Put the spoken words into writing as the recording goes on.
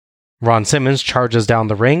Ron Simmons charges down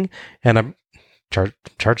the ring, and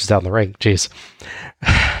charges down the ring. Jeez.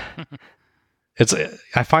 I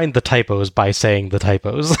find the typos by saying the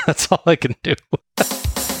typos. That's all I can do.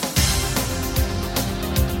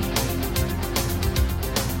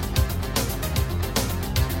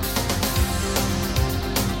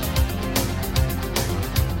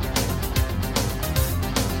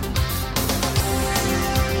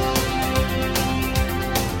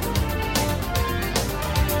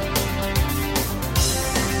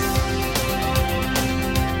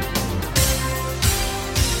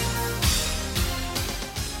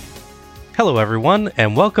 Hello everyone,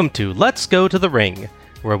 and welcome to Let's Go to the Ring,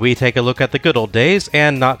 where we take a look at the good old days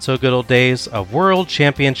and not so good old days of World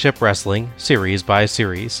Championship Wrestling, series by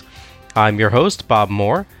series. I'm your host, Bob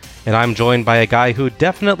Moore, and I'm joined by a guy who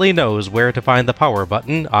definitely knows where to find the power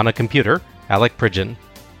button on a computer, Alec Pridgeon.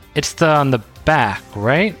 It's on the back,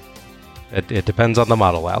 right? It depends on the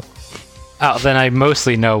model, Al. Oh, then I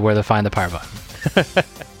mostly know where to find the power button.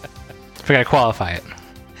 I gotta qualify it.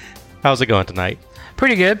 How's it going tonight?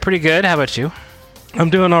 Pretty good. How about you? I'm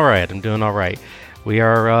doing all right. We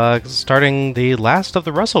are starting the last of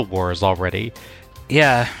the Wrestle Wars already.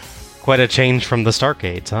 Yeah. Quite a change from the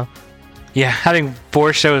Starcades, huh? Yeah, having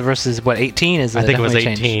 4 shows versus, 18 is I think it was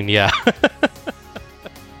 18, change. Yeah.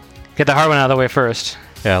 Get the hard one out of the way first.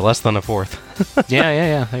 Yeah, less than a fourth.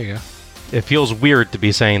 Yeah, there you go. It feels weird to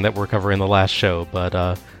be saying that we're covering the last show,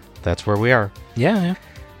 but that's where we are. Yeah.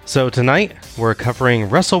 So tonight, we're covering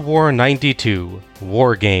Wrestle War 92,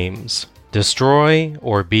 War Games, Destroy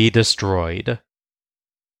or Be Destroyed.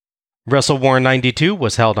 Wrestle War 92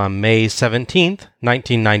 was held on May 17th,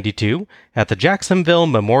 1992, at the Jacksonville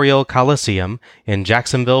Memorial Coliseum in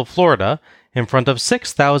Jacksonville, Florida, in front of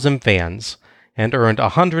 6,000 fans, and earned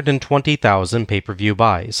 120,000 pay-per-view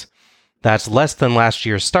buys. That's less than last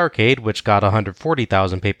year's Starcade, which got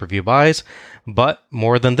 140,000 pay-per-view buys, but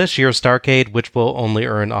more than this year's Starcade, which will only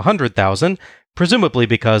earn 100,000, presumably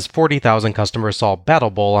because 40,000 customers saw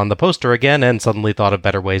Battle Bowl on the poster again and suddenly thought of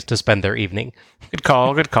better ways to spend their evening. Good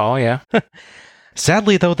call, yeah.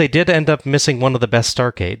 Sadly, though, they did end up missing one of the best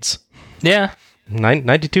Starcades. Yeah.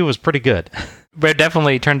 92 was pretty good. But it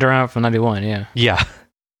definitely turned around from 91, yeah. Yeah.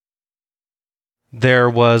 There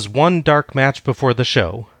was one dark match before the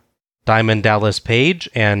show. Diamond Dallas Page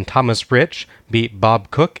and Thomas Rich beat Bob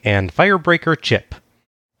Cook and Firebreaker Chip.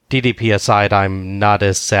 DDP aside, I'm not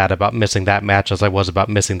as sad about missing that match as I was about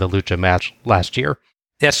missing the Lucha match last year.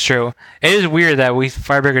 That's true. It is weird that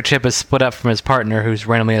Firebreaker Chip is split up from his partner who's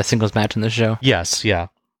randomly in a singles match in the show. Yes, yeah.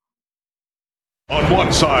 On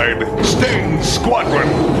one side, Sting's squadron.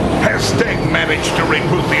 Has Sting managed to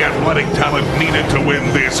recruit the athletic talent needed to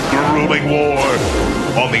win this grueling war?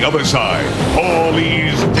 On the other side,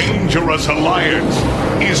 Paulie's dangerous alliance.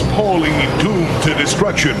 Is Paulie doomed to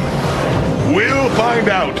destruction? We'll find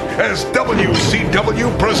out as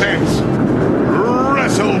WCW presents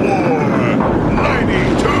Wrestle War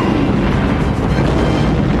 92.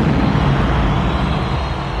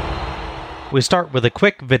 We start with a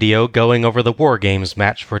quick video going over the War Games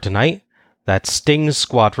match for tonight. That's Sting's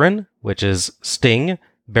Squadron, which is Sting,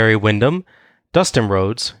 Barry Windham, Dustin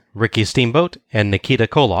Rhodes, Ricky Steamboat, and Nikita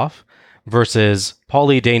Koloff, versus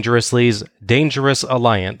Paulie Dangerously's Dangerous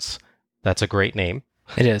Alliance. That's a great name.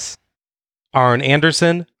 It is. Arn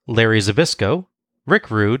Anderson, Larry Zbyszko,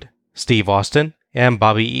 Rick Rude, Steve Austin, and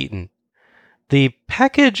Bobby Eaton. The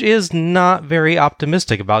package is not very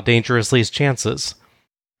optimistic about Dangerously's chances.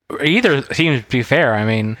 Either seems to be fair. I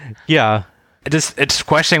mean, yeah, it's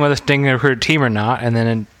questioning whether Sting recruited a team or not, and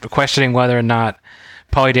then questioning whether or not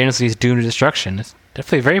Paulie Dangerously is doomed to destruction. It's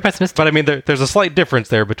definitely very pessimistic. But I mean, there's a slight difference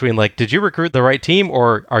there between did you recruit the right team,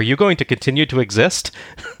 or are you going to continue to exist?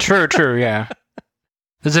 True, yeah.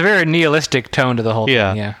 There's a very nihilistic tone to the whole thing.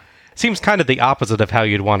 Yeah. Seems kind of the opposite of how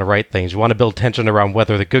you'd want to write things. You want to build tension around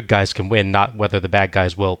whether the good guys can win, not whether the bad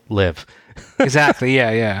guys will live. Exactly.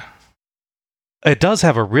 Yeah. It does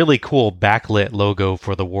have a really cool backlit logo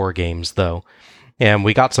for the War Games, though. And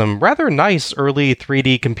we got some rather nice early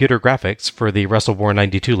 3D computer graphics for the Wrestle War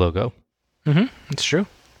 92 logo. Mm-hmm, it's true.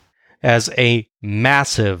 As a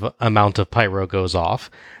massive amount of pyro goes off,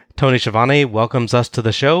 Tony Schiavone welcomes us to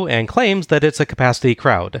the show and claims that it's a capacity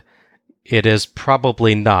crowd. It is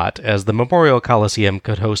probably not, as the Memorial Coliseum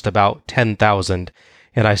could host about 10,000,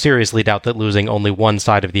 and I seriously doubt that losing only one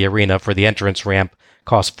side of the arena for the entrance ramp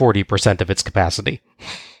costs 40% of its capacity.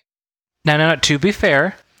 Now, to be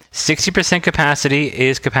fair, 60% capacity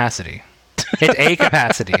is capacity. It's a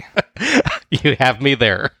capacity. You have me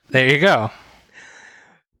there. There you go.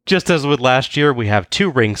 Just as with last year, we have 2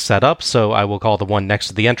 rings set up, so I will call the one next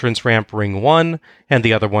to the entrance ramp Ring 1, and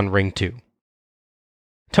the other one Ring 2.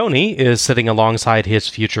 Tony is sitting alongside his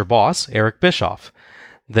future boss, Eric Bischoff.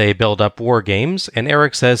 They build up War Games, and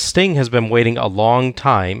Eric says Sting has been waiting a long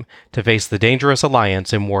time to face the Dangerous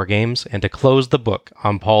Alliance in War Games and to close the book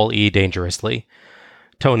on Paul E. Dangerously.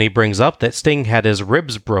 Tony brings up that Sting had his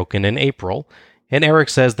ribs broken in April, and Eric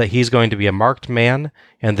says that he's going to be a marked man,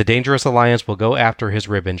 and the Dangerous Alliance will go after his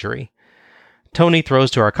rib injury. Tony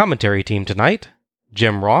throws to our commentary team tonight,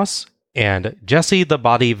 Jim Ross, and Jesse the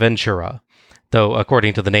Body Ventura. Though,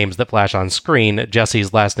 according to the names that flash on screen,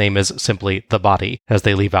 Jesse's last name is simply The Body, as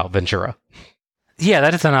they leave out Ventura. Yeah,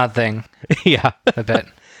 that is an odd thing. Yeah. I bet.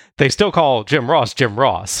 They still call Jim Ross.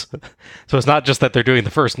 So it's not just that they're doing the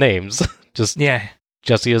first names. Just Yeah.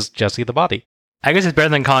 Jesse is Jesse the Body. I guess it's better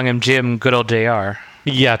than calling him Jim good old JR.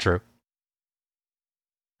 Yeah, true.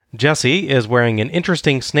 Jesse is wearing an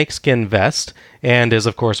interesting snakeskin vest and is,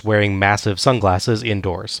 of course, wearing massive sunglasses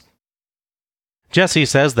indoors. Jesse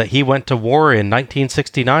says that he went to war in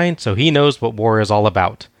 1969, so he knows what war is all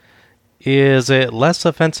about. Is it less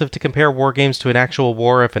offensive to compare war games to an actual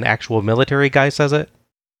war if an actual military guy says it?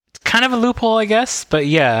 It's kind of a loophole, I guess, but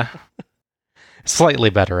yeah. Slightly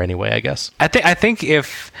better, anyway, I guess. I think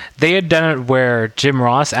if they had done it where Jim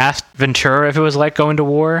Ross asked Ventura if it was like going to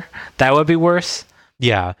war, that would be worse.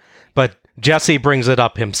 Yeah, but Jesse brings it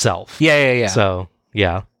up himself. Yeah. So,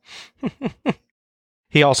 yeah.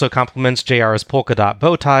 He also compliments JR's polka dot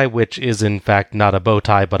bow tie, which is in fact not a bow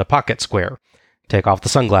tie but a pocket square. Take off the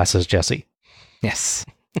sunglasses, Jesse. Yes.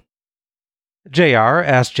 JR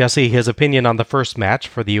asked Jesse his opinion on the first match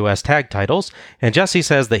for the US tag titles, and Jesse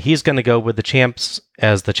says that he's going to go with the champs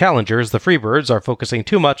as the challengers. The Freebirds are focusing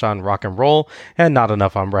too much on rock and roll and not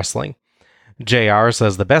enough on wrestling. JR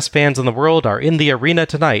says the best fans in the world are in the arena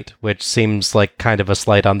tonight, which seems like kind of a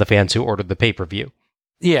slight on the fans who ordered the pay-per-view.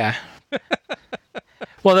 Yeah.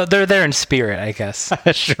 Well, they're there in spirit, I guess.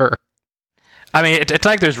 Sure. I mean, it's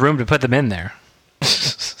like there's room to put them in there.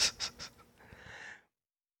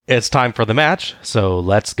 It's time for the match, so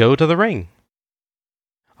let's go to the ring.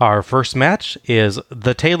 Our first match is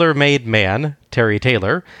the Tailor-Made Man, Terry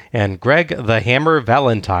Taylor, and Greg the Hammer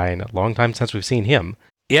Valentine. Long time since we've seen him.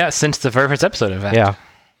 Yeah, since the very first episode, in fact. Yeah.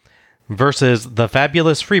 Versus the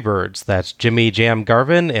Fabulous Freebirds. That's Jimmy Jam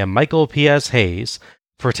Garvin and Michael P.S. Hayes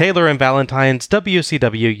for Taylor and Valentine's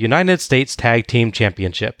WCW United States Tag Team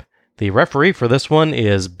Championship. The referee for this one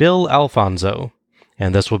is Bill Alfonso,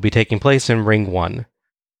 and this will be taking place in Ring 1.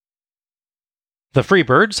 The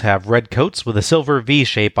Freebirds have red coats with a silver V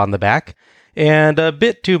shape on the back, and a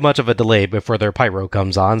bit too much of a delay before their pyro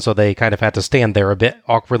comes on, so they kind of had to stand there a bit,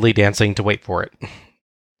 awkwardly dancing to wait for it.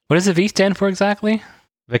 What does the V stand for exactly?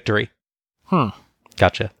 Victory.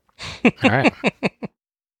 Gotcha. All right.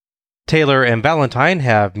 Taylor and Valentine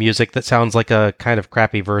have music that sounds like a kind of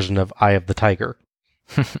crappy version of Eye of the Tiger.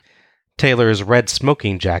 Taylor's red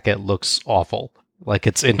smoking jacket looks awful, like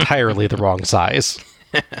it's entirely the wrong size.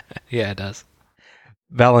 Yeah, it does.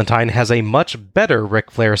 Valentine has a much better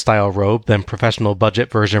Ric Flair-style robe than professional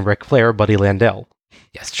budget version Ric Flair Buddy Landell.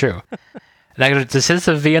 Yes, true. Does this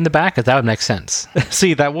have a V in the back? Because that would make sense.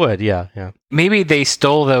 See, that would, yeah. Maybe they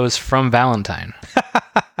stole those from Valentine.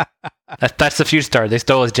 That's the feud star. They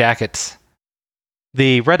stole his jackets.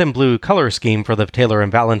 The red and blue color scheme for the Taylor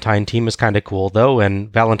and Valentine team is kind of cool, though,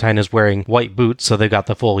 and Valentine is wearing white boots, so they've got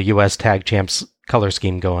the full US Tag Champs color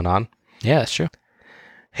scheme going on. Yeah, that's true.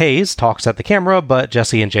 Hayes talks at the camera, but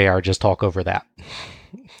Jesse and JR just talk over that.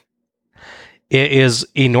 It is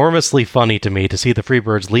enormously funny to me to see the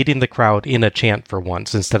Freebirds leading the crowd in a chant for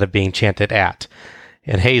once instead of being chanted at.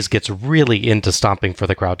 And Hayes gets really into stomping for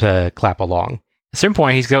the crowd to clap along. At a certain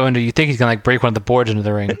point, you think he's going to break one of the boards into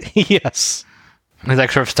the ring. Yes. He's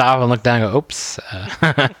like sort of stop and look down and go, oops.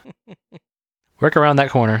 Work around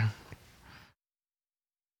that corner.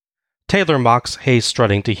 Taylor mocks Hayes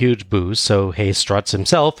strutting to huge boos, so Hayes struts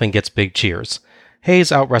himself and gets big cheers.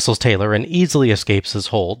 Hayes out-wrestles Taylor and easily escapes his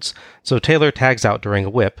holds, so Taylor tags out during a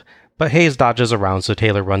whip, but Hayes dodges around so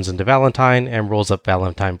Taylor runs into Valentine and rolls up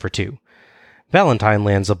Valentine for 2. Valentine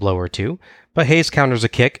lands a blow or 2, but Hayes counters a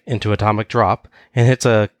kick into Atomic Drop and hits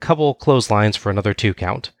a couple clotheslines for another 2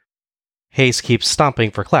 count. Hayes keeps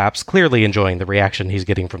stomping for claps, clearly enjoying the reaction he's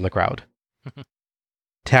getting from the crowd.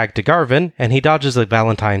 Tag to Garvin, and he dodges a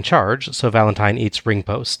Valentine charge, so Valentine eats ring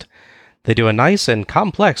post. They do a nice and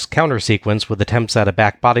complex counter sequence with attempts at a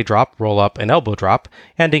back body drop, roll up, and elbow drop,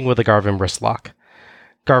 ending with a Garvin wrist lock.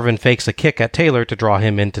 Garvin fakes a kick at Taylor to draw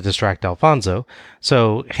him in to distract Alfonso,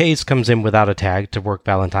 so Hayes comes in without a tag to work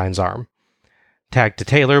Valentine's arm. Tag to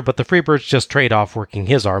Taylor, but the Freebirds just trade off working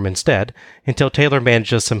his arm instead, until Taylor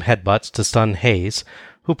manages some headbutts to stun Hayes,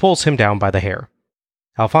 who pulls him down by the hair.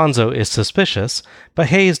 Alfonso is suspicious, but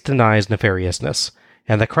Hayes denies nefariousness.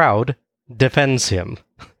 and the crowd defends him.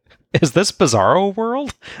 Is this Bizarro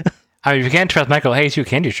World? I mean, if you can't trust Michael Hayes, who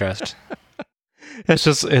can you trust?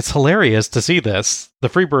 It's hilarious to see this. The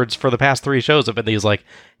Freebirds for the past 3 shows have been these like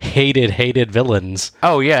hated villains.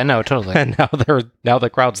 Oh yeah, no, totally. And now the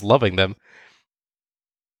crowd's loving them.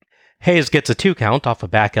 Hayes gets a 2 count off a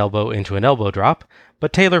back elbow into an elbow drop,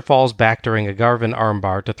 but Taylor falls back during a Garvin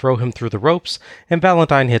armbar to throw him through the ropes, and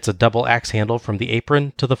Valentine hits a double axe handle from the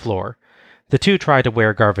apron to the floor. The two try to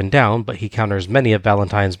wear Garvin down, but he counters many of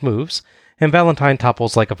Valentine's moves, and Valentine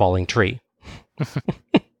topples like a falling tree.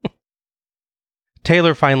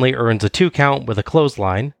 Taylor finally earns a 2 count with a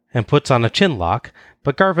clothesline and puts on a chin lock,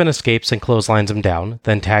 but Garvin escapes and clotheslines him down,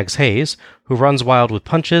 then tags Hayes, who runs wild with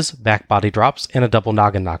punches, back body drops, and a double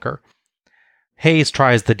noggin knocker. Hayes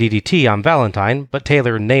tries the DDT on Valentine, but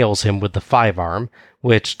Taylor nails him with the 5-arm,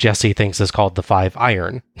 which Jesse thinks is called the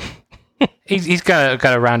 5-iron. He's got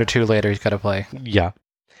a round or 2 later he's got to play. Yeah.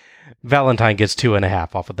 Valentine gets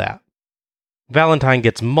 2.5 off of that. Valentine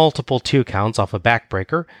gets multiple 2 counts off a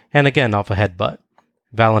backbreaker, and again off a headbutt.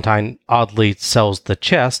 Valentine oddly sells the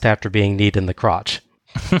chest after being kneed in the crotch.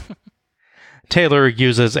 Taylor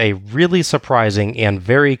uses a really surprising and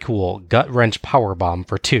very cool gut-wrench powerbomb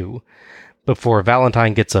for 2, before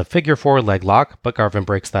Valentine gets a figure 4 leg lock, but Garvin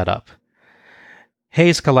breaks that up.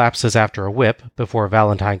 Hayes collapses after a whip before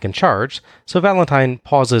Valentine can charge, so Valentine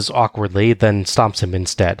pauses awkwardly, then stomps him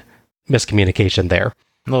instead. Miscommunication there.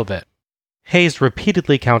 A little bit. Hayes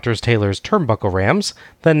repeatedly counters Taylor's turnbuckle rams,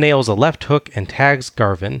 then nails a left hook and tags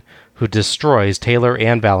Garvin, who destroys Taylor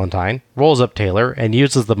and Valentine, rolls up Taylor, and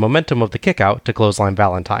uses the momentum of the kickout to clothesline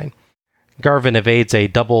Valentine. Garvin evades a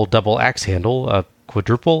double axe handle, a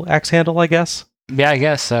quadruple axe handle, I guess? Yeah, I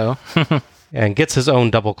guess so. And gets his own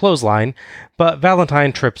double clothesline, but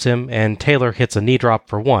Valentine trips him, and Taylor hits a knee drop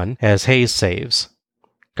for 1, as Hayes saves.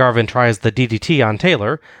 Garvin tries the DDT on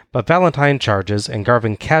Taylor, but Valentine charges, and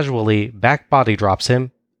Garvin casually back body drops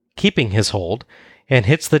him, keeping his hold, and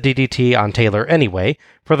hits the DDT on Taylor anyway,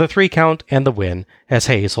 for the 3 count and the win, as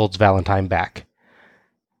Hayes holds Valentine back.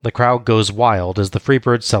 The crowd goes wild as the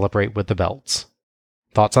Freebirds celebrate with the belts.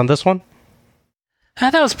 Thoughts on this one?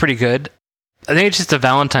 I thought it was pretty good. I think it's just a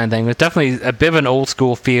Valentine thing. It's definitely a bit of an old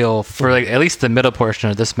school feel for like at least the middle portion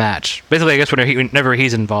of this match. Basically, I guess whenever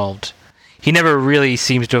he's involved. He never really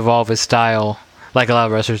seems to evolve his style like a lot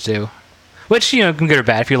of wrestlers do. Which, can good or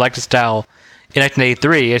bad. If you liked his style in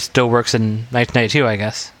 1983, it still works in 1992, I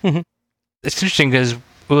guess. Mm-hmm. It's interesting because,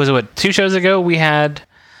 2 shows ago we had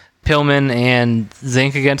Pillman and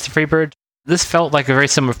Zink against the Freebirds? This felt like a very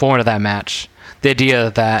similar form to that match. The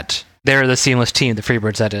idea that they're the seamless team, the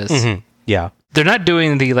Freebirds, that is. Mm-hmm. Yeah. They're not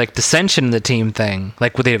doing the dissension in the team thing,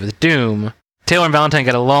 like what they did with Doom. Taylor and Valentine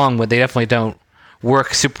get along, but they definitely don't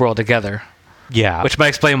work super well together. Yeah. Which might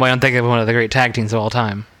explain why I'm thinking of one of the great tag teams of all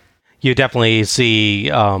time. You definitely see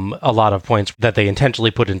a lot of points that they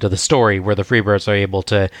intentionally put into the story where the Freebirds are able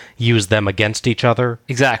to use them against each other.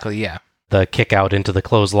 Exactly, yeah. The kick out into the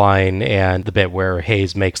clothesline and the bit where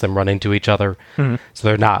Hayes makes them run into each other. Mm-hmm. So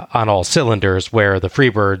they're not on all cylinders, where the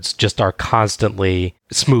Freebirds just are constantly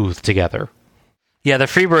smooth together. Yeah, the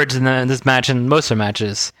Freebirds in this match and most of the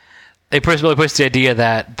matches, they really push the idea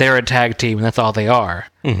that they're a tag team and that's all they are.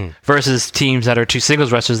 Mm-hmm. Versus teams that are 2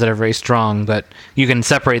 singles wrestlers that are very strong, but you can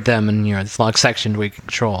separate them in this long section we can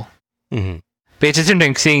control. Mm-hmm. But it's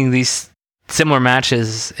interesting seeing these similar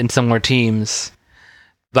matches in similar teams.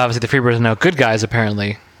 But obviously, the Freebirds are now good guys,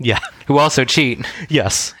 apparently. Yeah. Who also cheat.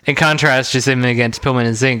 Yes. In contrast, just him against Pillman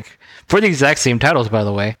and Zink. For the exact same titles, by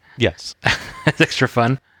the way. Yes. It's extra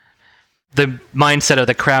fun. The mindset of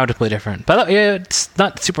the crowd is completely different. But yeah, it's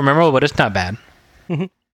not super memorable, but it's not bad. Mm-hmm.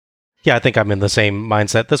 Yeah, I think I'm in the same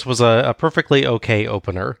mindset. This was a perfectly okay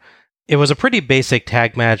opener. It was a pretty basic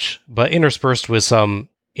tag match, but interspersed with some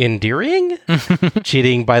endearing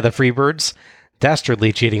cheating by the Freebirds,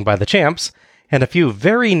 dastardly cheating by the champs, and a few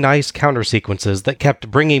very nice counter sequences that kept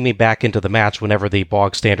bringing me back into the match whenever the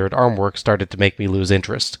bog standard arm work started to make me lose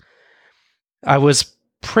interest. I was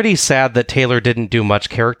pretty sad that Taylor didn't do much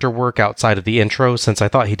character work outside of the intro, since I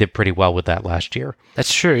thought he did pretty well with that last year.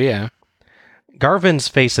 That's true, yeah. Garvin's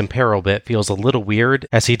face in peril bit feels a little weird,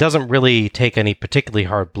 as he doesn't really take any particularly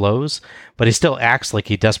hard blows, but he still acts like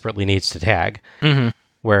he desperately needs to tag,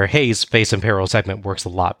 where Hayes' face in peril segment works a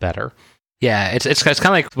lot better. Yeah, it's kind of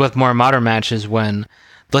like with more modern matches when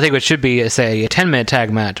they'll take what should be, say, a 10-minute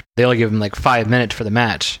tag match. They only give him 5 minutes for the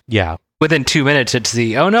match. Yeah. Within 2 minutes, it's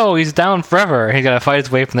oh no, he's down forever. He's got to fight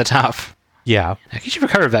his way from the top. Yeah. He should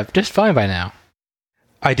recover that just fine by now.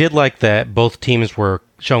 I did like that both teams were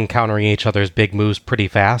shown countering each other's big moves pretty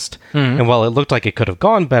fast. Mm-hmm. And while it looked like it could have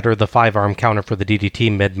gone better, the 5-arm counter for the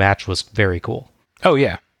DDT mid-match was very cool. Oh,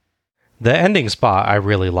 yeah. The ending spot I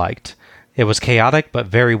really liked. It was chaotic, but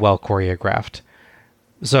very well choreographed.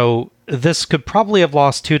 So, this could probably have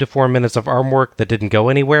lost 2 to 4 minutes of arm work that didn't go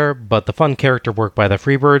anywhere, but the fun character work by the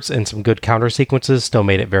Freebirds and some good counter sequences still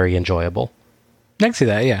made it very enjoyable. I can see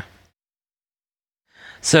that, yeah.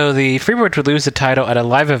 So the Freebirds would lose the title at a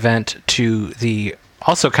live event to the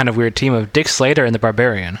also kind of weird team of Dick Slater and the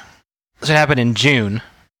Barbarian. This happened in June.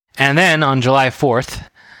 And then on July 4th,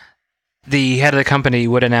 the head of the company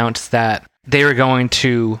would announce that they were going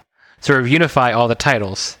to sort of unify all the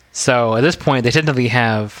titles. So at this point, they technically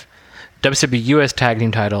have WWE US Tag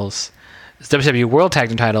Team titles, WWE World Tag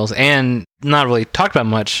Team titles, and not really talked about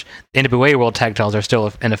much, NWA World Tag titles are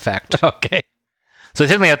still in effect. Okay. So they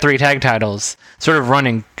technically have 3 tag titles sort of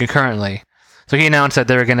running concurrently. So he announced that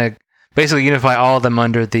they were going to basically unify all of them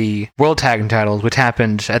under the World Tag Team titles, which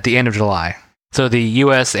happened at the end of July. So the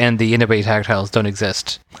US and the NWA tag titles don't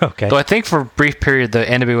exist. Okay. So I think for a brief period, the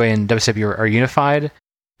NWA and WCW are unified.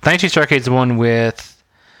 92 Starcade's the one with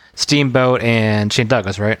Steamboat and Shane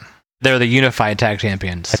Douglas, right? They're the unified tag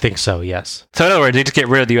champions. I think so, yes. So in other words, they just get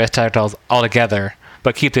rid of the US tag titles altogether,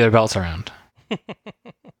 but keep the other belts around.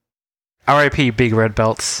 RIP Big Red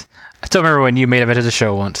Belts. I still remember when you made it to the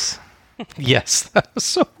show once. Yes, that was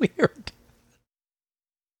so weird.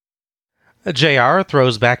 JR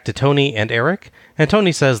throws back to Tony and Eric, and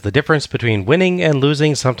Tony says the difference between winning and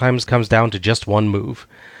losing sometimes comes down to just one move.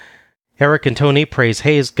 Eric and Tony praise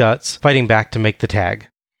Hayes' guts, fighting back to make the tag.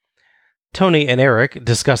 Tony and Eric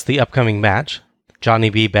discuss the upcoming match, Johnny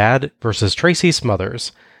B. Bad versus Tracy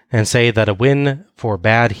Smothers, and say that a win for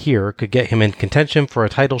Bad here could get him in contention for a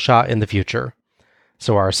title shot in the future.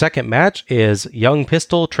 So our second match is Young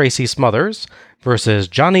Pistol Tracy Smothers versus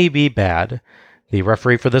Johnny B. Bad. The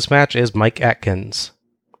referee for this match is Mike Atkins.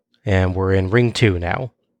 And we're in Ring 2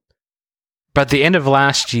 now. But at the end of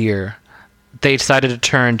last year, they decided to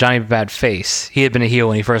turn Johnny B. Bad face. He had been a heel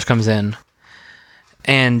when he first comes in.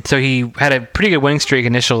 And so he had a pretty good winning streak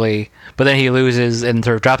initially, but then he loses and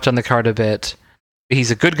sort of drops on the card a bit. He's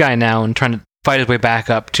a good guy now and trying to fight his way back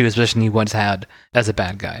up to his position he once had as a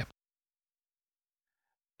bad guy.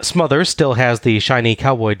 Smothers still has the shiny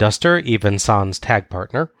cowboy duster, even San's tag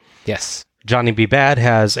partner. Yes. Johnny B. Bad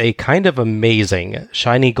has a kind of amazing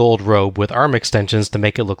shiny gold robe with arm extensions to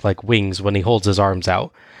make it look like wings when he holds his arms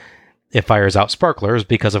out. It fires out sparklers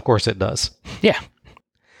because of course it does. Yeah.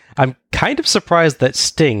 I'm kind of surprised that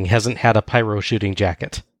Sting hasn't had a pyro shooting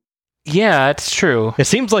jacket. Yeah, it's true. It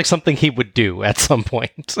seems like something he would do at some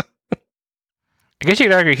point. I guess you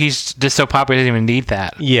could argue he's just so popular he doesn't even need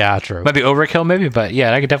that. Yeah, true. Might be overkill maybe, but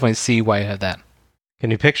yeah, I could definitely see why you have that.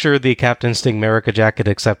 Can you picture the Captain Sting America jacket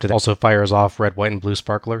except it also fires off red, white, and blue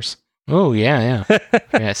sparklers? Oh, yeah.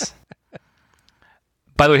 Yes.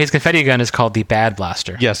 By the way, his confetti gun is called the Bad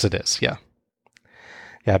Blaster. Yes, it is, yeah.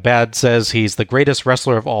 Yeah, Bad says he's the greatest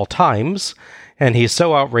wrestler of all times, and he's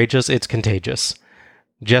so outrageous it's contagious.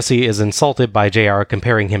 Jesse is insulted by JR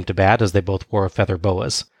comparing him to Bad as they both wore feather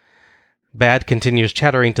boas. Bad continues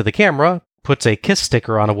chattering to the camera, puts a kiss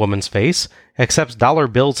sticker on a woman's face, accepts dollar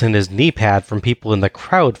bills in his knee pad from people in the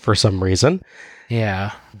crowd for some reason.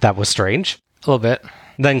 Yeah. That was strange. A little bit.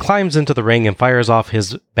 Then climbs into the ring and fires off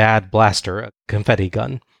his Bad Blaster, a confetti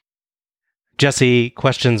gun. Jesse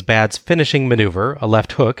questions Bad's finishing maneuver, a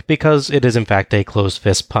left hook, because it is in fact a closed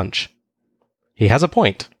fist punch. He has a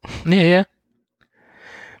point. Yeah.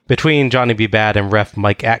 Between Johnny B. Bad and ref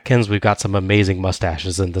Mike Atkins, we've got some amazing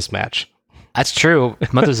mustaches in this match. That's true.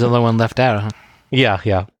 Mother's the only one left out, huh?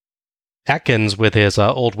 Yeah. Atkins, with his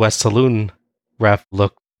Old West Saloon ref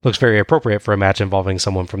look, looks very appropriate for a match involving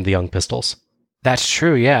someone from the Young Pistols. That's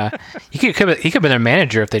true, yeah. He could have been their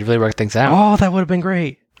manager if they'd really worked things out. Oh, that would have been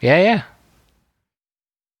great. Yeah.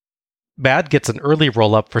 Bad gets an early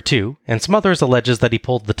roll-up for 2, and Smothers alleges that he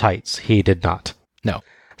pulled the tights. He did not. No.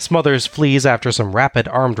 Smothers flees after some rapid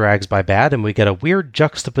arm drags by Bad, and we get a weird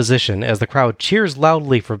juxtaposition as the crowd cheers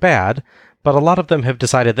loudly for Bad, but a lot of them have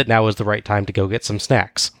decided that now is the right time to go get some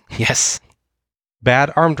snacks. Yes.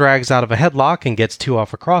 Bad arm drags out of a headlock and gets 2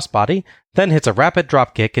 off a crossbody, then hits a rapid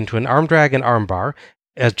dropkick into an arm drag and armbar,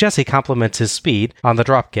 as Jesse compliments his speed on the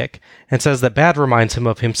dropkick, and says that Bad reminds him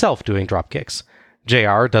of himself doing dropkicks.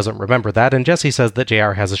 JR doesn't remember that, and Jesse says that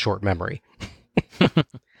JR has a short memory.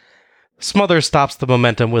 Smothers stops the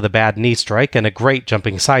momentum with a Bad knee strike and a great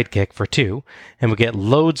jumping sidekick for 2, and we get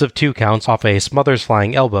loads of 2 counts off a Smothers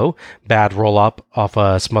flying elbow, Bad roll-up off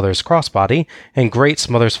a Smothers crossbody, and great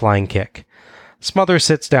Smothers flying kick. Smothers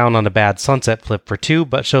sits down on a Bad sunset flip for 2,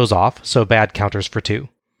 but shows off, so Bad counters for 2.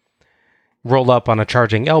 Roll-up on a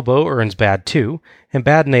charging elbow earns Bad 2, and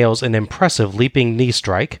Bad nails an impressive leaping knee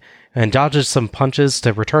strike, and dodges some punches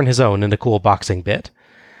to return his own in a cool boxing bit.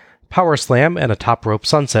 Power Slam and a top rope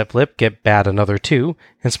sunset flip get Bad another 2,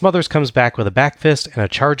 and Smothers comes back with a back fist and a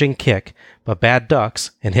charging kick, but Bad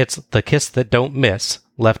ducks and hits the kiss that don't miss,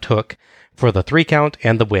 left hook, for the 3 count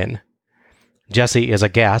and the win. Jesse is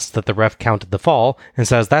aghast that the ref counted the fall and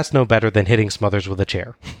says that's no better than hitting Smothers with a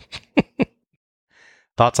chair.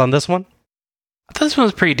 Thoughts on this one? I thought this one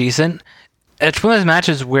was pretty decent. It's one of those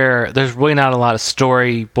matches where there's really not a lot of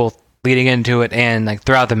story, both leading into it and like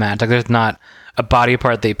throughout the match. Like there's not a body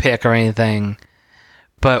part they pick or anything.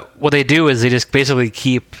 But what they do is they just basically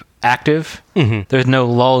keep active. Mm-hmm. There's no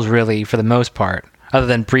lulls really for the most part, other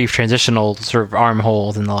than brief transitional sort of arm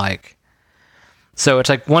holds and the like. So it's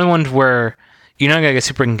like one where you're not going to get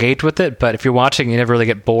super engaged with it, but if you're watching, you never really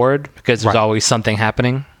get bored because there's always something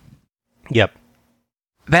happening. Yep.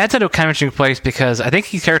 That's at a kind of interesting place because I think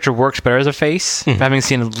his character works better as a face, having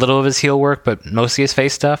seen a little of his heel work, but mostly his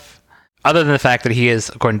face stuff. Other than the fact that he is,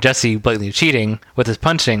 according to Jesse, blatantly cheating with his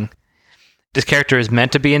punching, this character is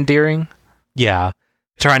meant to be endearing. Yeah.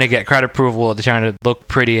 Trying to get crowd approval, trying to look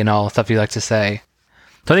pretty and all the stuff he likes to say.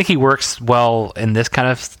 So I think he works well in this kind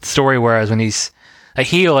of story, whereas when he's a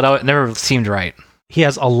heel, it never seemed right. He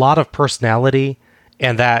has a lot of personality,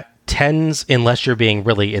 and that tends, unless you're being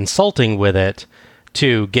really insulting with it,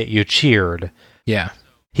 to get you cheered. Yeah.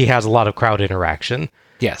 He has a lot of crowd interaction.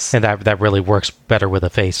 Yes. And that really works better with a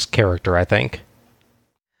face character, I think.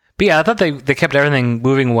 But yeah, I thought they kept everything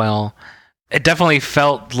moving well. It definitely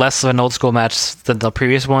felt less of an old school match than the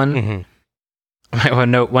previous one. Mm-hmm.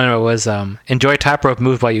 One of it was enjoy top rope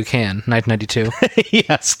move while you can, 1992.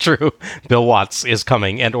 Yes, true. Bill Watts is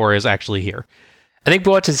coming or is actually here. I think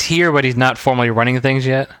Bill Watts is here, but he's not formally running things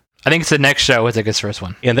yet. I think it's the next show is like his first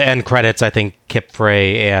one. In the end credits, I think Kip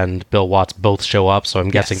Frey and Bill Watts both show up, so I'm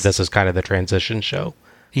guessing this is kind of the transition show.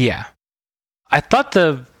 Yeah. I thought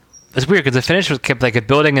it's weird because the finish was kept like a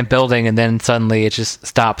building and building, and then suddenly it just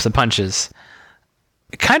stops and punches.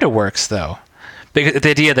 It kind of works, though. Because the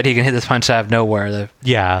idea that he can hit this punch out of nowhere,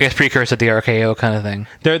 I guess precursor to the RKO kind of thing.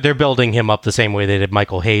 They're building him up the same way they did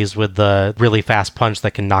Michael Hayes with the really fast punch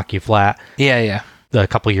that can knock you flat. Yeah. A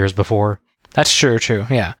couple years before. That's true,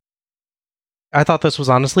 yeah. I thought this was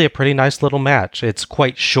honestly a pretty nice little match. It's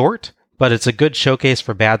quite short, but it's a good showcase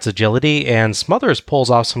for Bad's agility, and Smothers pulls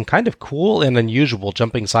off some kind of cool and unusual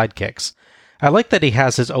jumping sidekicks. I like that he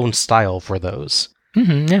has his own style for those.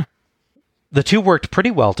 Yeah. The two worked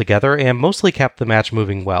pretty well together and mostly kept the match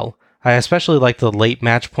moving well. I especially liked the late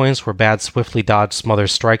match points where Bad swiftly dodged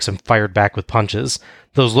Smothers' strikes and fired back with punches.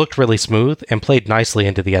 Those looked really smooth and played nicely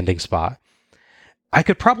into the ending spot. I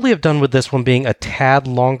could probably have done with this one being a tad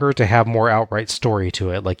longer to have more outright story to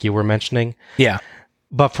it, like you were mentioning. Yeah.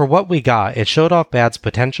 But for what we got, it showed off Bad's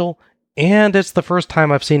potential, and it's the first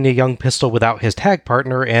time I've seen a young Pistol without his tag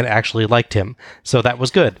partner and actually liked him, so that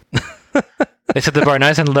was good. They set the bar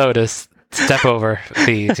nice and low to step over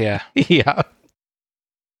these, yeah. Yeah.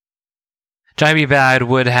 Johnny B. Bad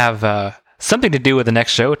would have something to do with the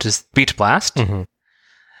next show, which is Beach Blast. Mm-hmm.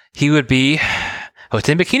 He would be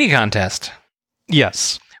hosting Bikini Contest.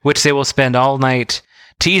 Yes. Which they will spend all night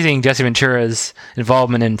teasing Jesse Ventura's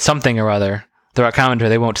involvement in something or other. Throughout commentary,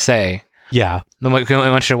 they won't say. Yeah. We want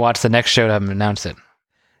you to watch the next show to have him announce it.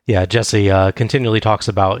 Yeah, Jesse continually talks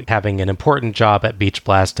about having an important job at Beach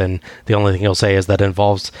Blast, and the only thing he'll say is that it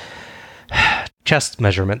involves chest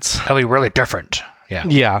measurements. That'll be really different. Yeah.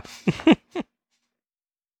 Yeah.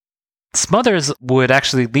 Smothers would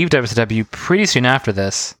actually leave WCW pretty soon after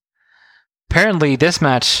this. Apparently, this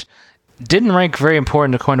match didn't rank very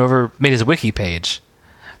important according to whoever made his wiki page.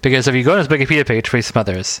 Because if you go to his Wikipedia page for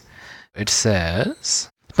Smothers, it says...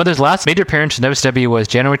 Smothers' last major appearance in WCW was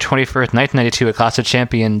January 21st, 1992 at Clash of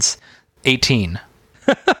Champions 18.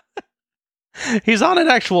 He's on an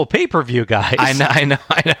actual pay-per-view, guys. I know.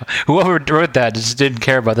 Whoever wrote that just didn't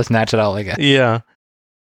care about this match at all, I guess. Yeah.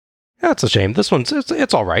 That's a shame. This one's...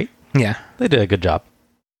 It's all right. Yeah. They did a good job.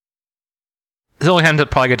 It's the only time to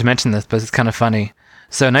probably get to mention this, but it's kind of funny.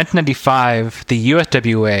 So in 1995, the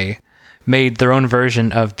USWA made their own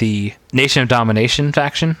version of the Nation of Domination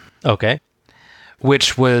faction. Okay.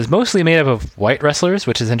 Which was mostly made up of white wrestlers,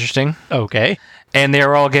 which is interesting. Okay. And they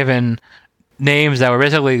were all given names that were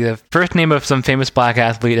basically the first name of some famous black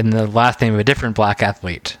athlete and the last name of a different black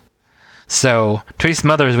athlete. So Trace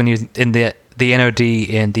Smothers, when he was in the NOD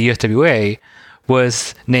in the USWA,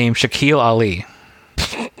 was named Shaquille Ali.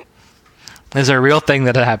 This is a real thing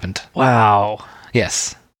that had happened. Wow.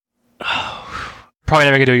 Yes. Probably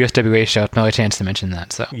never going to do a USWA show. No chance to mention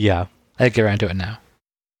that. So yeah. I'd get around to it now.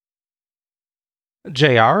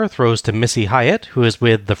 JR throws to Missy Hyatt, who is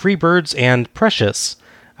with the Freebirds and Precious.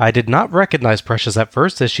 I did not recognize Precious at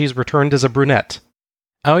first, as she's returned as a brunette.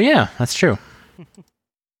 Oh, yeah, that's true.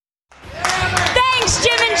 Thanks,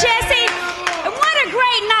 Jim and Jesse. And what a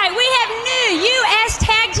great night. We have new U.S.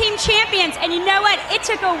 Tag Team Champions. And you know what? It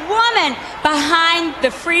took a woman behind the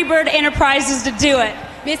Freebird Enterprises to do it.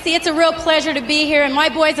 Missy, it's a real pleasure to be here, and my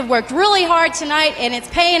boys have worked really hard tonight, and it's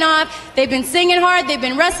paying off. They've been singing hard, they've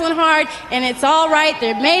been wrestling hard, and it's all right.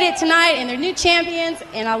 They've made it tonight, and they're new champions,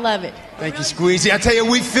 and I love it. Thank you, Squeezy. I tell you,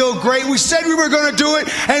 we feel great. We said we were going to do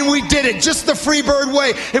it, and we did it. Just the Freebird way.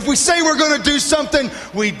 If we say we're going to do something,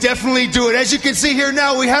 we definitely do it. As you can see here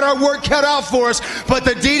now, we had our work cut out for us, but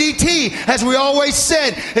the DDT, as we always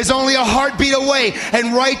said, is only a heartbeat away.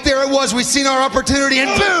 And right there it was. We seen our opportunity,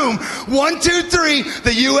 and boom! 1, 2, 3,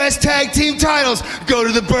 the U.S. Tag Team titles go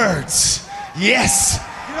to the Birds. Yes!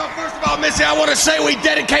 You know, first of all, Missy, I want to say we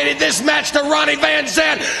dedicated this match to Ronnie Van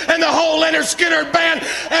Zant and the whole Leonard Skinner band.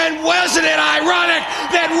 And wasn't it ironic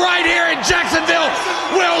that right here in Jacksonville,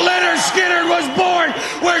 where Leonard Skinner was born,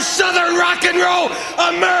 where Southern rock and roll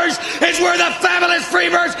emerged, is where the fabulous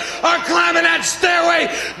Freebirds are climbing that stairway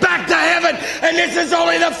back to heaven. And this is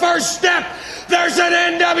only the first step. There's an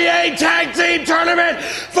NWA Tag Team Tournament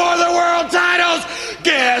for the world titles.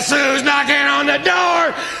 Guess who's knocking on the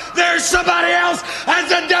door? There's somebody else has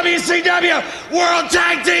the WCW World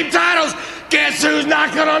Tag Team titles. Guess who's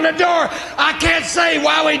knocking on the door? I can't say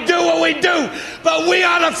why we do what we do, but we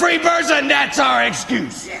are the Freebirds, and that's our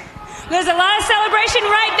excuse. There's a lot of celebration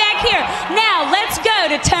right back here. Now, let's go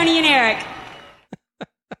to Tony and Eric.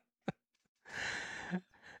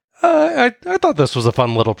 I thought this was a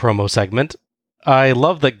fun little promo segment. I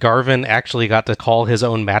love that Garvin actually got to call his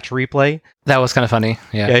own match replay. That was kind of funny.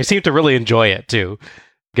 Yeah, he seemed to really enjoy it, too.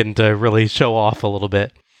 Getting to really show off a little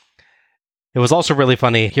bit. It was also really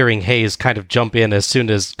funny hearing Hayes kind of jump in as soon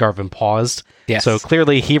as Garvin paused. Yes. So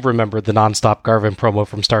clearly he remembered the nonstop Garvin promo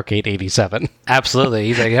from Starrcade 87. Absolutely.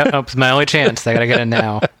 He's like, yep, it's my only chance. I gotta get in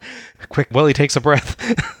now. Quick, Willie takes a breath.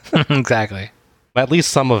 Exactly. At least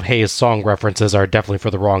some of Hayes' song references are definitely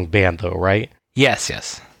for the wrong band, though, right?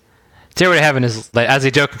 Yes. Zero to Heaven is, as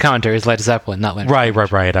a joke in commentary, is Led Zeppelin, not Leonard.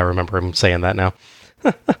 Right. I remember him saying that now.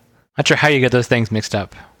 Not sure how you get those things mixed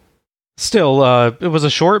up. Still, it was a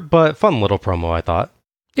short but fun little promo, I thought.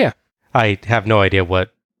 Yeah. I have no idea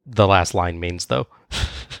what the last line means, though.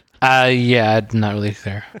 Yeah, I'm not really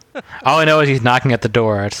clear. All I know is he's knocking at the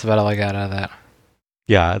door. That's about all I got out of that.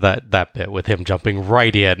 Yeah, that bit with him jumping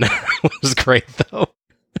right in was great, though.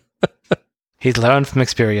 He's learned from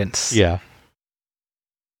experience. Yeah.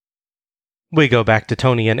 We go back to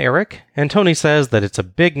Tony and Eric, and Tony says that it's a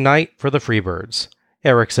big night for the Freebirds.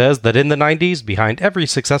 Eric says that in the 90s, behind every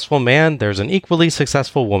successful man, there's an equally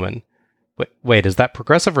successful woman. Wait, is that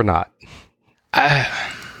progressive or not?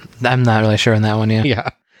 I'm not really sure on that one yet. Yeah.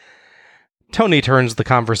 Tony turns the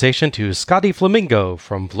conversation to Scotty Flamingo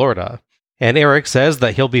from Florida, and Eric says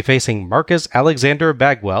that he'll be facing Marcus Alexander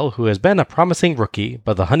Bagwell, who has been a promising rookie,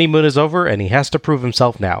 but the honeymoon is over and he has to prove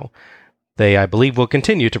himself now. They, I believe, will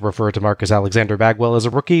continue to refer to Marcus Alexander Bagwell as a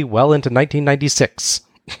rookie well into 1996.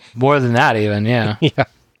 More than that, even, yeah. Yeah.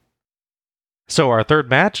 So our third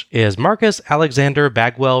match is Marcus Alexander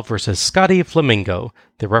Bagwell versus Scotty Flamingo.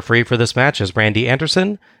 The referee for this match is Randy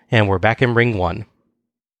Anderson, and we're back in Ring 1.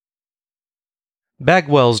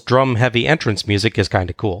 Bagwell's drum-heavy entrance music is kind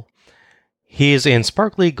of cool. He's in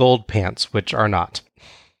sparkly gold pants, which are not.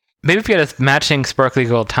 Maybe if you had a matching sparkly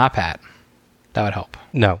gold top hat, that would help.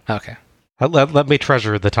 No. Okay. Let me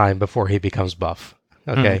treasure the time before he becomes buff.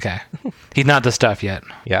 Okay. Okay. He's not the stuff yet.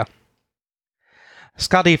 Yeah.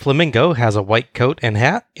 Scotty Flamingo has a white coat and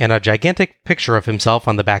hat, and a gigantic picture of himself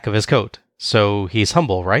on the back of his coat. So he's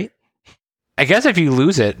humble, right? I guess if you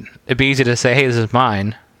lose it, it'd be easy to say, hey, this is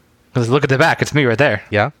mine. Because look at the back, it's me right there.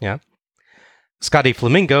 Yeah. Scotty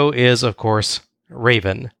Flamingo is, of course,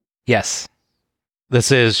 Raven. Yes. This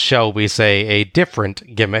is, shall we say, a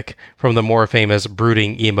different gimmick from the more famous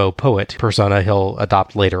brooding emo poet persona he'll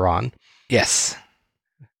adopt later on. Yes.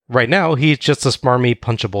 Right now, he's just a smarmy,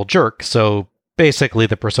 punchable jerk, so basically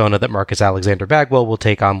the persona that Marcus Alexander Bagwell will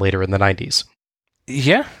take on later in the 90s.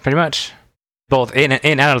 Yeah, pretty much. Both in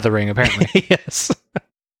and out of the ring, apparently. Yes.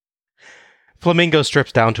 Flamingo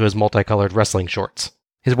strips down to his multicolored wrestling shorts.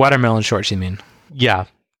 His watermelon shorts, you mean? Yeah.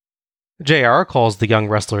 JR calls the young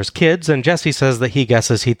wrestlers kids, and Jesse says that he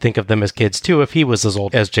guesses he'd think of them as kids too if he was as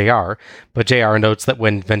old as JR, but JR notes that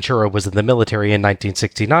when Ventura was in the military in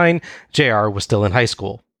 1969, JR was still in high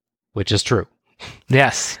school, which is true.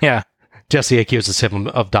 Yes, yeah. Jesse accuses him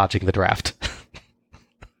of dodging the draft.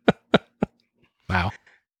 Wow.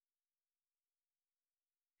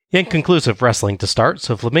 Inconclusive wrestling to start,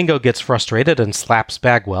 so Flamingo gets frustrated and slaps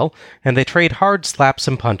Bagwell, and they trade hard slaps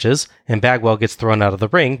and punches, and Bagwell gets thrown out of the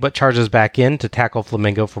ring, but charges back in to tackle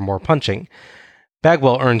Flamingo for more punching.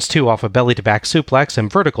 Bagwell earns 2 off a belly-to-back suplex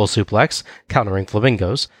and vertical suplex, countering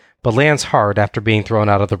Flamingo's, but lands hard after being thrown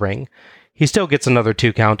out of the ring. He still gets another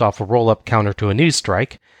 2 count off a roll-up counter to a knee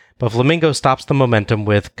strike, but Flamingo stops the momentum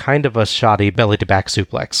with kind of a shoddy belly-to-back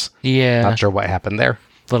suplex. Yeah. Not sure what happened there.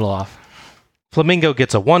 Little off. Flamingo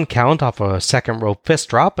gets a 1 count off a second rope fist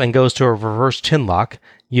drop and goes to a reverse chinlock,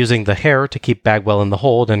 using the hair to keep Bagwell in the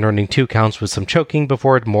hold and earning 2 counts with some choking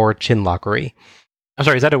before more chinlockery. I'm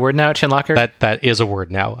sorry, is that a word now, chinlocker? That is a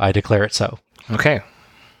word now. I declare it so. Okay.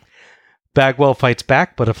 Bagwell fights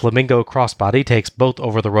back, but a Flamingo crossbody takes both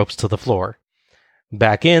over the ropes to the floor.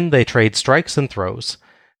 Back in, they trade strikes and throws.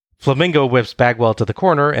 Flamingo whips Bagwell to the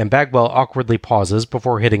corner, and Bagwell awkwardly pauses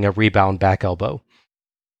before hitting a rebound back elbow.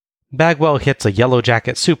 Bagwell hits a yellow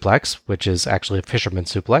jacket suplex, which is actually a fisherman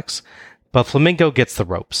suplex, but Flamingo gets the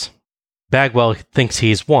ropes. Bagwell thinks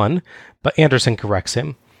he's won, but Anderson corrects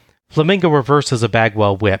him. Flamingo reverses a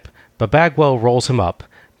Bagwell whip, but Bagwell rolls him up,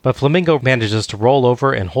 but Flamingo manages to roll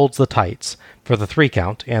over and holds the tights for the 3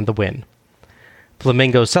 count and the win.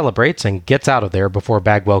 Flamingo celebrates and gets out of there before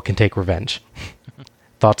Bagwell can take revenge.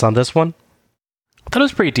 Thoughts on this one? I thought it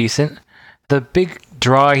was pretty decent. The big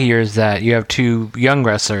draw here is that you have 2 young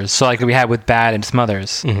wrestlers, so like we had with Bad and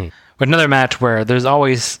Smothers. Mm-hmm. With another match where there's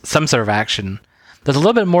always some sort of action. There's a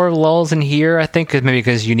little bit more lulls in here, I think, maybe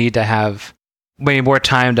because you need to have maybe more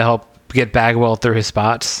time to help get Bagwell through his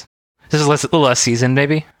spots. This is a little less seasoned,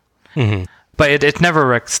 maybe. Mm-hmm. But it's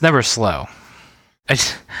never slow.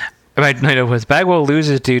 Was Bagwell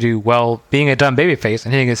loses due to, being a dumb babyface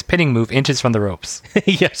and hitting his pinning move inches from the ropes.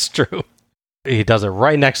 Yes, true. He does it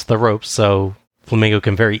right next to the ropes, so Flamingo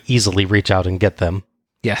can very easily reach out and get them.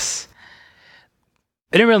 Yes.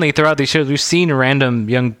 Incidentally, throughout these shows, we've seen random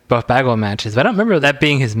young Buff Bagwell matches, but I don't remember that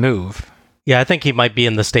being his move. Yeah, I think he might be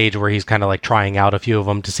in the stage where he's kind of like trying out a few of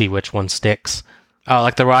them to see which one sticks. Oh,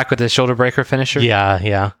 like The Rock with his shoulder breaker finisher?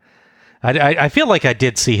 Yeah. I feel like I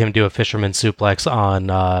did see him do a fisherman suplex on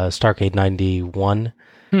Starrcade 91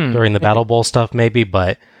 during the Battle Bowl stuff, maybe,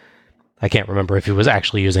 but I can't remember if he was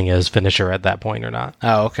actually using it as finisher at that point or not.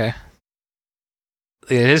 Oh, okay.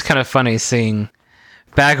 It is kind of funny seeing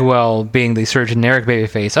Bagwell being the sort of generic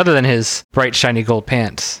babyface, other than his bright, shiny gold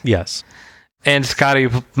pants. Yes. And Scotty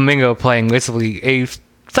Flamingo playing basically a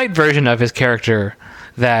slight version of his character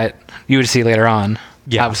that you would see later on.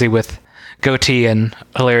 Yeah. Obviously with goatee and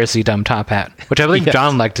hilariously dumb top hat, which I believe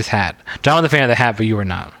John liked his hat. John was a fan of the hat, but you were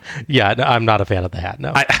not. Yeah, I'm not a fan of the hat,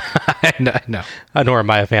 no. No. Nor am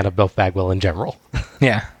I a fan of Buff Bagwell in general.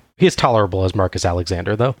 Yeah. He's tolerable as Marcus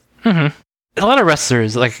Alexander, though. Mm-hmm. A lot of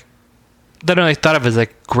wrestlers, like, that I only thought of as,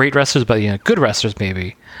 like, great wrestlers, but, good wrestlers,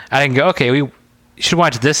 maybe. I can go, okay, we should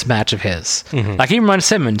watch this match of his. Mm-hmm. Like, even Ron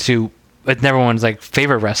Simmons, who is everyone's, like,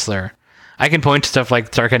 favorite wrestler. I can point to stuff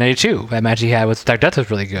like Starrcade 92. That match he had with Dark Death was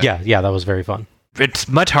really good. Yeah, that was very fun. It's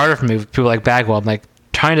much harder for me with people like Bagwell. I'm like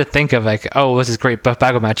trying to think of like, oh, what's this great Buff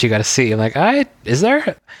Bagwell match you got to see? I'm like, is there?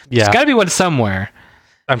 Yeah. There's got to be one somewhere.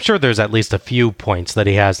 I'm sure there's at least a few points that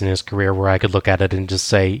he has in his career where I could look at it and just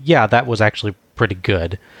say, yeah, that was actually pretty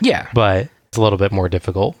good. Yeah. But it's a little bit more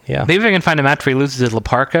difficult. Yeah. Maybe if I can find a match where he loses to La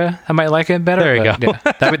Parka, I might like it better. There you go. Yeah,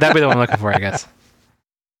 that'd be the one I'm looking for, I guess.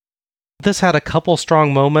 This had a couple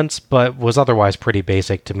strong moments, but was otherwise pretty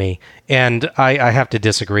basic to me. And I have to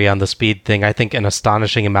disagree on the speed thing. I think an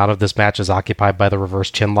astonishing amount of this match is occupied by the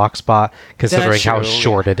reverse chinlock spot, considering how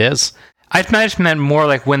short it is. I meant more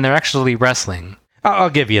like when they're actually wrestling.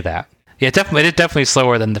 I'll give you that. Yeah, it's definitely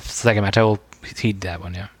slower than the second match. I will heed that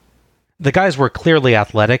one, yeah. The guys were clearly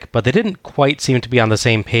athletic, but they didn't quite seem to be on the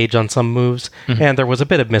same page on some moves, and there was a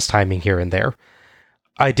bit of mistiming here and there.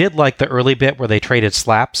 I did like the early bit where they traded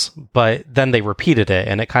slaps, but then they repeated it,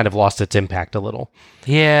 and it kind of lost its impact a little.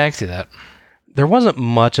 Yeah, I can see that. There wasn't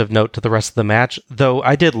much of note to the rest of the match, though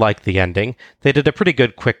I did like the ending. They did a pretty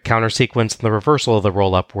good quick counter sequence, and the reversal of the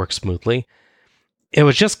roll-up worked smoothly. It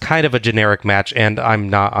was just kind of a generic match, and I'm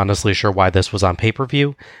not honestly sure why this was on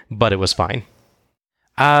pay-per-view, but it was fine.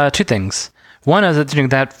 2 things. One is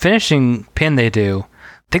that finishing pin they do,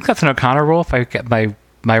 I think that's an O'Connor roll, if I get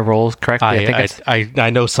my rolls correctly. I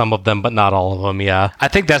know some of them, but not all of them, yeah. I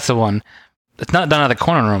think that's the one. It's not done out of the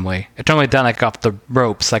corner normally. It's normally done like off the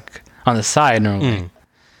ropes, like on the side normally.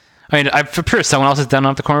 I mean, I'm sure someone else has done it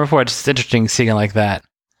off the corner before. It's just interesting seeing it like that.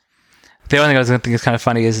 The only thing I was going to think is kind of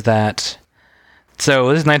funny is that, so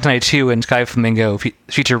this is 1992 and Sky Flamingo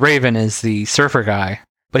feature Raven is the surfer guy,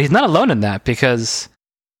 but he's not alone in that because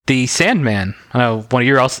the Sandman, I know one of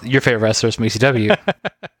your favorite wrestlers from ECW,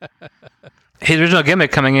 His original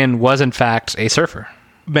gimmick coming in was, in fact, a surfer.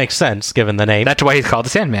 Makes sense, given the name. That's why he's called the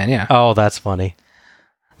Sandman, yeah. Oh, that's funny.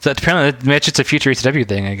 So apparently it's a future ECW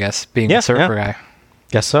thing, I guess, being a surfer guy.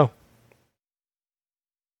 Guess so.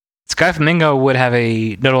 Sky Flamingo would have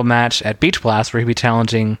a notable match at Beach Blast where he'd be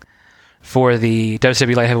challenging for the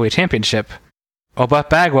WCW Light Heavyweight Championship. While Buff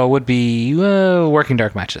Bagwell would be working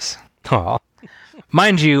dark matches. Aw.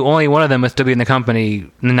 Mind you, only one of them was still in the company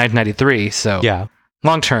in 1993, so Yeah.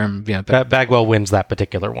 long term, Bagwell wins that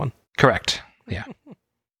particular one. correct. Yeah.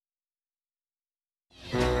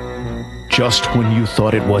 Just when you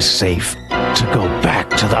thought it was safe to go back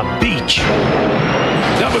to the beach.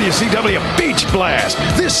 WCW Beach Blast.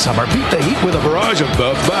 This summer, beat the heat with a barrage of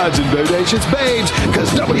buff buds and bodacious babes, because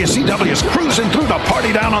WCW is cruising through the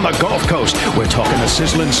party down on the Gulf Coast. We're talking a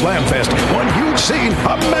sizzling slam fest, one huge scene,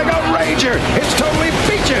 a mega rager. It's totally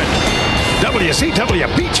beaching. WCW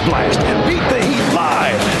Beach Blast. Beat the Heat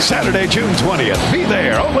live. Saturday, June 20th. Be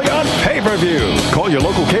there, only on pay-per-view. Call your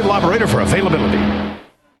local cable operator for availability.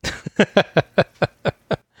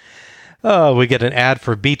 We get an ad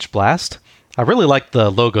for Beach Blast. I really like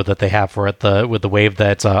the logo that they have for it, with the wave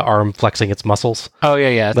that's arm flexing its muscles. Oh,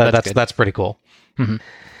 yeah. That's pretty cool. Mm-hmm.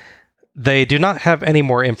 They do not have any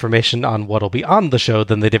more information on what'll be on the show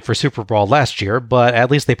than they did for Super Brawl last year, but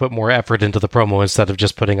at least they put more effort into the promo instead of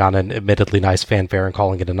just putting on an admittedly nice fanfare and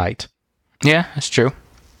calling it a night. Yeah, that's true.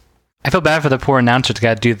 I feel bad for the poor announcer to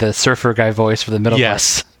got to do the surfer guy voice for the middle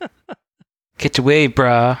Yes. part. Get your wave,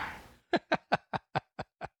 brah.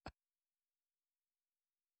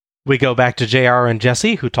 We go back to JR and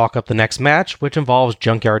Jesse, who talk up the next match, which involves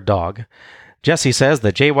Junkyard Dog. Jesse says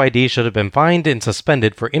that JYD should have been fined and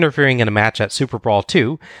suspended for interfering in a match at Super Brawl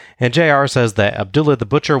 2, and JR says that Abdullah the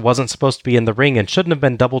Butcher wasn't supposed to be in the ring and shouldn't have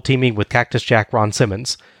been double-teaming with Cactus Jack Ron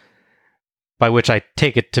Simmons. By which I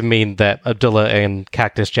take it to mean that Abdullah and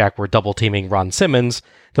Cactus Jack were double-teaming Ron Simmons,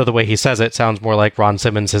 though the way he says it sounds more like Ron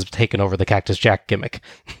Simmons has taken over the Cactus Jack gimmick.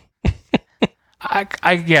 I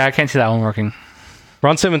can't see that one working.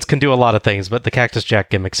 Ron Simmons can do a lot of things, but the Cactus Jack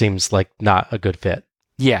gimmick seems like not a good fit.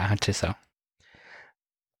 Yeah, I'd say so.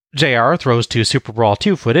 JR throws to Super Brawl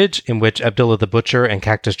 2 footage in which Abdullah the Butcher and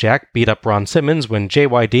Cactus Jack beat up Ron Simmons when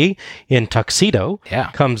JYD, in tuxedo,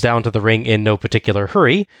 comes down to the ring in no particular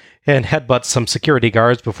hurry and headbutts some security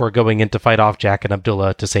guards before going in to fight off Jack and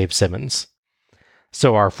Abdullah to save Simmons.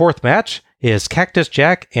 So our fourth match is Cactus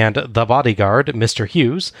Jack and the Bodyguard, Mr.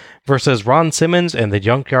 Hughes, versus Ron Simmons and the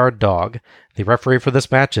Junkyard Dog. The referee for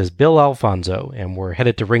this match is Bill Alfonso, and we're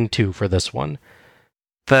headed to Ring 2 for this one.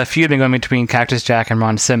 The feud been going between Cactus Jack and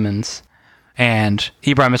Ron Simmons, and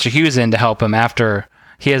he brought Mr. Hughes in to help him after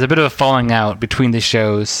he has a bit of a falling out between the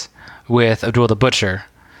shows with Abdullah the Butcher,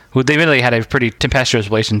 who they really had a pretty tempestuous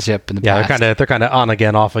relationship in the past. Yeah, they're kind of on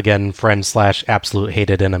again, off again friends / absolute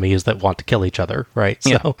hated enemies that want to kill each other, right? So.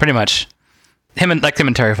 Yeah, pretty much. Him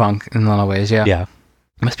and Terry Funk in a lot of ways, yeah. Yeah.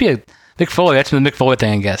 Must be a Mick Foley. That's the Mick Foley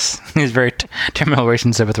thing, I guess. He's very terminal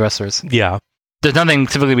relationship with wrestlers. Yeah. There's nothing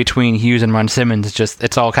typically between Hughes and Ron Simmons.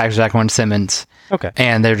 It's all Cactus Jack and Ron Simmons. Okay.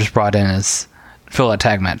 And they're just brought in as fill that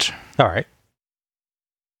tag match. All right.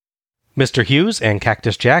 Mr. Hughes and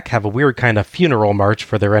Cactus Jack have a weird kind of funeral march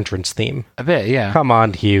for their entrance theme. A bit, yeah. Come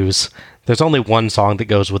on, Hughes. There's only one song that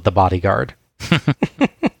goes with the Bodyguard.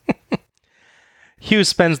 Hughes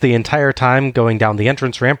spends the entire time going down the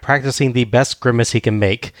entrance ramp practicing the best grimace he can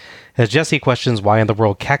make, as Jesse questions why in the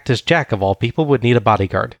world Cactus Jack, of all people, would need a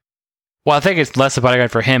bodyguard. Well, I think it's less a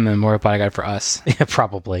bodyguard for him and more a bodyguard for us. Yeah,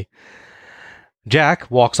 probably.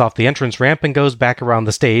 Jack walks off the entrance ramp and goes back around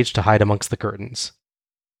the stage to hide amongst the curtains.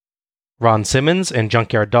 Ron Simmons and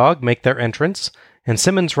Junkyard Dog make their entrance, and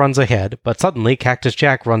Simmons runs ahead, but suddenly Cactus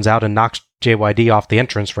Jack runs out and knocks JYD off the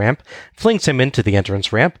entrance ramp, flings him into the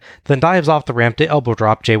entrance ramp, then dives off the ramp to elbow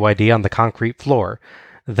drop JYD on the concrete floor.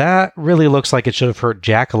 That really looks like it should have hurt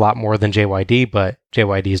Jack a lot more than JYD, but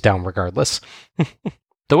JYD's down regardless.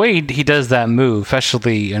 The way he does that move,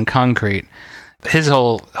 especially in concrete, his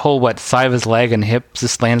whole side of his leg and hips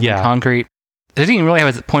just lands in concrete. He doesn't even really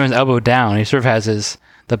have his point of his elbow down. He sort of has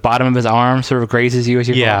the bottom of his arm sort of grazes you as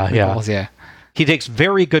you fall. Yeah. He takes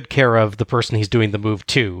very good care of the person he's doing the move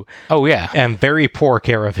to. Oh, yeah. And very poor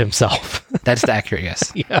care of himself. That's accurate,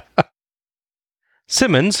 yes. Yeah.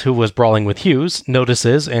 Simmons, who was brawling with Hughes,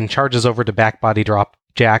 notices and charges over to back body drop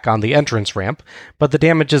Jack on the entrance ramp, but the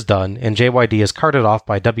damage is done, and JYD is carted off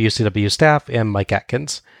by WCW staff and Mike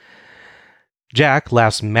Atkins. Jack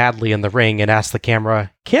laughs madly in the ring and asks the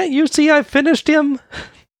camera, "Can't you see I've finished him?"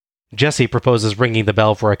 Jesse proposes ringing the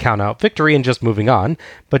bell for a count-out victory and just moving on,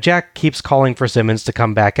 but Jack keeps calling for Simmons to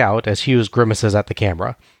come back out as Hughes grimaces at the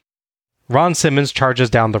camera. Ron Simmons charges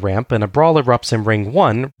down the ramp, and a brawl erupts in Ring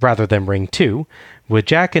 1 rather than Ring 2, with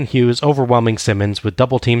Jack and Hughes overwhelming Simmons with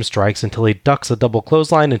double-team strikes until he ducks a double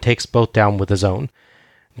clothesline and takes both down with his own.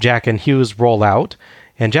 Jack and Hughes roll out,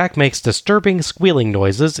 and Jack makes disturbing squealing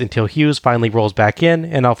noises until Hughes finally rolls back in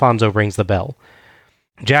and Alfonso rings the bell.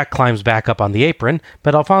 Jack climbs back up on the apron,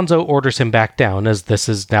 but Alfonso orders him back down as this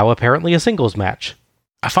is now apparently a singles match.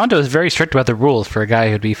 Alfonso is very strict about the rules for a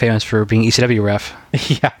guy who'd be famous for being ECW ref.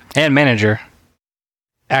 Yeah. And manager.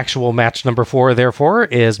 Actual match number 4, therefore,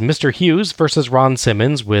 is Mr. Hughes versus Ron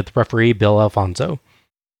Simmons with referee Bill Alfonso.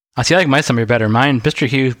 I see, I like my summary better. Mine, Mr.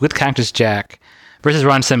 Hughes with Cactus Jack versus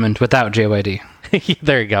Ron Simmons without JYD.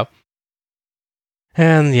 There you go.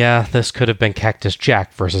 And yeah, this could have been Cactus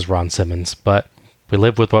Jack versus Ron Simmons, but we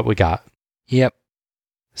live with what we got. Yep.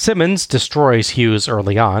 Simmons destroys Hughes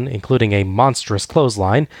early on, including a monstrous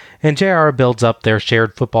clothesline, and JR builds up their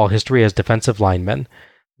shared football history as defensive linemen.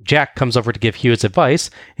 Jack comes over to give Hughes advice,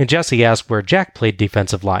 and Jesse asks where Jack played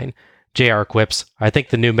defensive line. JR quips, "I think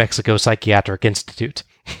the New Mexico Psychiatric Institute."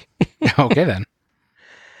 Okay then.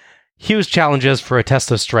 Hughes challenges for a test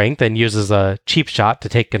of strength and uses a cheap shot to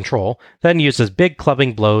take control, then uses big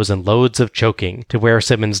clubbing blows and loads of choking to wear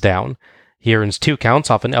Simmons down. He earns 2 counts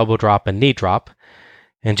off an elbow drop and knee drop.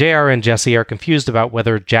 And JR and Jesse are confused about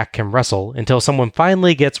whether Jack can wrestle until someone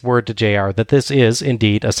finally gets word to JR that this is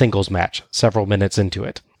indeed a singles match, several minutes into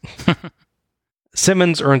it.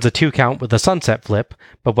 Simmons earns a 2 count with a sunset flip,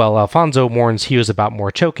 but while Alfonso warns Hughes about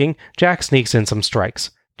more choking, Jack sneaks in some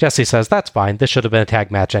strikes. Jesse says that's fine, this should have been a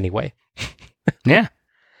tag match anyway. Yeah.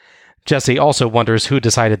 Jesse also wonders who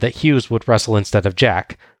decided that Hughes would wrestle instead of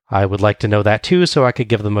Jack. I would like to know that too, so I could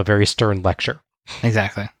give them a very stern lecture.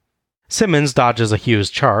 Exactly. Simmons dodges a Hughes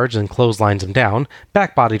charge and clotheslines him down,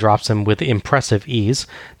 back body drops him with impressive ease,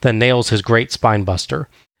 then nails his great spine buster.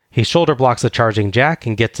 He shoulder blocks the charging Jack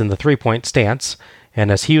and gets in the 3-point stance,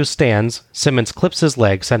 and as Hughes stands, Simmons clips his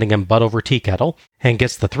leg, sending him butt over tea kettle, and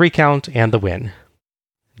gets the 3 count and the win.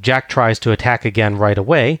 Jack tries to attack again right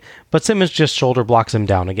away, but Simmons just shoulder blocks him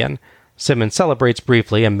down again. Simmons celebrates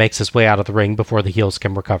briefly and makes his way out of the ring before the heels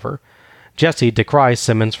can recover. Jesse decries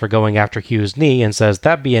Simmons for going after Hughes' knee and says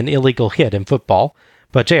that'd be an illegal hit in football,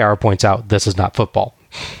 but JR points out this is not football.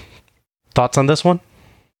 Thoughts on this one?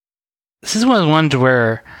 This is one of the ones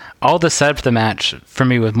where all the setup for the match, for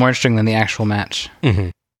me, was more interesting than the actual match.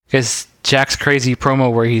 Because Jack's crazy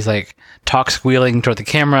promo where he's like, talk squealing toward the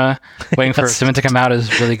camera, waiting for Simmons to come out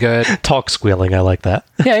is really good. Talk squealing, I like that.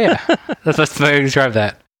 Yeah. That's the way to describe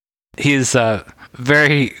that. He's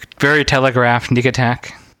very, very telegraphed Nick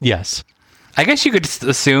Attack. Yes. I guess you could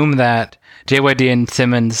assume that JYD and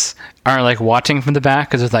Simmons aren't like watching from the back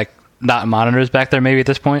because there's like not monitors back there maybe at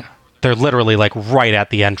this point. They're literally like right at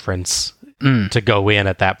the entrance to go in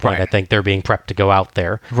at that point. Right. I think they're being prepped to go out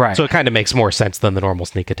there. Right. So it kind of makes more sense than the normal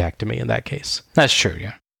sneak attack to me in that case. That's true,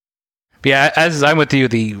 yeah. But yeah, as I'm with you,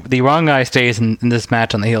 the wrong guy stays in this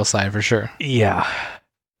match on the heel side for sure. Yeah.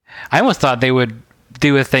 I almost thought they would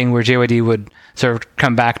do a thing where JYD would sort of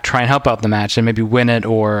come back, try and help out the match and maybe win it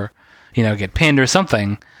or, get pinned or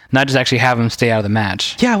something, not just actually have him stay out of the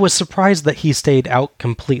match. Yeah, I was surprised that he stayed out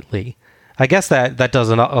completely. I guess that does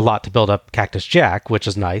a lot to build up Cactus Jack, which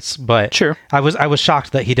is nice, but sure. I was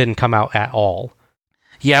shocked that he didn't come out at all.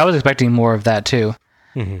 Yeah, I was expecting more of that too.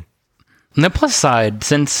 Mm-hmm. On the plus side,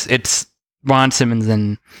 since it's Ron Simmons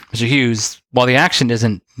and Mr. Hughes, while the action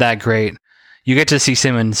isn't that great, you get to see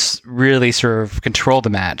Simmons really sort of control the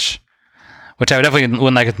match, which I definitely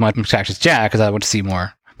wouldn't like as much as Cactus Jack, because I want to see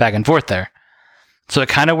more back and forth there. So it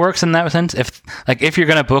kind of works in that sense. If you're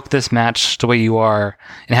going to book this match the way you are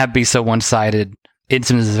and have it be so one-sided in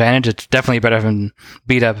Simmons' advantage, it's definitely better than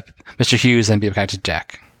beat up Mr. Hughes than beat up Cactus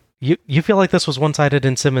Jack. You feel like this was one-sided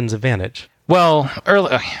in Simmons' advantage? Well,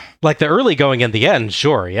 early... Like the early going in the end,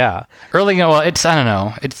 sure, yeah. Early, well, I don't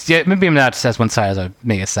know. Maybe I'm not as one-sided as I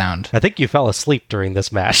make it sound. I think you fell asleep during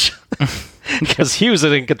this match. Because Hughes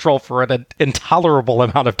is in control for an intolerable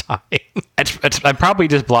amount of time. I'm probably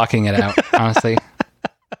just blocking it out, honestly.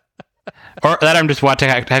 Or that I'm just watching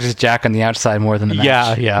Cactus Jack on the outside more than the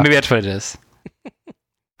match. Yeah. Maybe that's what it is.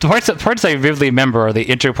 The parts I vividly remember are the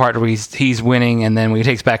intro part where he's winning and then when he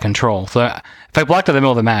takes back control. So if I blocked in the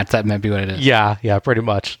middle of the match, that might be what it is. Yeah, pretty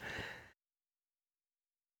much.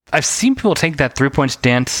 I've seen people take that 3-point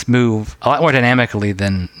stance move a lot more dynamically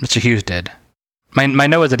than Mr. Hughes did. My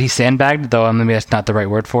note is that he's sandbagged, though maybe that's not the right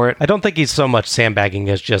word for it. I don't think he's so much sandbagging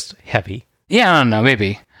as just heavy. Yeah, I don't know,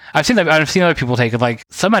 maybe. I've seen other people take it, like,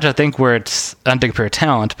 some match I think where it's, I don't think pure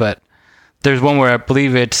talent, but there's one where I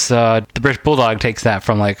believe it's the British Bulldog takes that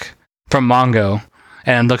from Mongo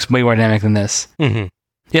and looks way more dynamic than this. Mm-hmm.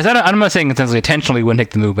 Yes, I'm not saying essentially intentionally wouldn't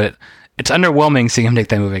take the move, but it's underwhelming seeing him take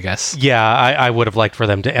that move, I guess. Yeah, I would have liked for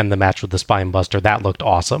them to end the match with the spine buster. That looked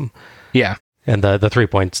awesome. Yeah. And the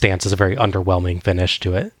 3-point stance is a very underwhelming finish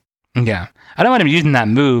to it. Yeah. I don't want him using that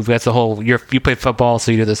move. That's the whole, you play football,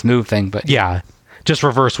 so you do this move thing, but... Yeah, just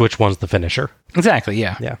reverse which one's the finisher. Exactly,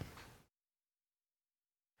 yeah. Yeah.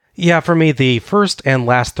 Yeah, for me, the first and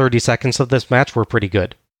last 30 seconds of this match were pretty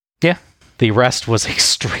good. Yeah. The rest was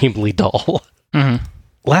extremely dull. Mm-hmm.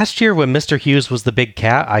 Last year, when Mr. Hughes was the big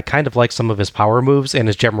cat, I kind of liked some of his power moves and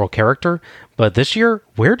his general character, but this year,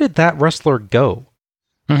 where did that wrestler go?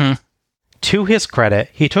 Mm-hmm. To his credit,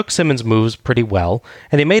 he took Simmons' moves pretty well,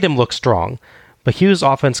 and he made him look strong, but Hughes'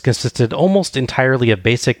 offense consisted almost entirely of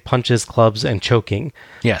basic punches, clubs, and choking.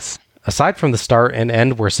 Yes. Aside from the start and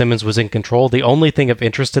end where Simmons was in control, the only thing of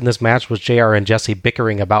interest in this match was JR and Jesse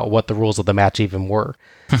bickering about what the rules of the match even were.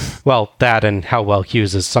 Well, that and how well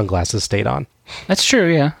Hughes' sunglasses stayed on. That's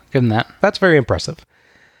true, yeah. Give him that. That's very impressive.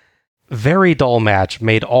 Very dull match,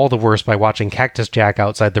 made all the worse by watching Cactus Jack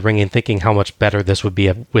outside the ring and thinking how much better this would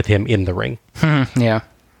be with him in the ring. Yeah.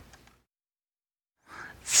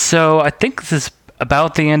 So, I think this is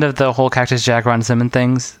about the end of the whole Cactus Jack Ron Simmons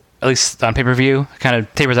things. At least on pay-per-view, kind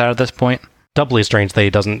of tapers out at this point. Doubly strange that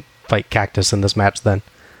he doesn't fight Cactus in this match then.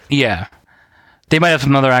 Yeah. They might have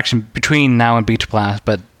some other action between now and Beach Blast,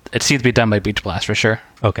 but it seems to be done by Beach Blast for sure.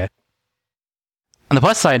 Okay. On the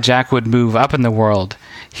plus side, Jack would move up in the world.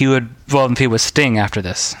 He would compete with Sting after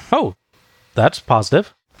this. Oh, that's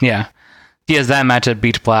positive. Yeah. He has that match at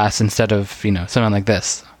Beach Blast instead of, something like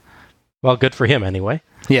this. Well, good for him anyway.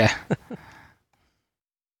 Yeah.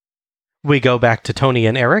 We go back to Tony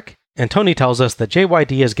and Eric, and Tony tells us that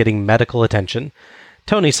JYD is getting medical attention.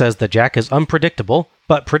 Tony says that Jack is unpredictable,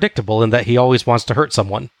 but predictable in that he always wants to hurt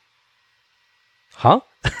someone. Huh?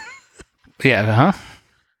 Yeah, huh?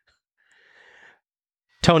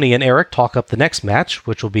 Tony and Eric talk up the next match,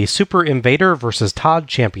 which will be Super Invader versus Todd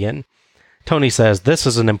Champion. Tony says this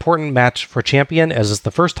is an important match for Champion, as it's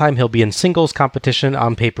the first time he'll be in singles competition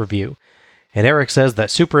on pay-per-view. And Eric says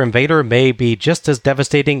that Super Invader may be just as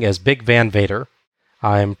devastating as Big Van Vader.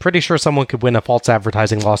 I'm pretty sure someone could win a false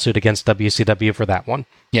advertising lawsuit against WCW for that one.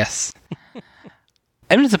 Yes.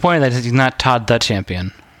 I'm disappointed that he's not Todd the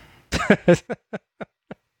Champion.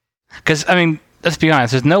 Because, let's be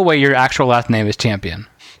honest, there's no way your actual last name is Champion.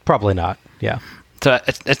 Probably not, yeah. So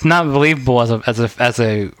it's not believable as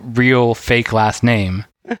a real fake last name.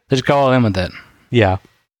 Just go all in with it. Yeah.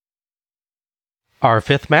 Our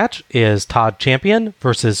fifth match is Todd Champion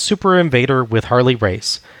versus Super Invader with Harley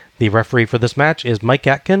Race. The referee for this match is Mike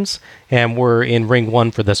Atkins, and we're in Ring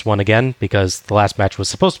 1 for this one again, because the last match was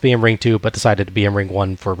supposed to be in Ring 2, but decided to be in Ring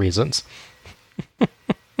 1 for reasons.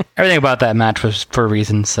 Everything about that match was for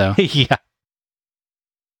reasons, so... Yeah.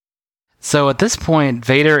 So at this point,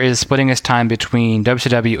 Vader is splitting his time between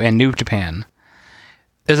WCW and New Japan.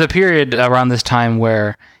 There's a period around this time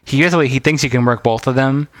where he thinks he can work both of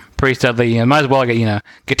them pretty steadily. Might as well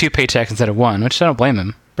get 2 paychecks instead of 1, which I don't blame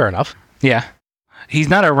him. Fair enough. Yeah. He's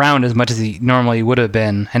not around as much as he normally would have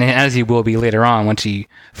been, and as he will be later on once he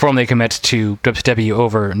formally commits to WCW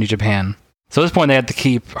over New Japan. So at this point, they had to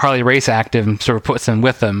keep Harley Race active and sort of put some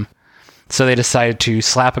with them. So they decided to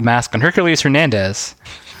slap a mask on Hercules Hernandez,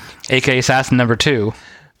 a.k.a. Assassin Number 2.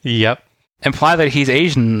 Yep. Imply that he's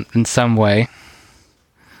Asian in some way,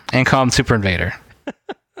 and call him Super Invader.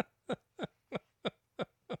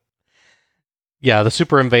 Yeah, the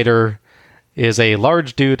Super Invader is a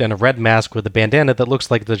large dude in a red mask with a bandana that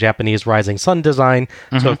looks like the Japanese Rising Sun design.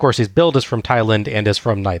 Mm-hmm. So, of course, his build is from Thailand and is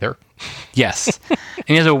from neither. Yes. And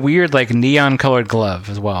he has a weird, neon-colored glove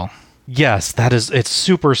as well. Yes, it's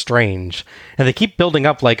super strange. And they keep building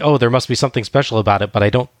up there must be something special about it, but I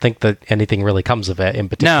don't think that anything really comes of it in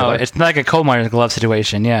particular. No, it's not like a coal miner's glove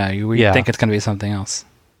situation. Yeah, you think it's going to be something else.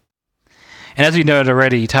 And as we noted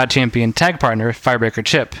already, Todd Champion tag partner, Firebreaker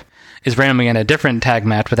Chip, is randomly in a different tag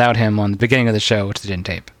match without him on the beginning of the show, which they didn't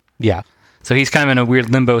tape. Yeah. So he's kind of in a weird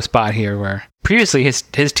limbo spot here where previously his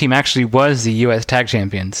team actually was the U.S. Tag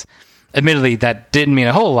Champions. Admittedly, that didn't mean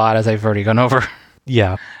a whole lot, as I've already gone over.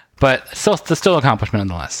 Yeah. But still accomplishment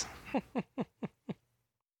nonetheless.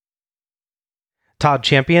 Todd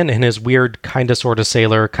Champion and his weird kinda sorta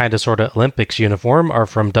sailor, kinda sorta Olympics uniform are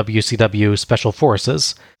from WCW Special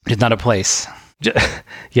Forces. It's not a place.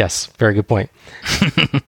 Yes, very good point.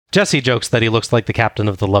 Jesse jokes that he looks like the captain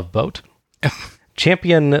of the Love Boat.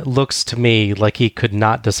 Champion looks to me like he could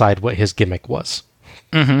not decide what his gimmick was.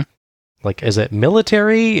 Mm-hmm. Is it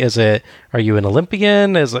military? Are you an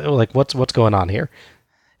Olympian? Is it what's going on here?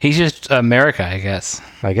 He's just America, I guess.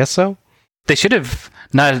 I guess so. They should have,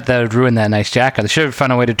 not that would ruin that nice jacket, they should have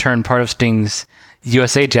found a way to turn part of Sting's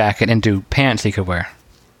USA jacket into pants he could wear.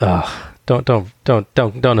 Ugh.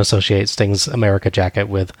 Don't associate Sting's America jacket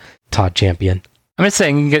with Todd Champion. I'm just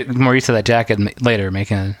saying you can get more used to that jacket later,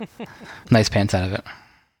 making nice pants out of it.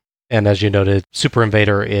 And as you noted, Super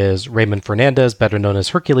Invader is Raymond Fernandez, better known as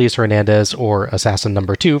Hercules Hernandez, or Assassin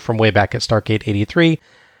Number 2 from way back at Starrcade 83,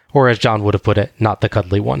 or as John would have put it, not the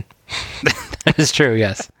cuddly one. That is true,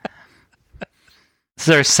 yes. This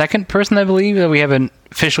is our second person, I believe, that we haven't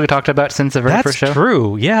officially talked about since the very first show. That's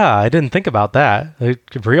true. Yeah, I didn't think about that.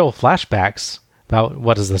 Real flashbacks about,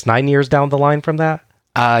 what is this, 9 years down the line from that?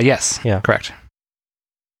 Yes. Yeah. Correct.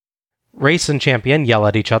 Race and Champion yell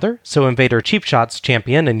at each other, so Invader cheap shots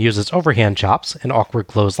Champion and uses overhand chops, an awkward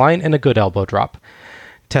clothesline, and a good elbow drop.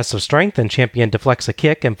 Test of strength, and Champion deflects a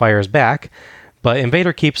kick and fires back, but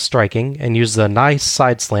Invader keeps striking and uses a nice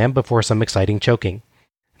side slam before some exciting choking.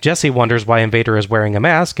 Jesse wonders why Invader is wearing a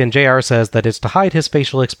mask, and JR says that it's to hide his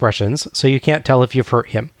facial expressions, so you can't tell if you've hurt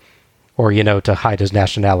him. Or, to hide his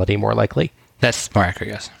nationality, more likely. That's more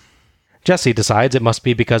accurate, yes. Jesse decides it must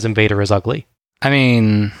be because Invader is ugly. I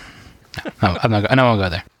mean... No, I don't want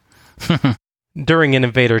to go there. During an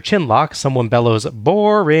Invader chinlock, someone bellows,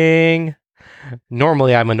 "Boring!"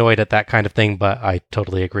 Normally I'm annoyed at that kind of thing, but I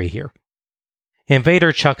totally agree here.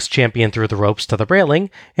 Invader chucks Champion through the ropes to the railing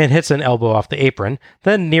and hits an elbow off the apron,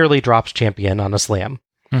 then nearly drops Champion on a slam.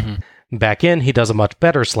 Mm-hmm. Back in, he does a much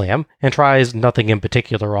better slam and tries nothing in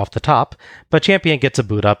particular off the top, but Champion gets a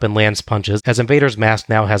boot up and lands punches as Invader's mask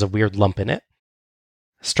now has a weird lump in it.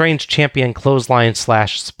 Strange Champion clothesline /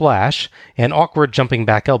 splash, an awkward jumping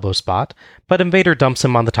back elbow spot, but Invader dumps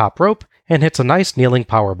him on the top rope and hits a nice kneeling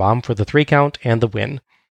powerbomb for the 3 count and the win.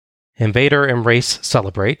 Invader and Race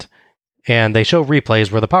celebrate, and they show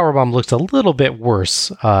replays where the powerbomb looks a little bit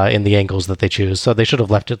worse in the angles that they choose, so they should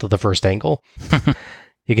have left it to the first angle.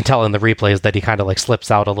 You can tell in the replays that he kind of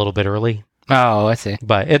slips out a little bit early. Oh, I see.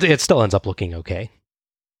 But it still ends up looking okay.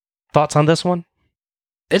 Thoughts on this one?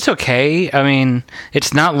 It's okay. I mean,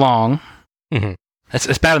 it's not long. Mm-hmm.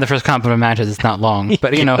 It's bad in the first comp of matches. It's not long,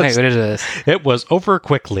 but hey, what is it? It was over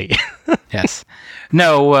quickly. Yes.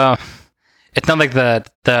 No, it's not like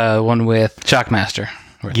the one with Shockmaster.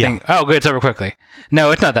 Yeah. Oh, good, it's over quickly.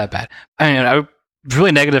 No, it's not that bad. I mean, I was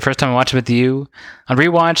really negative the first time I watched it with you. On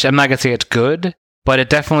rewatch, I'm not gonna say it's good, but it's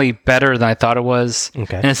definitely better than I thought it was.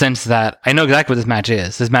 Okay. In a sense that I know exactly what this match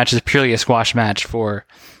is. This match is purely a squash match for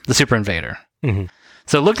the Super Invader. Mm-hmm.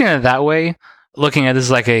 So looking at it that way, looking at this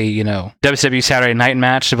like a, WCW Saturday Night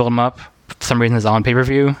match to build them up, for some reason it's on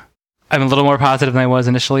pay-per-view, I'm a little more positive than I was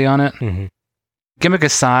initially on it. Mm-hmm. Gimmick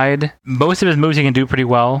aside, most of his moves he can do pretty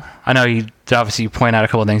well. I know you obviously point out a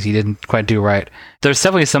couple of things he didn't quite do right. There's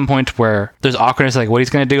definitely some point where there's awkwardness, like what he's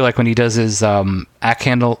going to do, like when he does his axe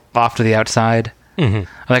handle off to the outside.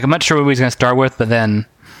 Mm-hmm. I'm not sure what he's going to start with, but then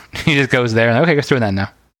he just goes there. Okay, go through that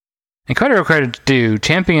now. And credit due,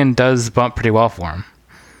 Champion does bump pretty well for him.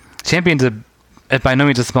 Champion's by no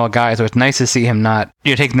means a small guy, so it's nice to see him not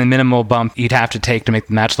taking the minimal bump you'd have to take to make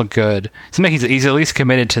the match look good. So he's at least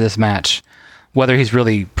committed to this match, whether he's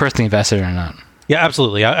really personally invested or not. Yeah,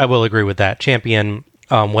 absolutely. I will agree with that. Champion,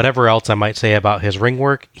 whatever else I might say about his ring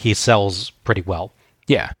work, he sells pretty well.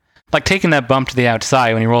 Yeah. Like taking that bump to the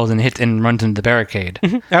outside when he rolls and hits and runs into the barricade.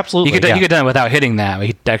 Mm-hmm. Absolutely. He could have done it without hitting that, but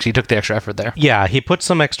he actually took the extra effort there. Yeah, he put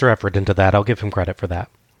some extra effort into that. I'll give him credit for that.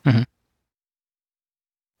 Mm-hmm.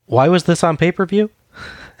 Why was this on pay-per-view?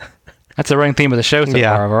 That's the running theme of the show so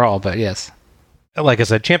far overall, but yes. Like I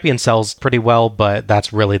said, Champion sells pretty well, but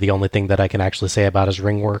that's really the only thing that I can actually say about his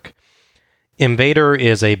ring work. Invader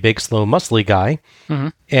is a big, slow, muscly guy, mm-hmm.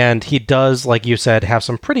 and he does, like you said, have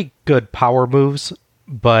some pretty good power moves,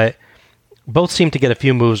 but both seem to get a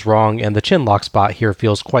few moves wrong, and the chinlock spot here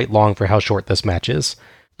feels quite long for how short this match is.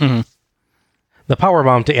 Mm-hmm. The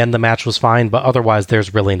powerbomb to end the match was fine, but otherwise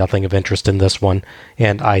there's really nothing of interest in this one,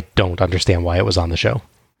 and I don't understand why it was on the show.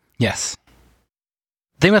 Yes.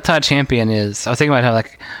 The thing with Todd Champion is, I was thinking about how,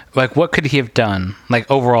 like what could he have done,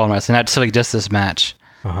 overall in wrestling, not necessarily just this match.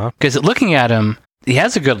 Because looking at him, he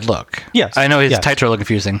has a good look. Yes. I know his tights are a little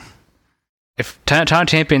confusing. If Todd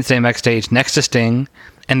Champion's standing backstage next to Sting,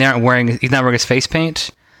 and he's not wearing his face paint,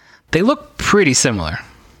 they look pretty similar.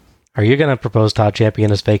 Are you going to propose Todd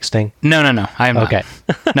Champion as fake Sting? No. I am okay.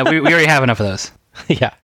 Not. No, we already have enough of those.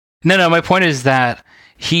 Yeah. No, my point is that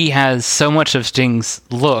he has so much of Sting's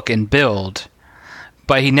look and build,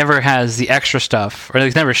 but he never has the extra stuff, or at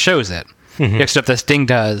least never shows it. Mm-hmm. The extra stuff that Sting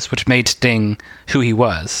does, which made Sting who he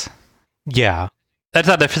was. Yeah. That's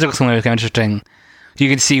not the physical similarity kind of interesting. You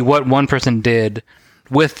can see what one person did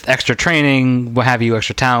with extra training, what have you,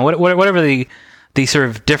 extra talent, whatever the sort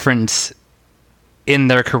of difference in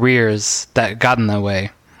their careers that got in that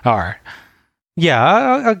way are.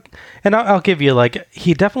 Yeah, I'll give you, like,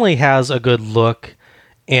 he definitely has a good look,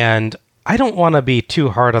 and I don't want to be too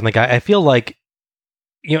hard on the guy. I feel like,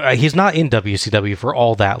 he's not in WCW for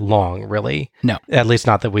all that long, really. No. At least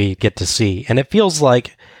not that we get to see. And it feels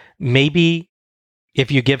like maybe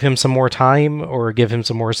if you give him some more time or give him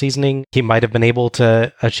some more seasoning, he might have been able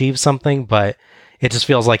to achieve something, but it just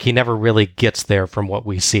feels like he never really gets there from what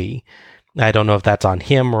we see. I don't know if that's on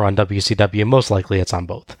him or on WCW. Most likely it's on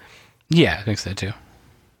both. Yeah, I think so too.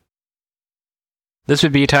 This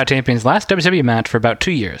would be Utah Champion's last WCW match for about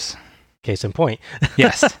 2 years. Case in point.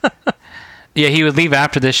 Yes. Yeah, he would leave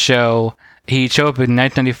after this show. He'd show up in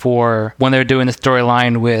 1994 when they were doing the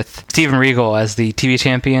storyline with Steven Regal as the TV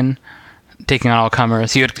champion, taking on all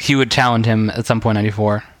comers. He would challenge him at some point in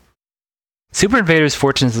 94. Super Invader's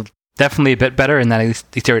fortune is definitely a bit better in that he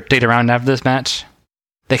stayed around after this match.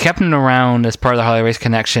 They kept him around as part of the Harley Race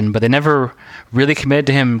connection, but they never really committed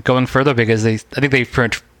to him going further because I think they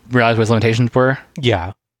realized what his limitations were.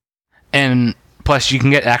 Yeah. And plus, you can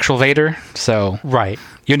get actual Vader, so right.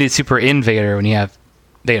 You need Super Invader when you have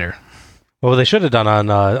Vader. Well, what they should have done on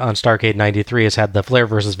Starrcade 93 is had the Flair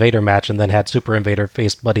versus Vader match and then had Super Invader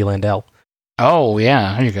face Buddy Landel. Oh,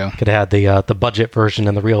 yeah, there you go. Could have had the budget version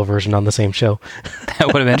and the real version on the same show. That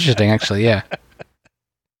would have been interesting, actually, yeah.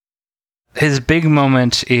 His big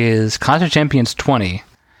moment is Clash of Champions 20.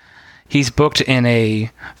 He's booked in a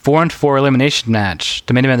 4-on-4 elimination match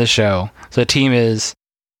to main event the show. So the team is...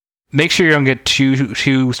 Make sure you don't get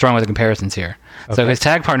too strong with the comparisons here. Okay. So his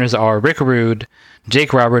tag partners are Rick Rude,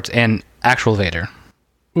 Jake Roberts, and actual Vader.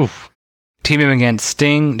 Oof. Teaming against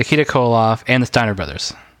Sting, Nikita Koloff, and the Steiner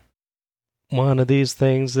Brothers. One of these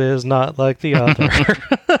things is not like the other.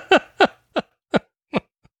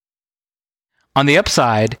 On the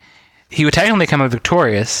upside, he would technically come out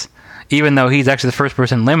victorious, even though he's actually the first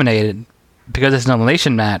person eliminated. Because it's an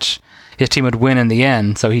elimination match, his team would win in the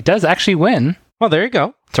end. So he does actually win. Well, there you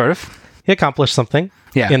go. Sort of. He accomplished something.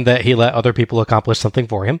 Yeah. In that he let other people accomplish something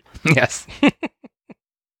for him. Yes.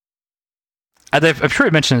 As I'm sure I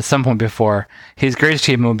mentioned at some point before, his greatest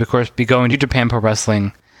achievement would, of course, be going to Japan Pro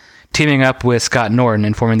Wrestling, teaming up with Scott Norton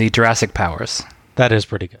and forming the Jurassic Powers. That is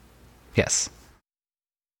pretty good. Yes.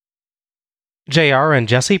 JR and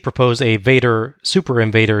Jesse propose a Vader Super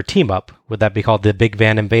Invader team-up. Would that be called the Big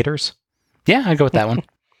Van Invaders? Yeah, I'd go with that one.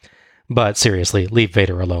 But seriously, leave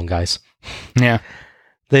Vader alone, guys. Yeah.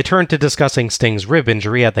 They turn to discussing Sting's rib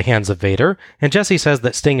injury at the hands of Vader, and Jesse says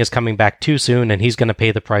that Sting is coming back too soon and he's going to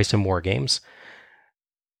pay the price in War Games.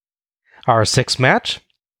 Our sixth match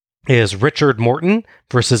is Richard Morton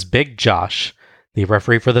versus Big Josh. The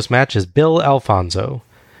referee for this match is Bill Alfonso,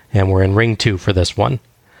 and we're in Ring 2 for this one.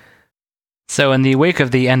 So in the wake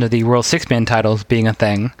of the end of the World Six-Man titles being a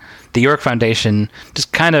thing, the York Foundation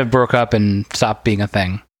just kind of broke up and stopped being a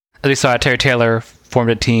thing. As we saw, Terry Taylor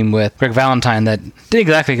formed a team with Rick Valentine that didn't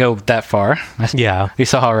exactly go that far. Yeah. We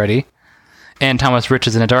saw already. And Thomas Rich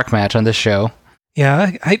is in a dark match on this show.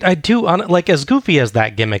 Yeah, I do, like, as goofy as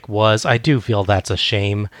that gimmick was, I do feel that's a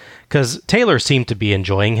shame, because Taylor seemed to be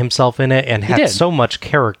enjoying himself in it and had so much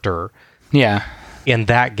character in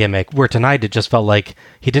that gimmick, where tonight it just felt like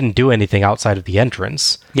he didn't do anything outside of the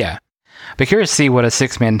entrance. Yeah. But curious to see what a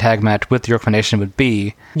six-man tag match with the York Foundation would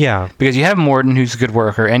be. Yeah. Because you have Morton, who's a good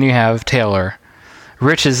worker, and you have Taylor.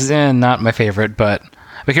 Rich is not my favorite, but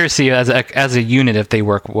I'm curious to see as a unit if they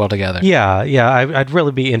work well together. Yeah, I'd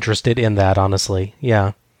really be interested in that, honestly.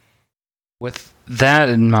 Yeah. With that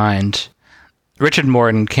in mind, Richard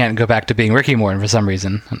Morton can't go back to being Ricky Morton for some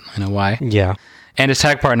reason. I don't know why. Yeah. And his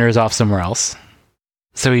tag partner is off somewhere else.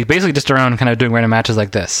 So he's basically just around kind of doing random matches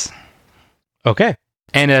like this. Okay.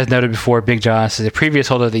 And as noted before, Big Josh is a previous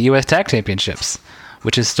holder of the U.S. Tag Championships,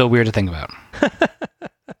 which is still weird to think about.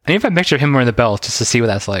 I need to find a picture of him wearing the belt just to see what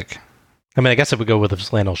that's like. I mean, I guess it would go with a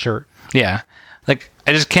flannel shirt. Yeah. Like,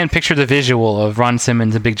 I just can't picture the visual of Ron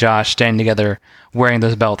Simmons and Big Josh standing together wearing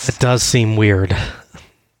those belts. It does seem weird.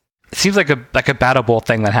 It seems like a Battle Bowl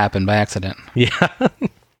thing that happened by accident. Yeah.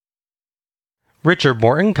 Richard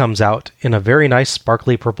Morton comes out in a very nice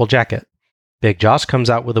sparkly purple jacket. Big Josh comes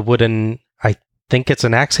out with a wooden, I think it's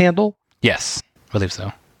an axe handle? Yes, I believe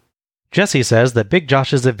so. Jesse says that Big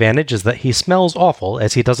Josh's advantage is that he smells awful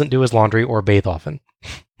as he doesn't do his laundry or bathe often.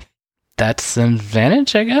 That's an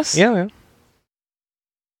advantage, I guess? Yeah.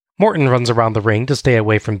 Morton runs around the ring to stay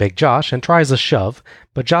away from Big Josh and tries a shove,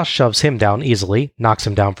 but Josh shoves him down easily, knocks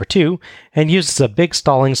him down for 2, and uses a big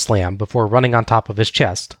stalling slam before running on top of his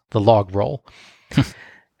chest, the log roll.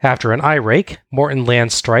 After an eye rake, Morton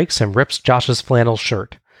lands strikes and rips Josh's flannel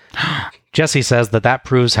shirt. Jesse says that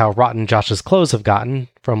proves how rotten Josh's clothes have gotten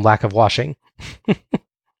from lack of washing.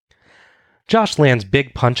 Josh lands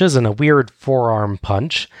big punches and a weird forearm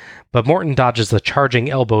punch, but Morton dodges the charging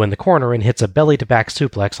elbow in the corner and hits a belly-to-back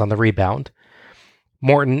suplex on the rebound.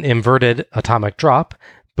 Morton inverted atomic drop,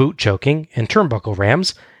 boot choking, and turnbuckle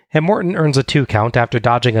rams, and Morton earns a 2 count after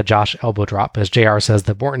dodging a Josh elbow drop, as JR says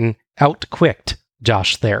that Morton out-quicked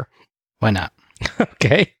Josh there. Why not?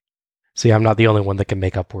 Okay. See, I'm not the only one that can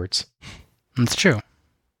make up words. That's true.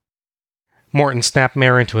 Morton snapped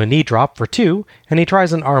Mare into a knee drop for 2, and he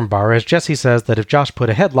tries an armbar as Jesse says that if Josh put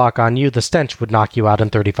a headlock on you, the stench would knock you out in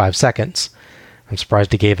 35 seconds. I'm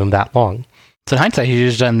surprised he gave him that long. So in hindsight, he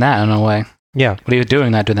should have done that in a way. Yeah. What he was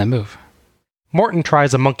doing, not doing that move. Morton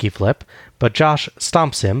tries a monkey flip, but Josh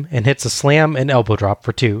stomps him and hits a slam and elbow drop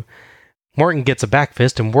for 2. Morton gets a back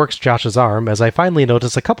fist and works Josh's arm as I finally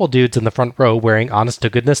notice a couple dudes in the front row wearing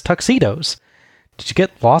honest-to-goodness tuxedos. Did you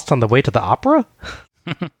get lost on the way to the opera?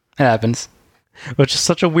 It happens. Which is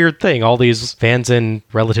such a weird thing. All these fans in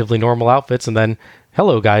relatively normal outfits and then,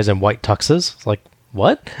 hello guys in white tuxes. It's like,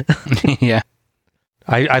 what? Yeah.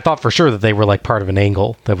 I thought for sure that they were like part of an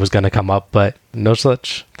angle that was going to come up, but no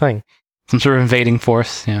such thing. Some sort of invading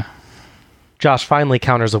force, yeah. Josh finally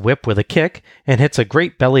counters a whip with a kick and hits a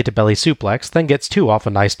great belly-to-belly suplex, then gets 2 off a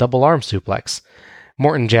nice double arm suplex.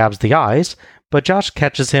 Morton jabs the eyes, but Josh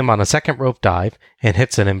catches him on a second rope dive and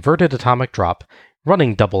hits an inverted atomic drop,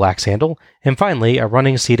 running double axe handle, and finally a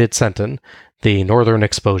running seated senton, the northern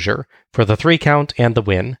exposure, for the 3 count and the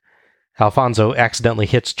win. Alfonso accidentally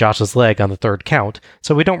hits Josh's leg on the 3rd count,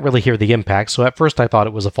 so we don't really hear the impact, so at first I thought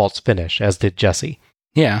it was a false finish, as did Jesse.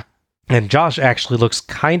 Yeah. And Josh actually looks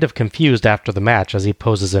kind of confused after the match as he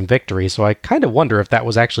poses in victory, so I kind of wonder if that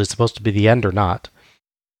was actually supposed to be the end or not.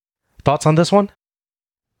 Thoughts on this one?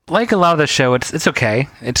 Like a lot of the show, it's okay.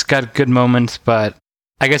 It's got good moments, but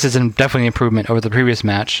I guess it's definitely an improvement over the previous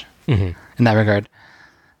match in that regard.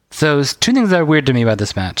 So there's 2 things that are weird to me about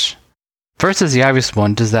this match. First is the obvious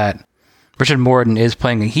one, is that Richard Morton is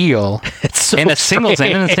playing a heel in a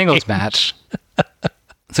singles match.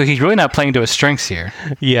 So he's really not playing to his strengths here.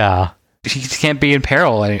 Yeah. He can't be in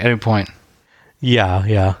peril at any point.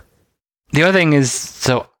 Yeah. The other thing is,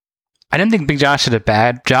 so I didn't think Big Josh did a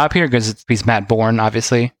bad job here because he's Matt Bourne,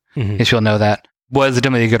 obviously. If you'll know that. Was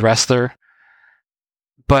legitimately a good wrestler.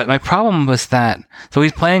 But my problem was that, so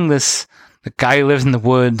he's playing the guy who lives in the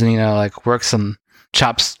woods and, like works some,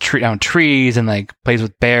 chops down trees and like plays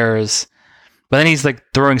with bears. But then he's like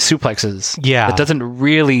throwing suplexes. Yeah. That doesn't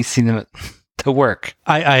really seem to work.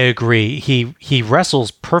 I agree. He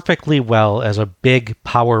wrestles perfectly well as a big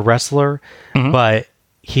power wrestler, but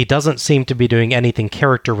he doesn't seem to be doing anything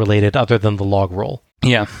character related other than the log roll.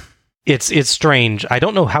 Yeah. It's strange. I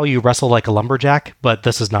don't know how you wrestle like a lumberjack, but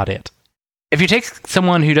this is not it. If you take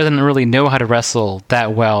someone who doesn't really know how to wrestle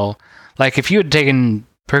that well, like if you had taken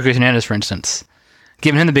Pericles Hernandez, for instance,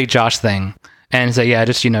 given him the Big Josh thing, and say, yeah,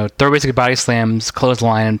 just, throw basic body slams,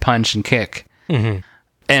 clothesline, and punch and kick. And,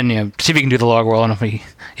 see if he can do the log roll. I don't know if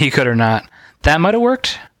he could or not. That might have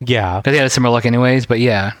worked. Yeah. Because he had a similar look anyways, but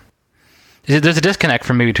yeah. There's a disconnect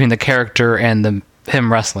for me between the character and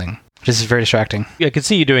him wrestling, which is very distracting. I could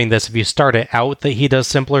see you doing this if you start it out that he does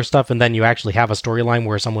simpler stuff, and then you actually have a storyline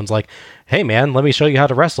where someone's like, hey man, let me show you how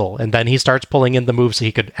to wrestle. And then he starts pulling in the moves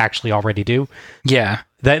he could actually already do. Yeah.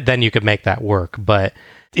 Then you could make that work, but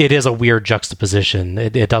it is a weird juxtaposition.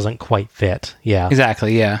 It doesn't quite fit. Yeah.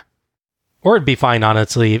 Exactly, yeah. Or it'd be fine,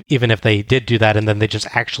 honestly, even if they did do that and then they just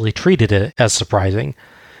actually treated it as surprising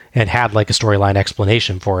and had like a storyline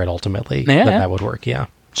explanation for it ultimately. Yeah. That would work, yeah.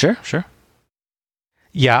 Sure.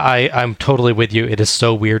 Yeah, I'm totally with you. It is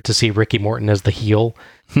so weird to see Ricky Morton as the heel.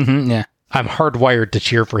 Yeah. I'm hardwired to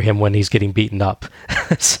cheer for him when he's getting beaten up.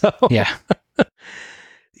 So yeah.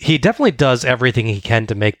 He definitely does everything he can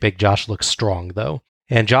to make Big Josh look strong, though.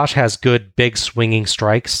 And Josh has good, big swinging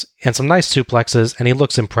strikes and some nice suplexes, and he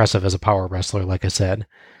looks impressive as a power wrestler, like I said.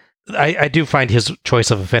 I do find his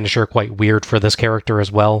choice of a finisher quite weird for this character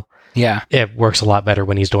as well. Yeah. It works a lot better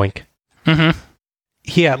when he's doink.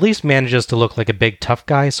 He at least manages to look like a big, tough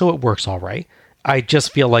guy, so it works all right. I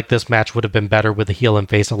just feel like this match would have been better with the heel and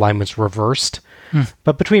face alignments reversed.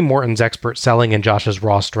 But between Morton's expert selling and Josh's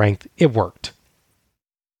raw strength, it worked.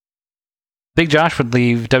 Big Josh would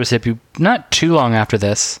leave WCW not too long after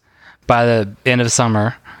this, by the end of the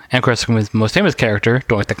summer, and of course, his most famous character,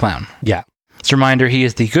 Doink the Clown. Yeah. It's a reminder he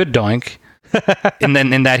is the good Doink, and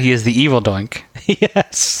then in that he is the evil Doink.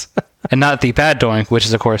 Yes. And not the bad Doink, which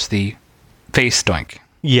is, of course, the face Doink.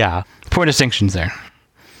 Yeah. Important distinctions there.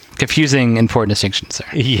 Confusing, important distinctions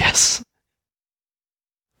there. Yes.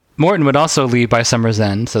 Morton would also leave by summer's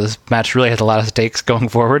end, so this match really has a lot of stakes going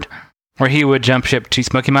forward. where he would jump ship to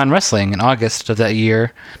Smoky Mountain Wrestling in August of that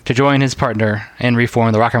year to join his partner and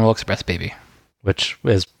reform the Rock and Roll Express, baby. Which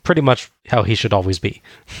is pretty much how he should always be.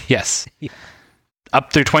 Yes.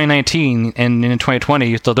 Up through 2019, and in 2020,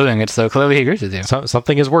 you're still doing it, so clearly he agrees with you.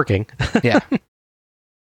 Something is working. Yeah.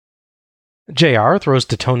 JR throws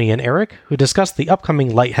to Tony and Eric, who discuss the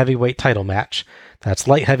upcoming light heavyweight title match. That's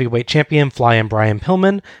light heavyweight champion Flying Brian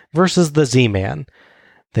Pillman versus the Z-Man.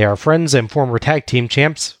 They are friends and former tag team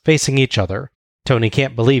champs facing each other. Tony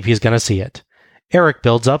can't believe he's going to see it. Eric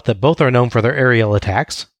builds up that both are known for their aerial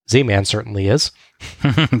attacks. Z-Man certainly is.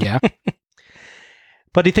 Yeah.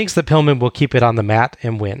 But he thinks that Pillman will keep it on the mat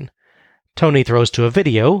and win. Tony throws to a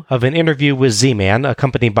video of an interview with Z-Man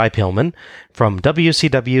accompanied by Pillman from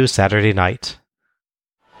WCW Saturday Night.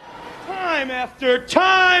 Time after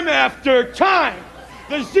time after time,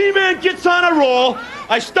 the Z-Man gets on a roll.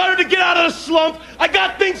 I started to get out of the slump. I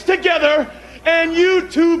got things together. And you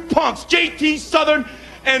two punks, JT Southern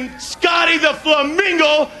and Scotty the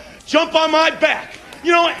Flamingo, jump on my back.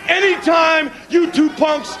 You know, anytime you two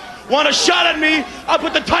punks want a shot at me, I'll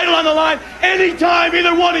put the title on the line anytime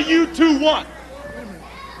either one of you two want. Wait a minute.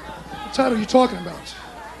 What title are you talking about?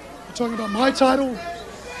 You talking about my title?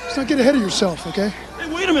 Let's not get ahead of yourself, okay?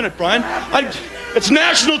 Hey, wait a minute, Brian. It's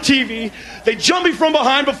national TV. They jumped me from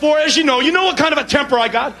behind before, as you know. You know what kind of a temper I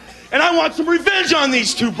got. And I want some revenge on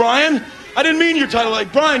these two, Brian. I didn't mean your title.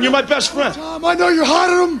 Like, Brian, you're my best friend. Tom, I know you're hot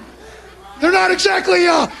at them. They're not exactly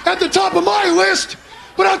at the top of my list.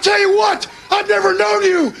 But I'll tell you what, I've never known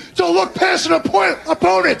you to look past an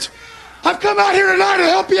opponent. I've come out here tonight to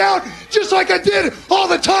help you out, just like I did all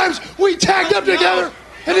the times we tagged up together,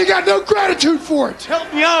 and you got no gratitude for it.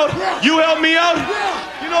 Help me out? Yeah. You help me out?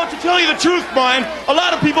 Yeah. You know, to tell you the truth, Brian, a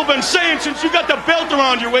lot of people have been saying since you got the belt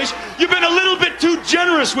around your waist, you've been a little bit too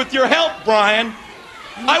generous with your help, Brian.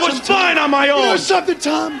 I was fine on my own. You know something,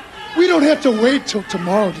 Tom? We don't have to wait till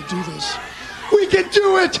tomorrow to do this. We can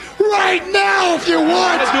do it right now if you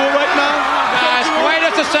want. Let's do it right now. Guys, wait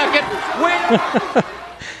just a second. Wait.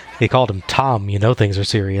 He called him Tom. You know things are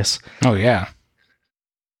serious. Oh, yeah.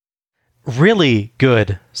 Really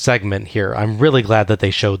good segment here. I'm really glad that they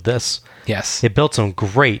showed this. Yes. It built some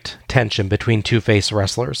great tension between two face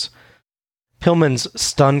wrestlers. Pillman's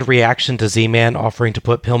stunned reaction to Z-Man offering to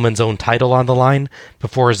put Pillman's own title on the line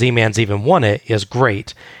before Z-Man's even won it is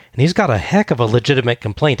great, and he's got a heck of a legitimate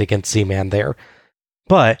complaint against Z-Man there.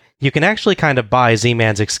 But you can actually kind of buy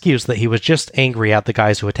Z-Man's excuse that he was just angry at the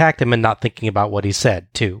guys who attacked him and not thinking about what he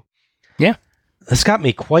said, too. Yeah. This got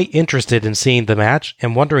me quite interested in seeing the match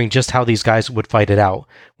and wondering just how these guys would fight it out.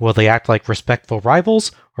 Will they act like respectful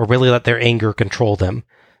rivals, or really let their anger control them?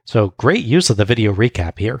 So, great use of the video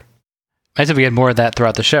recap here. I think we had more of that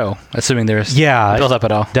throughout the show, assuming there's build up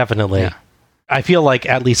at all. Definitely. Yeah. I feel like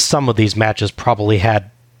at least some of these matches probably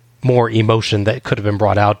had more emotion that could have been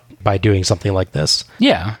brought out by doing something like this.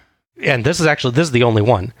 Yeah. And this is the only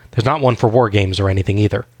one. There's not one for War Games or anything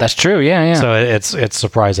either. That's true, yeah. So it's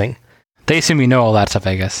surprising. They assume we know all that stuff,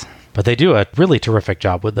 I guess. But they do a really terrific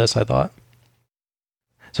job with this, I thought.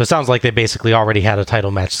 So it sounds like they basically already had a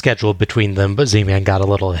title match scheduled between them, but Z-Man got a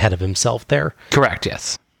little ahead of himself there. Correct,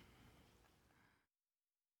 yes.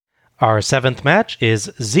 Our seventh match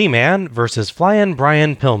is Z-Man versus Flyin'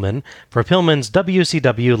 Brian Pillman for Pillman's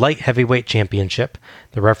WCW Light Heavyweight Championship.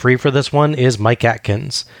 The referee for this one is Mike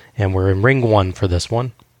Atkins, and we're in ring 1 for this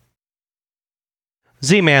one.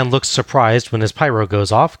 Z-Man looks surprised when his pyro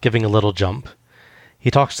goes off, giving a little jump. He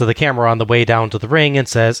talks to the camera on the way down to the ring and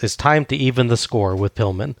says it's time to even the score with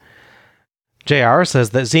Pillman. JR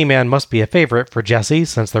says that Z-Man must be a favorite for Jesse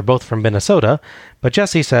since they're both from Minnesota, but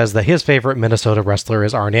Jesse says that his favorite Minnesota wrestler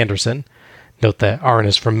is Arn Anderson. Note that Arn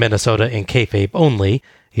is from Minnesota in kayfabe only.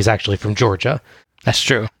 He's actually from Georgia. That's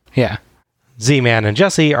true, yeah. Z-Man and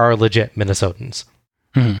Jesse are legit Minnesotans.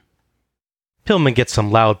 Mm-hmm. Pillman gets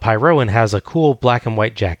some loud pyro and has a cool black and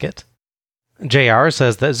white jacket. JR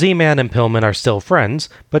says that Z-Man and Pillman are still friends,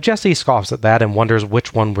 but Jesse scoffs at that and wonders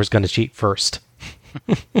which one was going to cheat first.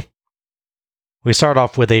 We start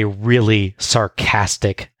off with a really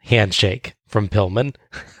sarcastic handshake from Pillman.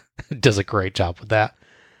 Does a great job with that.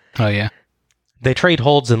 Oh, yeah. They trade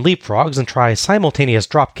holds and leapfrogs and try simultaneous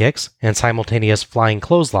drop kicks and simultaneous flying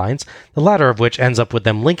clotheslines, the latter of which ends up with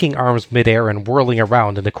them linking arms midair and whirling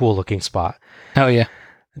around in a cool-looking spot. Oh, yeah.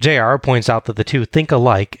 JR points out that the two think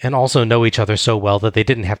alike and also know each other so well that they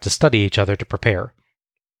didn't have to study each other to prepare.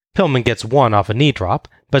 Pillman gets one off a knee drop,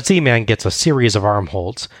 but Z-Man gets a series of arm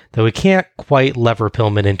holds, though he can't quite lever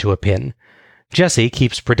Pillman into a pin. Jesse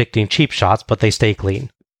keeps predicting cheap shots, but they stay clean.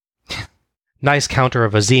 Nice counter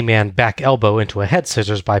of a Z-Man back elbow into a head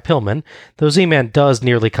scissors by Pillman, though Z-Man does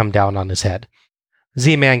nearly come down on his head.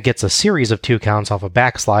 Z-Man gets a series of 2 counts off a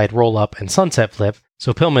backslide, roll-up, and sunset flip,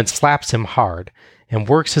 so Pillman slaps him hard and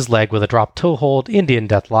works his leg with a drop toe hold, Indian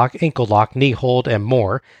deathlock, ankle lock, knee hold, and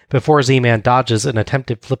more, before Z-Man dodges an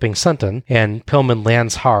attempted flipping senton, and Pillman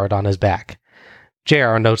lands hard on his back.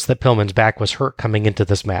 JR notes that Pillman's back was hurt coming into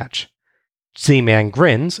this match. Z-Man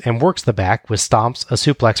grins and works the back with stomps, a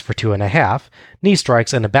suplex for 2.5, knee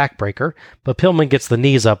strikes, and a backbreaker, but Pillman gets the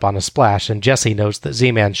knees up on a splash, and Jesse notes that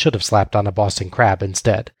Z-Man should have slapped on a Boston Crab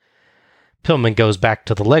instead. Pillman goes back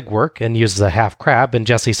to the leg work and uses a half crab, and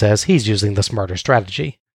Jesse says he's using the smarter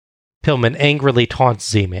strategy. Pillman angrily taunts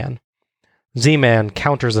Z-Man. Z-Man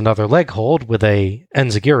counters another leg hold with a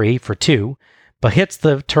enziguri for 2, but hits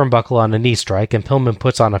the turnbuckle on a knee strike, and Pillman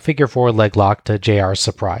puts on a figure 4 leg lock to JR's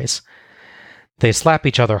surprise. They slap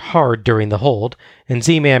each other hard during the hold, and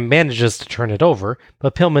Z-Man manages to turn it over,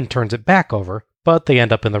 but Pillman turns it back over, but they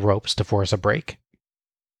end up in the ropes to force a break.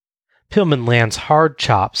 Pillman lands hard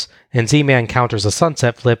chops, and Z-Man counters a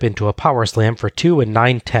sunset flip into a power slam for 2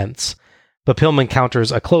 9/10, but Pillman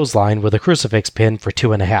counters a clothesline with a crucifix pin for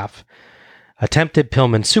 2.5. Attempted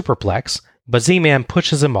Pillman superplex, but Z-Man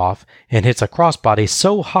pushes him off and hits a crossbody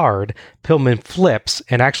so hard, Pillman flips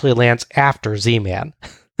and actually lands after Z-Man.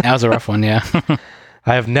 That was a rough one, yeah.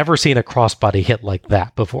 I have never seen a crossbody hit like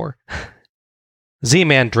that before.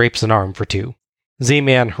 Z-Man drapes an arm for 2.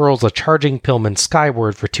 Z-Man hurls a charging Pillman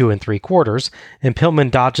skyward for 2 3/4, and Pillman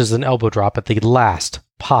dodges an elbow drop at the last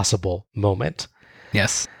possible moment.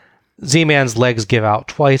 Yes. Z-Man's legs give out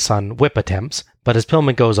twice on whip attempts, but as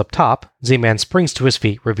Pillman goes up top, Z-Man springs to his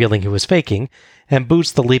feet, revealing he was faking, and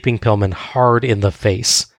boots the leaping Pillman hard in the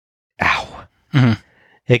face. Ow. Mm-hmm.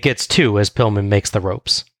 It gets 2 as Pillman makes the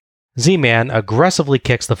ropes. Z-Man aggressively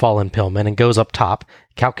kicks the fallen Pillman and goes up top,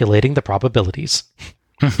 calculating the probabilities.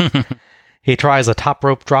 He tries a top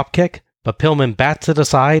rope dropkick, but Pillman bats it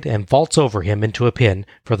aside and vaults over him into a pin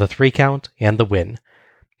for the 3 count and the win.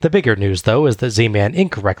 The bigger news, though, is that Z-Man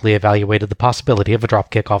incorrectly evaluated the possibility of a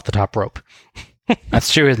dropkick off the top rope.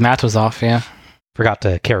 That's true, his math was off, yeah. Forgot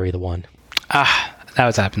to carry the one. That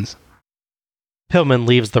always happens. Pillman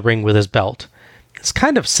leaves the ring with his belt. It's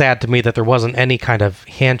kind of sad to me that there wasn't any kind of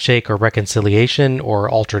handshake or reconciliation or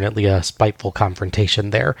alternately a spiteful confrontation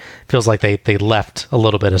there. Feels like they left a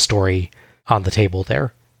little bit of story on the table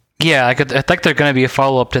there. Yeah, I think there's going to be a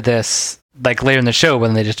follow-up to this like later in the show, but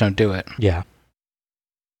then they just don't do it. Yeah.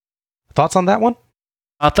 Thoughts on that one?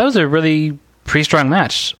 I thought it was a really pretty strong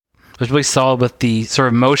match. It was really solid with the sort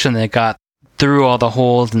of motion that it got through all the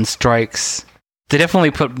holds and strikes. They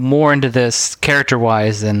definitely put more into this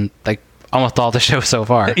character-wise than like almost all the show so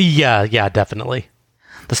far. Yeah, definitely.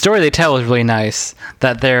 The story they tell is really nice,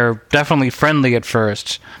 that they're definitely friendly at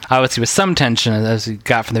first, obviously with some tension as we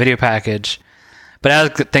got from the video package, but as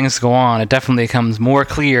things go on, it definitely becomes more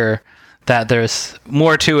clear that there's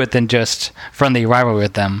more to it than just friendly rivalry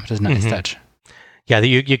with them, which is a nice touch. Yeah,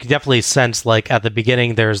 you can definitely sense, like, at the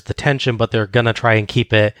beginning there's the tension, but they're going to try and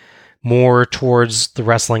keep it more towards the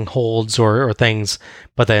wrestling holds or things,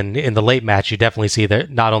 but then in the late match you definitely see that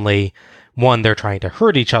not only... 1, they're trying to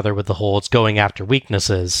hurt each other with the holds, going after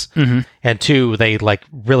weaknesses. And 2, they like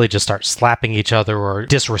really just start slapping each other or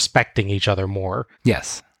disrespecting each other more.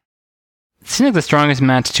 Yes. It seems like the strongest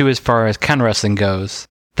match, too, as far as counter wrestling goes.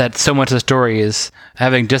 That so much of the story is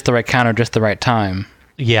having just the right counter, just the right time.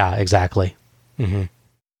 Yeah, exactly. But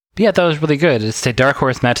yeah, that was really good. It's a dark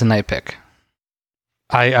horse match and night pick.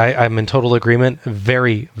 I'm in total agreement.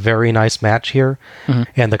 Very, very nice match here.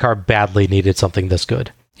 And the card badly needed something this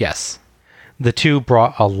good. Yes. The 2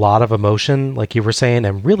 brought a lot of emotion, like you were saying,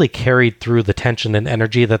 and really carried through the tension and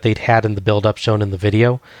energy that they'd had in the build-up shown in the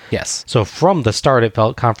video. Yes. So from the start, it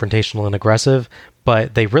felt confrontational and aggressive,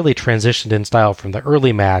 but they really transitioned in style from the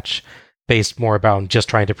early match, based more about just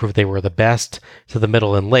trying to prove they were the best, to the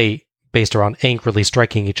middle and late, based around angrily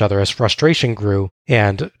striking each other as frustration grew,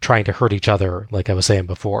 and trying to hurt each other, like I was saying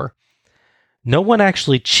before. No one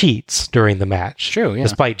actually cheats during the match, True, yeah.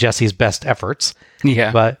 despite Jesse's best efforts.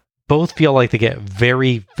 Yeah. But both feel like they get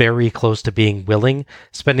very, very close to being willing,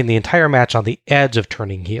 spending the entire match on the edge of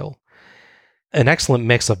turning heel. An excellent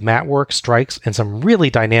mix of mat work, strikes, and some really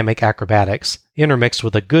dynamic acrobatics, intermixed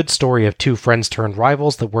with a good story of 2 friends turned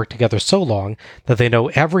rivals that work together so long that they know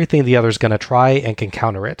everything the other's going to try and can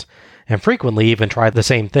counter it, and frequently even try the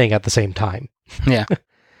same thing at the same time. Yeah.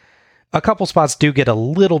 A couple spots do get a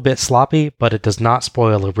little bit sloppy, but it does not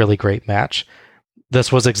spoil a really great match. This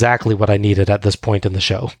was exactly what I needed at this point in the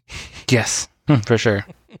show. Yes, for sure.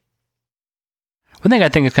 One thing I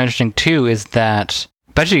think is kind of interesting, too, is that,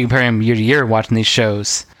 especially comparing year to year watching these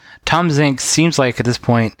shows, Tom Zink seems like at this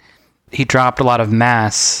point he dropped a lot of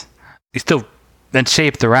mass. He's still in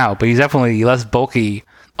shape throughout, but he's definitely less bulky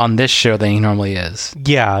on this show than he normally is.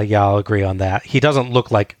 Yeah, I'll agree on that. He doesn't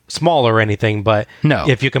look like small or anything, but No.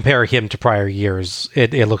 if you compare him to prior years,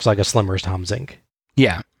 it looks like a slimmer Tom Zink.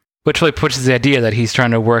 Yeah. Which really pushes the idea that he's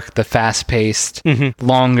trying to work the fast-paced,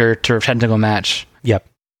 longer technical match. Yep.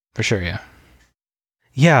 For sure, yeah.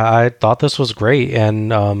 Yeah, I thought this was great,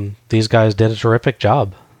 and these guys did a terrific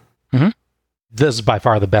job. Mm-hmm. This is by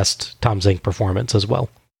far the best Tom Zink performance as well.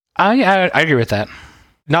 I agree with that.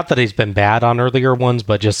 Not that he's been bad on earlier ones,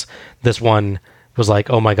 but just this one was like,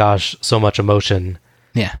 oh my gosh, so much emotion.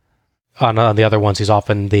 Yeah. On the other ones, he's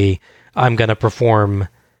often I'm going to perform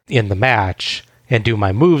in the match and do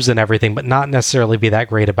my moves and everything, but not necessarily be that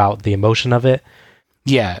great about the emotion of it.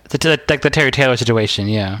 Yeah, like the Terry Taylor situation,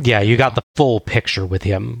 yeah. Yeah, you got the full picture with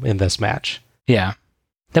him in this match. Yeah.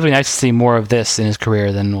 Definitely nice to see more of this in his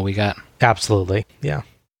career than what we got. Absolutely, yeah.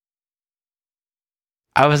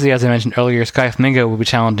 Obviously, as I mentioned earlier, Sky Flamingo will be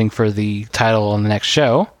challenging for the title on the next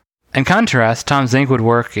show. In contrast, Tom Zink would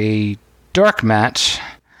work a dark match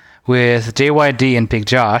with JYD and Big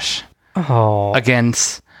Josh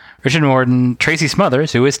against Richard Morton, Tracy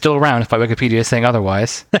Smothers, who is still around if my Wikipedia is saying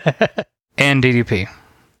otherwise, and DDP.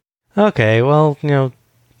 Okay, well,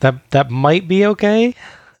 that might be okay.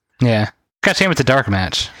 Yeah. Got shame it's a dark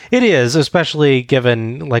match. It is, especially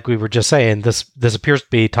given, like we were just saying, this appears to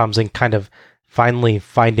be Tom Zink kind of finally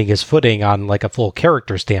finding his footing on like a full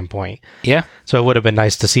character standpoint. Yeah. So it would have been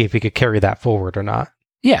nice to see if he could carry that forward or not.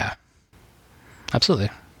 Yeah. Absolutely.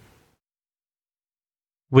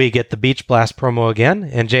 We get the Beach Blast promo again,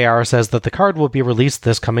 and JR says that the card will be released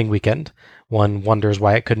this coming weekend. One wonders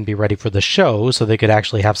why it couldn't be ready for the show, so they could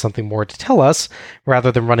actually have something more to tell us, rather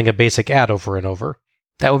than running a basic ad over and over.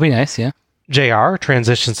 That would be nice, yeah. JR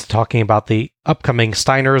transitions to talking about the upcoming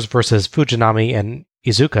Steiners versus Fujinami and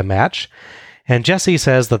Iizuka match, and Jesse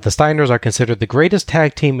says that the Steiners are considered the greatest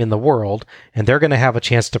tag team in the world, and they're going to have a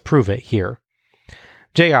chance to prove it here.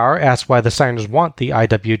 JR asks why the Steiners want the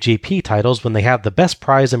IWGP titles when they have the best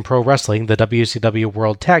prize in pro wrestling, the WCW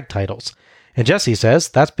World Tag titles. And Jesse says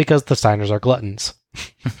that's because the Steiners are gluttons.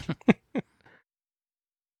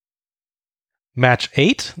 Match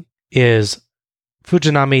 8 is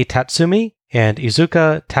Fujinami Tatsumi and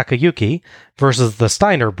Iizuka Takayuki versus the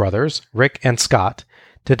Steiner brothers, Rick and Scott,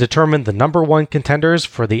 to determine the number one contenders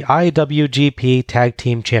for the IWGP Tag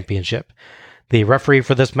Team Championship. The referee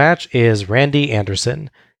for this match is Randy Anderson,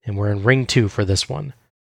 and we're in Ring 2 for this one.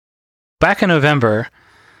 Back in November,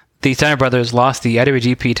 the Steiner brothers lost the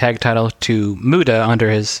IWGP Tag title to Muda under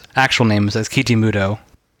his actual name as Kiji Muto.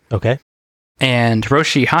 Okay. And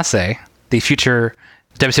Hiroshi Hase, the future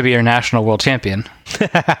WCW International World Champion.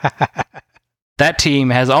 That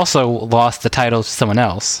team has also lost the titles to someone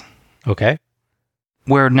else. Okay.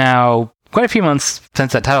 We're now quite a few months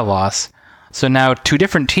since that title loss, so now two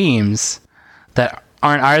different teams that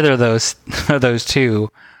aren't either of those two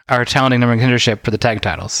are challenging number one contendership for the tag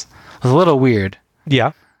titles. It's a little weird.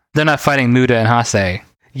 Yeah. They're not fighting Muda and Hase.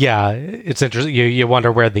 Yeah, it's interesting. You wonder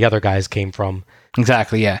where the other guys came from.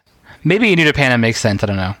 Exactly, yeah. Maybe in New Japan it makes sense, I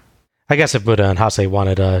don't know. I guess if Muda and Hase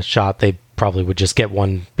wanted a shot, they probably would just get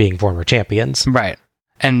one being former champions. Right.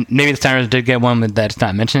 And maybe the Steiners did get one that's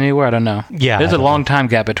not mentioned anywhere, I don't know. Yeah. There's a long time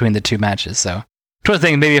gap between the two matches, so. I was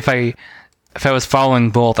thinking maybe if I was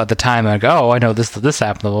following both at the time, I'd go, oh, I know this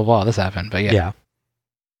happened, blah, blah, blah, this happened, but yeah. Yeah.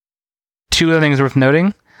 Two other things worth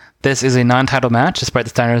noting. This is a non-title match, despite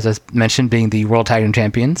the Steiners, as mentioned, being the World Tag Team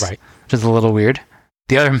Champions. Right. Which is a little weird.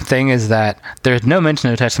 The other thing is that there's no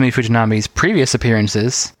mention of Tatsumi Fujinami's previous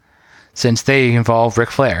appearances, since they involve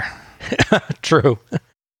Ric Flair. True.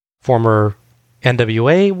 Former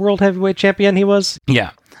NWA World Heavyweight Champion he was?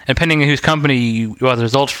 Yeah. And depending on whose company you got the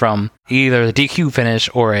results from, either the DQ finish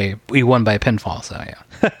or he won by a pinfall, so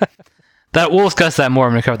yeah. We'll discuss that more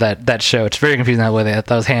when we cover that show. It's very confusing that way that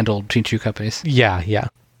was handled between two companies. Yeah.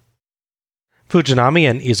 Fujinami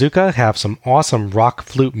and Iizuka have some awesome rock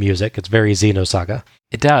flute music. It's very Xenosaga.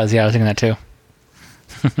 It does, yeah, I was thinking that too.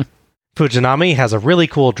 Fujinami has a really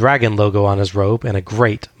cool dragon logo on his robe and a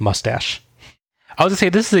great mustache. I was going to say,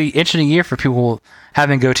 this is an interesting year for people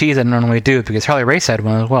having goatees that normally do, because Harley Race had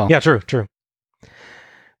one as well. Yeah, true.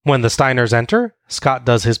 When the Steiners enter, Scott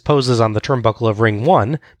does his poses on the turnbuckle of Ring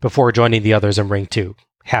 1 before joining the others in Ring 2.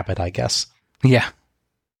 Habit, I guess. Yeah.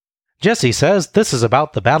 Jesse says this is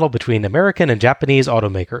about the battle between American and Japanese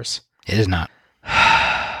automakers. It is not.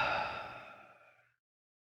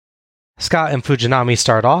 Scott and Fujinami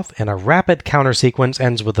start off, and a rapid counter sequence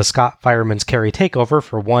ends with the Scott Fireman's Carry takeover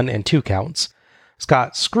for 1 and 2 counts.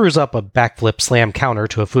 Scott screws up a backflip slam counter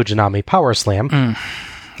to a Fujinami power slam,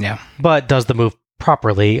 Yeah, but does the move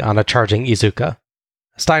properly on a charging Iizuka.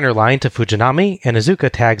 Steiner line to Fujinami, and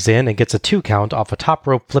Iizuka tags in and gets a 2 count off a top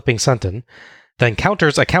rope flipping senton, then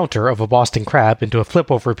counters a counter of a Boston Crab into a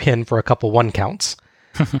flip-over pin for a couple 1 counts.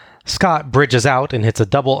 Scott bridges out and hits a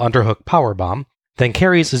double underhook powerbomb, then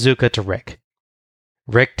carries Iizuka to Rick.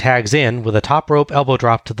 Rick tags in with a top rope elbow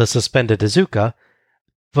drop to the suspended Iizuka,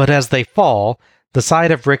 but as they fall, the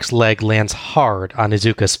side of Rick's leg lands hard on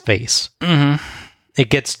Iizuka's face. Mm-hmm. It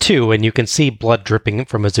gets 2, and you can see blood dripping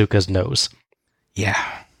from Iizuka's nose.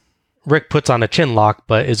 Yeah. Rick puts on a chin lock,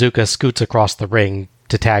 but Iizuka scoots across the ring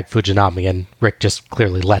to tag Fujinami, and Rick just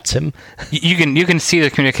clearly lets him. You can see the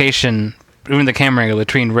communication, even the camera angle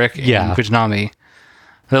between Rick and Fujinami.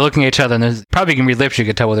 They're looking at each other, and there's probably can read lips. You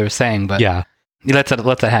could tell what they were saying, but yeah, you let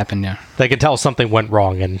that happen. Yeah, they can tell something went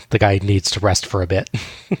wrong, and the guy needs to rest for a bit.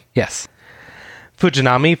 Yes.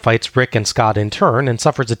 Fujinami fights Rick and Scott in turn and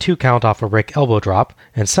suffers a 2 count off a Rick elbow drop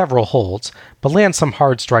and several holds, but lands some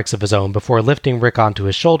hard strikes of his own before lifting Rick onto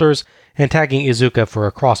his shoulders and tagging Iizuka for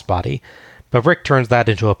a crossbody. But Rick turns that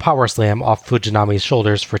into a power slam off Fujinami's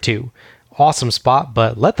shoulders for 2. Awesome spot,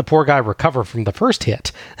 but let the poor guy recover from the first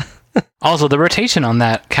hit. Also, the rotation on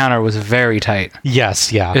that counter was very tight.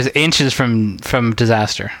 Yes, yeah. It was inches from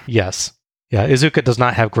disaster. Yes. Yeah, Iizuka does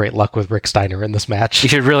not have great luck with Rick Steiner in this match. You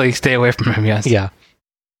should really stay away from him, yes. Yeah.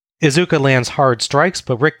 Iizuka lands hard strikes,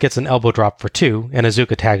 but Rick gets an elbow drop for 2, and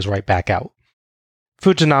Iizuka tags right back out.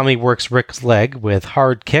 Fujinami works Rick's leg with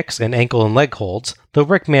hard kicks and ankle and leg holds, though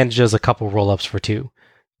Rick manages a couple roll-ups for 2.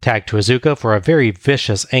 Tag to Iizuka for a very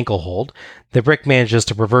vicious ankle hold that Rick manages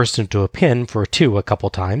to reverse into a pin for 2 a couple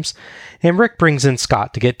times, and Rick brings in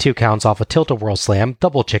Scott to get 2 counts off a tilt-a-whirl slam,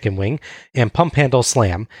 double chicken wing, and pump handle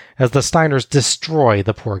slam as the Steiners destroy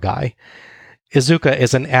the poor guy. Iizuka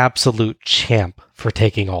is an absolute champ for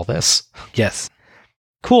taking all this. Yes.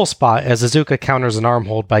 Cool spot as Iizuka counters an arm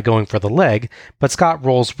hold by going for the leg, but Scott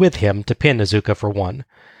rolls with him to pin Iizuka for 1.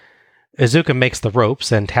 Iizuka makes the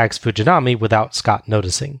ropes and tags Fujinami without Scott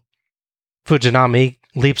noticing. Fujinami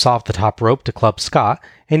leaps off the top rope to club Scott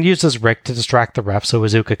and uses Rick to distract the ref so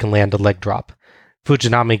Iizuka can land a leg drop.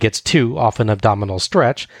 Fujinami gets 2 off an abdominal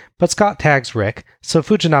stretch, but Scott tags Rick, so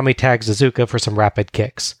Fujinami tags Iizuka for some rapid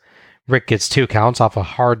kicks. Rick gets 2 counts off a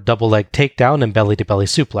hard double leg takedown and belly-to-belly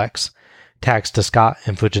suplex. Tags to Scott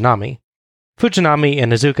and Fujinami. Fujinami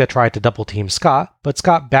and Iizuka try to double-team Scott, but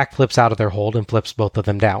Scott backflips out of their hold and flips both of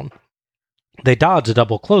them down. They dodge a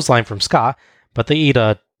double clothesline from Scott, but they eat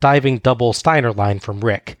a diving double Steiner line from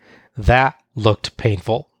Rick. That looked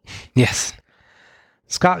painful. Yes.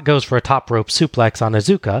 Scott goes for a top rope suplex on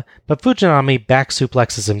Iizuka, but Fujinami back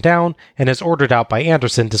suplexes him down and is ordered out by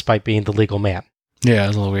Anderson despite being the legal man. Yeah, it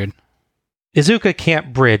was a little weird. Iizuka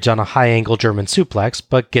can't bridge on a high-angle German suplex,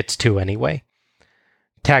 but gets 2 anyway.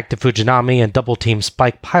 Tag to Fujinami and double-team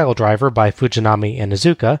spike pile driver by Fujinami and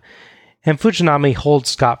Iizuka, and Fujinami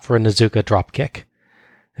holds Scott for an Iizuka dropkick.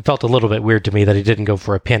 It felt a little bit weird to me that he didn't go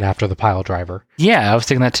for a pin after the pile driver. Yeah, I was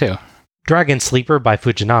thinking that too. Dragon Sleeper by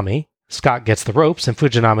Fujinami. Scott gets the ropes, and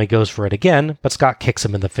Fujinami goes for it again, but Scott kicks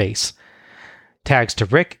him in the face. Tags to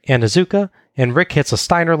Rick and Iizuka, and Rick hits a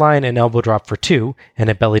Steiner line and elbow drop for 2, and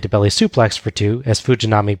a belly-to-belly suplex for 2 as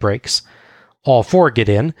Fujinami breaks. All 4 get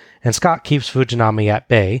in, and Scott keeps Fujinami at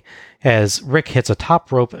bay, as Rick hits a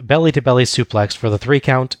top rope belly-to-belly suplex for the 3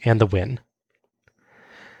 count and the win.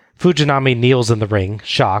 Fujinami kneels in the ring,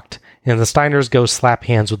 shocked, and the Steiners go slap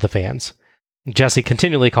hands with the fans. Jesse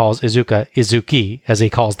continually calls Iizuka Izuki as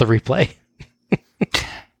he calls the replay.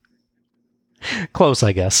 Close,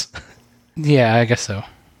 I guess. Yeah, I guess so.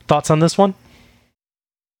 Thoughts on this one?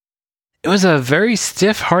 It was a very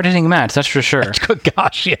stiff, hard-hitting match, that's for sure. Good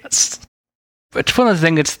gosh, yes. It's one of the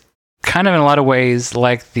things, it's kind of in a lot of ways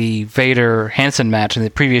like the Vader-Hansen match in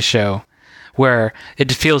the previous show, where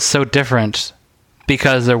it feels so different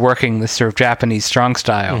because they're working this sort of Japanese strong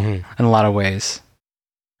style in a lot of ways.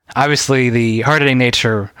 Obviously, the hard-hitting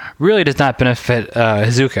nature really does not benefit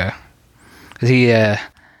Iizuka, because he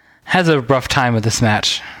has a rough time with this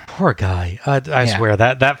match. Poor guy. I swear,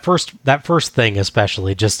 that first thing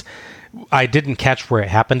especially, just I didn't catch where it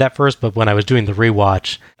happened at first, but when I was doing the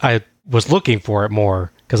rewatch, I was looking for it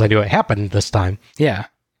more because I knew it happened this time. Yeah.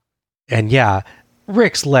 And yeah,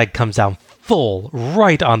 Rick's leg comes down full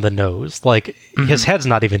right on the nose. Like, his head's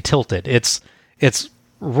not even tilted. It's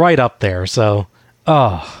right up there, so,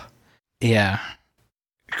 Yeah.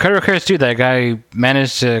 Credit where credit's due, that guy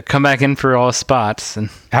managed to come back in for all his spots. And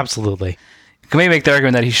absolutely. You can maybe make the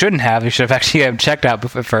argument that he shouldn't have. He should have actually had him checked out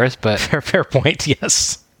at first, but... Fair point,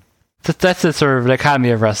 yes. That's the sort of dichotomy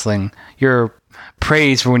of wrestling. You're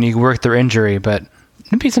praised for when you work through injury, but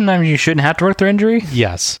maybe sometimes you shouldn't have to work through injury?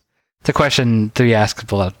 Yes. It's a question to be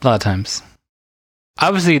asked a lot of times.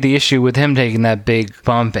 Obviously, the issue with him taking that big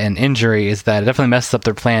bump and injury is that it definitely messes up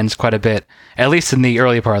their plans quite a bit, at least in the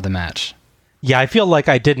early part of the match. Yeah, I feel like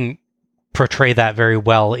I didn't portray that very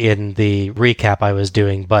well in the recap I was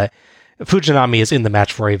doing, but Fujinami is in the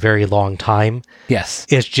match for a very long time. Yes.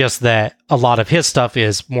 It's just that a lot of his stuff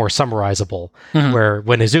is more summarizable, where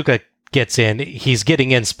when Iizuka gets in, he's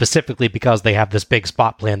getting in specifically because they have this big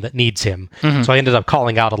spot plan that needs him. So I ended up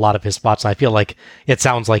calling out a lot of his spots, and I feel like it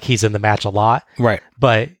sounds like he's in the match a lot. Right.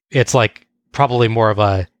 But it's like probably more of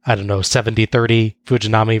a, 70-30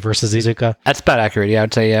 Fujinami versus Iizuka. That's about accurate, yeah,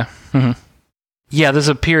 I'd say, yeah. Yeah, there's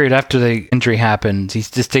a period after the injury happens, he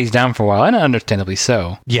just stays down for a while, and understandably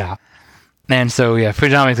so. Yeah. And so, yeah,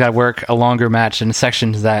 Fujinami's got to work a longer match in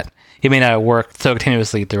sections that he may not work so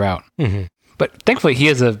continuously throughout. But thankfully, he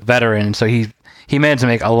is a veteran, so he managed to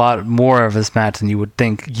make a lot more of this match than you would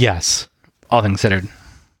think. Yes. All things considered.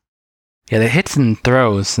 Yeah, the hits and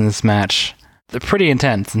throws in this match, they're pretty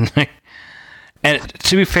intense. And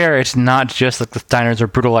to be fair, it's not just like the Steiners are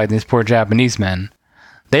brutalizing these poor Japanese men.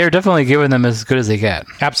 They are definitely giving them as good as they get.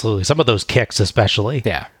 Absolutely. Some of those kicks, especially.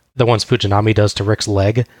 Yeah. The ones Fujinami does to Rick's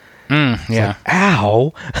leg. Yeah. Like,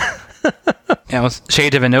 ow! Yeah, it was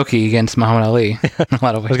shade of Inoki against Muhammad Ali. In a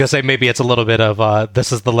lot of ways. I was going to say, maybe it's a little bit of,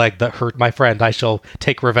 this is the leg that hurt my friend. I shall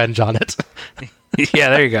take revenge on it. Yeah,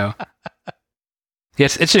 there you go. Yeah,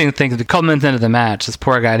 it's interesting to think, at the culminant end of the match, this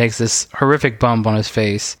poor guy takes this horrific bump on his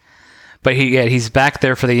face. But he's back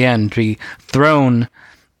there for the end to be thrown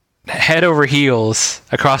head over heels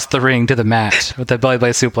across the ring to the mat with the belly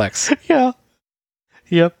blade suplex. Yeah.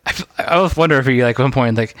 Yep. I always wonder if he, like, at one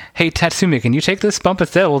point, like, hey, Tatsumi, can you take this bump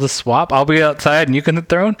instead? We'll just swap. I'll be outside and you can get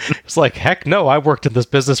thrown. It's like, heck no, I worked in this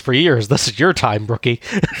business for years. This is your time, rookie.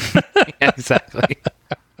 Yeah, exactly.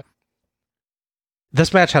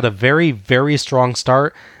 This match had a very, very strong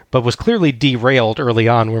start, but was clearly derailed early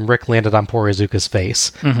on when Rick landed on poor Iizuka's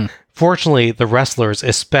face. Fortunately, the wrestlers,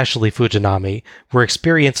 especially Fujinami, were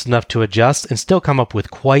experienced enough to adjust and still come up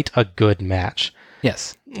with quite a good match.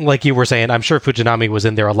 Yes. Like you were saying, I'm sure Fujinami was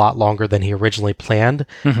in there a lot longer than he originally planned,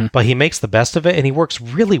 but he makes the best of it, and he works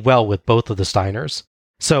really well with both of the Steiners.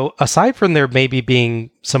 So, aside from there maybe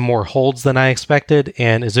being some more holds than I expected,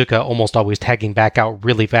 and Iizuka almost always tagging back out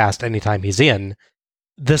really fast anytime he's in,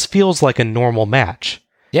 this feels like a normal match.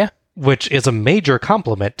 Yeah. Which is a major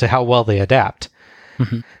compliment to how well they adapt.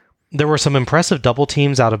 There were some impressive double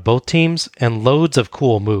teams out of both teams, and loads of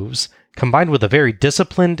cool moves, combined with a very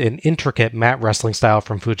disciplined and intricate mat wrestling style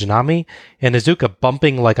from Fujinami, and Iizuka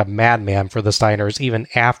bumping like a madman for the Steiners even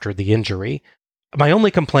after the injury. My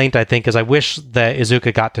only complaint, I think, is I wish that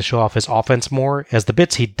Iizuka got to show off his offense more, as the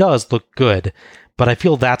bits he does look good, but I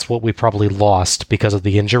feel that's what we probably lost because of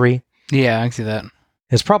the injury. Yeah, I can see that.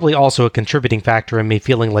 It's probably also a contributing factor in me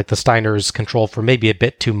feeling like the Steiners control for maybe a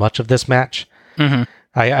bit too much of this match.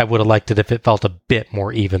 I would have liked it if it felt a bit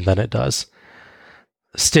more even than it does.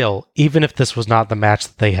 Still, even if this was not the match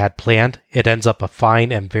that they had planned, it ends up a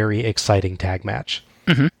fine and very exciting tag match.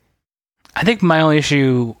 I think my only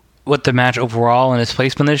issue with the match overall and its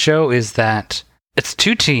placement in the show is that it's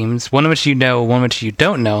two teams, one of which you know, one of which you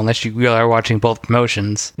don't know, unless you really are watching both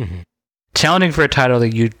promotions, challenging for a title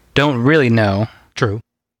that you don't really know. True.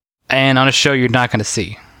 And on a show you're not going to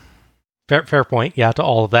see. Fair point. Yeah, to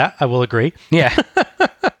all of that, I will agree. Yeah.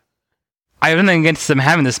 I have nothing against them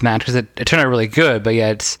having this match because it turned out really good, but yeah,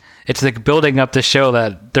 it's like building up the show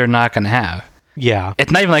that they're not going to have. Yeah.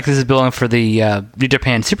 It's not even like this is building for the New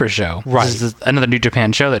Japan Super Show. Right. This is another New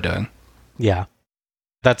Japan show they're doing. Yeah.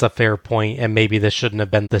 That's a fair point, and maybe this shouldn't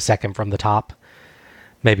have been the second from the top.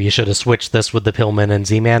 Maybe you should have switched this with the Pillman and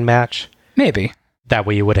Z-Man match. Maybe. That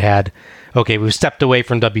way you would have had, okay, we've stepped away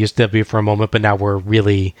from WCW for a moment, but now we're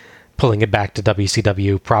really pulling it back to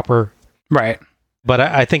WCW proper. Right. But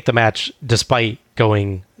I think the match, despite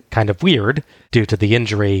going kind of weird due to the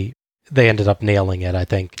injury, they ended up nailing it, I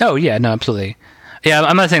think. Oh, yeah, no, absolutely. Yeah,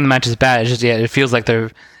 I'm not saying the match is bad, it's just, yeah, it feels like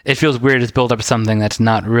it feels weird to build up something that's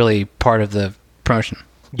not really part of the promotion.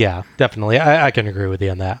 Yeah, definitely. I can agree with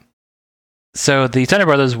you on that. So the Steiner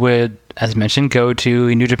Brothers would, as mentioned, go to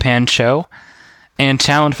a New Japan show and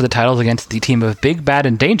challenge for the titles against the team of Big Bad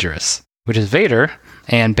and Dangerous, which is Vader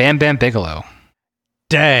and Bam Bam Bigelow.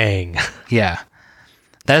 Dang. Yeah.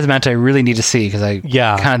 That is a match I really need to see because I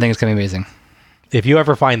kind of think it's going to be amazing. If you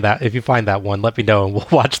find that one, let me know and we'll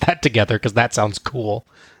watch that together because that sounds cool.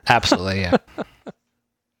 Absolutely, yeah.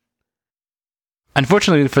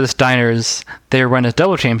 Unfortunately for the Steiners, their run as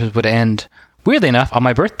double champions would end, weirdly enough, on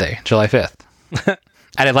my birthday, July 5th,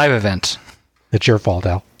 at a live event. It's your fault,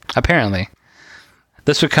 Al. Apparently.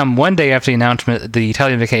 This would come one day after the announcement of the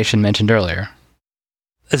Italian vacation mentioned earlier.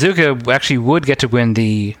 Iizuka actually would get to win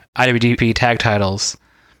the IWGP tag titles,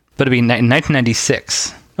 but it'd be in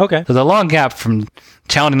 1996. Okay. There's a long gap from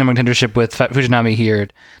challenging number contendership with Fujinami here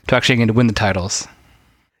to actually getting to win the titles.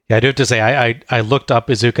 Yeah, I do have to say, I looked up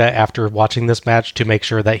Iizuka after watching this match to make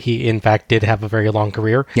sure that he, in fact, did have a very long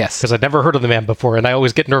career. Yes. Because I'd never heard of the man before, and I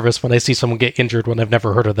always get nervous when I see someone get injured when I've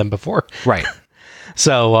never heard of them before. Right.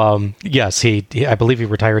 So, yes, I believe he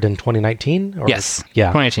retired in 2019? Yes. Yeah.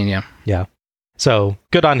 2018, yeah. Yeah. So,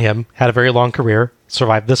 good on him. Had a very long career,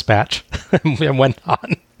 survived this match, and went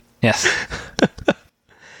on. Yes.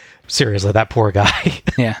 Seriously, that poor guy.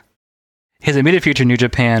 Yeah. His immediate future in New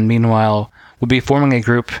Japan, meanwhile, would be forming a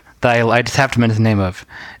group that I just have to mention the name of,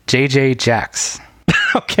 JJ Jacks.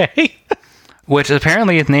 Okay. Which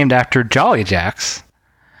apparently is named after Jolly Jacks,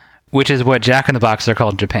 which is what Jack in the Box are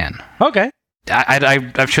called in Japan. Okay.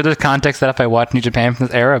 I'm sure there's context that if I watch New Japan from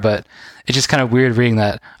this era, but it's just kind of weird reading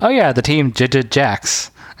that. Oh yeah, the team JJ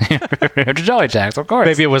Jacks. Jolly Jacks, of course.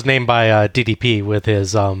 Maybe it was named by DDP with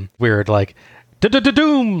his weird, like,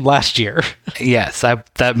 doom last year. Yes,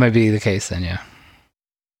 that might be the case then, yeah.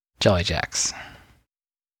 Jolly Jacks.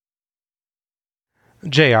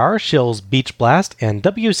 JR shills Beach Blast and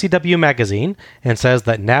WCW Magazine and says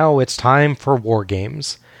that now it's time for War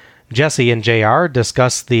Games. Jesse and JR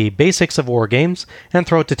discuss the basics of War Games and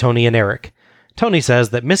throw it to Tony and Eric. Tony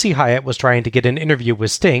says that Missy Hyatt was trying to get an interview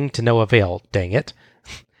with Sting to no avail, dang it.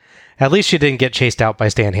 At least she didn't get chased out by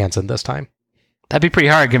Stan Hansen this time. That'd be pretty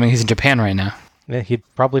hard given he's in Japan right now. Yeah, he'd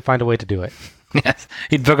probably find a way to do it. Yes,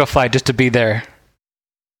 he'd book a flight just to be there.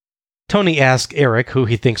 Tony asks Eric who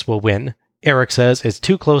he thinks will win. Eric says it's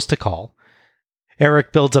too close to call.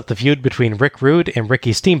 Eric builds up the feud between Rick Rude and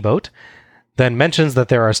Ricky Steamboat, then mentions that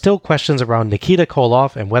there are still questions around Nikita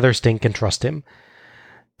Koloff and whether Sting can trust him.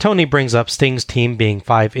 Tony brings up Sting's team being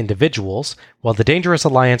 5 individuals, while the Dangerous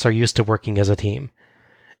Alliance are used to working as a team.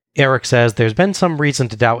 Eric says there's been some reason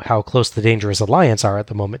to doubt how close the Dangerous Alliance are at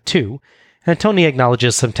the moment too, and Tony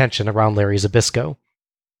acknowledges some tension around Larry Zbyszko.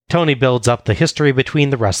 Tony builds up the history between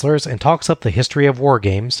the wrestlers and talks up the history of War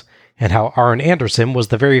Games, and how Arn Anderson was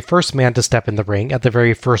the very first man to step in the ring at the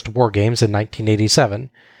very first War Games in 1987.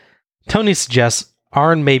 Tony suggests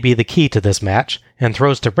Arn may be the key to this match, and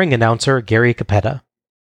throws to ring announcer Gary Capetta.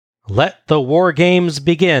 Let the War Games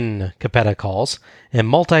begin, Capetta calls, and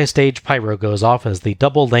multi-stage pyro goes off as the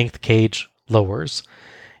double-length cage lowers.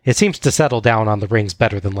 It seems to settle down on the rings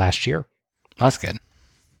better than last year. That's good.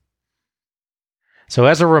 So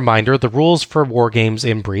as a reminder, the rules for War Games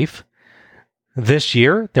in brief. This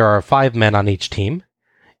year, there are 5 men on each team.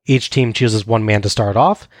 Each team chooses 1 man to start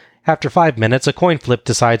off. After 5 minutes, a coin flip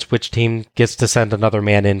decides which team gets to send another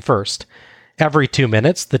man in first. Every 2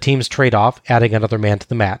 minutes, the teams trade off, adding another man to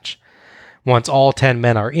the match. Once all 10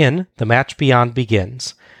 men are in, the match beyond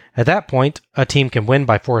begins. At that point, a team can win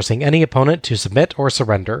by forcing any opponent to submit or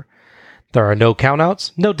surrender. There are no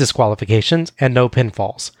countouts, no disqualifications, and no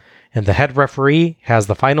pinfalls, and the head referee has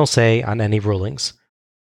the final say on any rulings.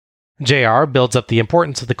 JR builds up the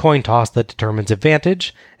importance of the coin toss that determines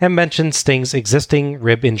advantage, and mentions Sting's existing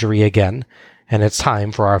rib injury again, and it's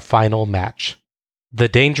time for our final match. The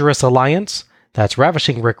Dangerous Alliance, that's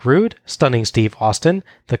Ravishing Rick Rude, Stunning Steve Austin,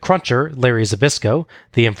 the Cruncher Larry Zbyszko,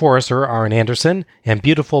 the Enforcer Arn Anderson, and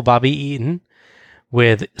Beautiful Bobby Eaton,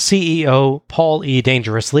 with CEO Paul E.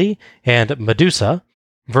 Dangerously and Medusa,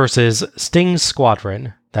 versus Sting's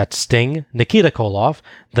Squadron, that's Sting, Nikita Koloff,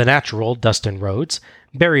 The Natural Dustin Rhodes,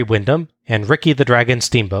 Barry Windham, and Ricky the Dragon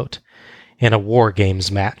Steamboat, in a War Games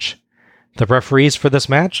match. The referees for this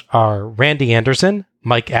match are Randy Anderson,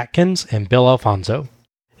 Mike Atkins, and Bill Alfonso,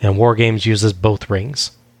 and War Games uses both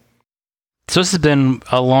rings. So this has been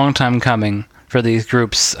a long time coming for these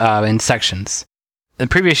groups in sections. The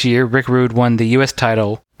previous year, Rick Rude won the U.S.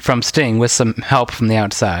 title from Sting with some help from the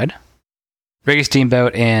outside. Ricky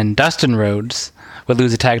Steamboat and Dustin Rhodes would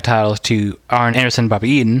lose the tag titles to Arn Anderson and Bobby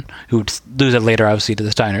Eaton, who would lose it later, obviously, to the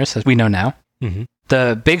Steiners, as we know now. Mm-hmm.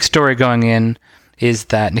 The big story going in is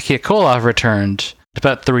that Nikita Koloff returned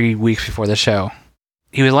about 3 weeks before the show.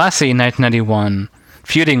 He was last seen in 1991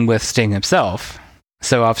 feuding with Sting himself.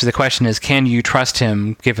 So obviously the question is, can you trust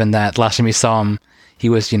him, given that last time you saw him, he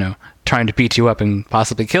was, trying to beat you up and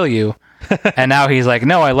possibly kill you. And now he's like,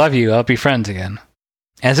 no, I love you, I'll be friends again.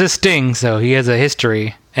 As is Sting, so he has a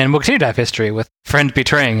history, and will continue to have history with friends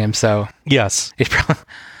betraying him, so... Yes. He's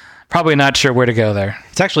probably not sure where to go there.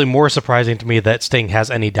 It's actually more surprising to me that Sting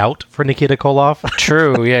has any doubt for Nikita Koloff.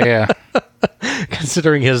 True, yeah.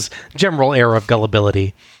 Considering his general air of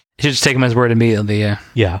gullibility. You should just take him as word immediately, yeah.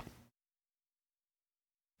 Yeah.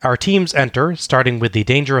 Our teams enter, starting with the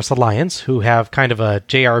Dangerous Alliance, who have kind of a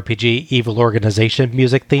JRPG evil organization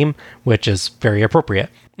music theme, which is very appropriate.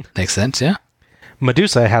 Makes sense, yeah.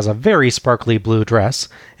 Medusa has a very sparkly blue dress,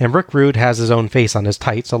 and Rick Rude has his own face on his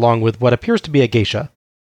tights, along with what appears to be a geisha.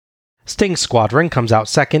 Sting's Squadron comes out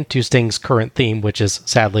second to Sting's current theme, which is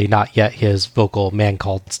sadly not yet his vocal man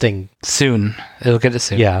called Sting. Soon. It'll get it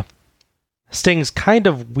soon. Yeah. Sting's kind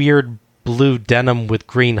of weird blue denim with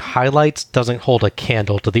green highlights doesn't hold a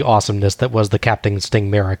candle to the awesomeness that was the Captain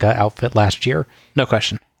Stingmerica outfit last year. No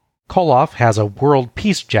question. Koloff has a world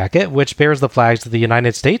peace jacket, which bears the flags of the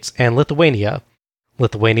United States and Lithuania.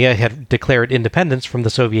 Lithuania had declared independence from the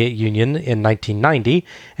Soviet Union in 1990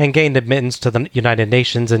 and gained admittance to the United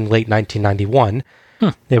Nations in late 1991.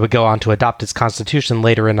 They would go on to adopt its constitution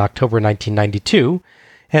later in October 1992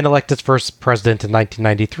 and elect its first president in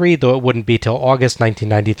 1993, though it wouldn't be till August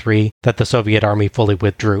 1993 that the Soviet army fully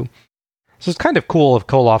withdrew. So it's kind of cool of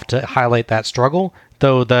Koloff to highlight that struggle,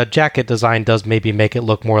 though the jacket design does maybe make it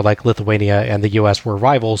look more like Lithuania and the US were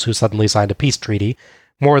rivals who suddenly signed a peace treaty,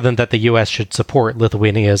 more than that the US should support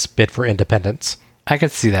Lithuania's bid for independence. I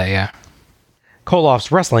could see that, yeah.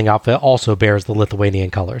 Koloff's wrestling outfit also bears the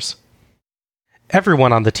Lithuanian colors.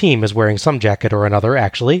 Everyone on the team is wearing some jacket or another,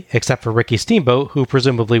 actually, except for Ricky Steamboat, who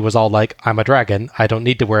presumably was all like, I'm a dragon, I don't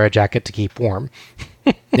need to wear a jacket to keep warm.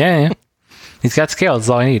 Yeah. He's got scales, that's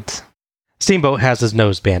all he needs. Steamboat has his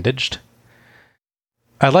nose bandaged.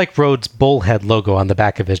 I like Rhodes' bullhead logo on the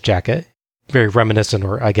back of his jacket. Very reminiscent,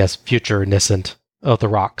 or I guess future-niscent, of the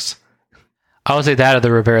Rocks. I would say that or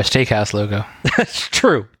the Rivera Steakhouse logo.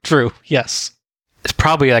 True, yes. It's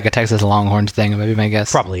probably like a Texas Longhorns thing, maybe my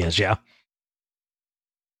guess. Probably is, yeah.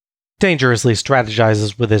 Dangerously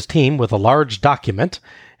strategizes with his team with a large document,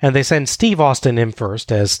 and they send Steve Austin in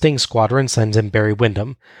first as Sting's Squadron sends in Barry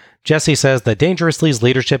Windham. Jesse says that Dangerously's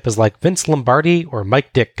leadership is like Vince Lombardi or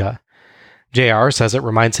Mike Ditka. JR says it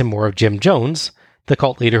reminds him more of Jim Jones, the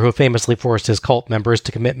cult leader who famously forced his cult members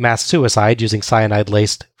to commit mass suicide using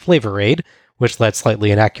cyanide-laced Flavor Aid, which led slightly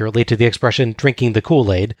inaccurately to the expression drinking the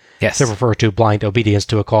Kool-Aid, yes, to refer to blind obedience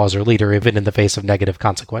to a cause or leader even in the face of negative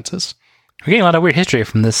consequences. We're getting a lot of weird history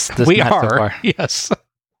from this we match are, so far. Yes.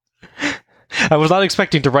 I was not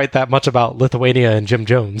expecting to write that much about Lithuania and Jim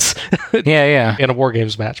Jones yeah. in a War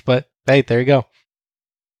Games match, but hey, there you go.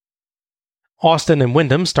 Austin and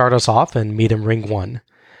Windham start us off and meet in Ring 1.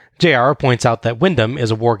 JR points out that Windham is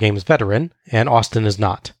a War Games veteran, and Austin is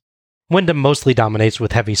not. Windham mostly dominates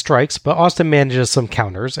with heavy strikes, but Austin manages some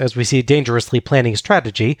counters as we see Dangerously planning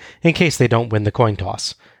strategy in case they don't win the coin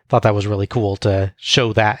toss. Thought that was really cool to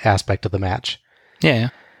show that aspect of the match. Yeah.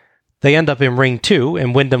 They end up in Ring 2,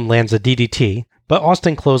 and Windham lands a DDT, but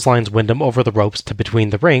Austin clotheslines Windham over the ropes to between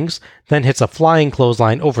the rings, then hits a flying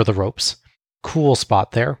clothesline over the ropes. Cool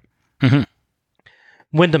spot there. Mm-hmm.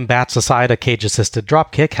 Windham bats aside a cage-assisted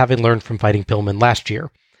dropkick, having learned from fighting Pillman last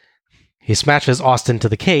year. He smashes Austin to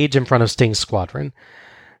the cage in front of Sting's Squadron.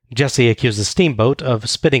 Jesse accuses Steamboat of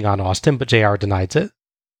spitting on Austin, but JR denies it.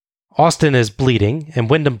 Austin is bleeding, and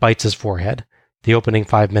Windham bites his forehead. The opening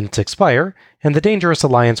 5 minutes expire, and the Dangerous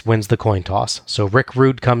Alliance wins the coin toss, so Rick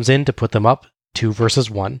Rude comes in to put them up 2 versus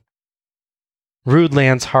 1. Rude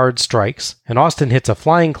lands hard strikes, and Austin hits a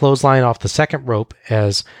flying clothesline off the second rope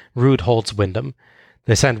as Rude holds Windham.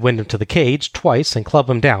 They send Windham to the cage twice and club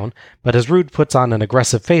him down, but as Rude puts on an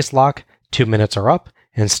aggressive face lock, 2 minutes are up,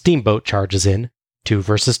 and Steamboat charges in, 2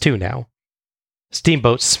 versus 2 now.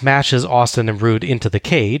 Steamboat smashes Austin and Rude into the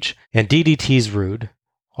cage, and DDTs Rude.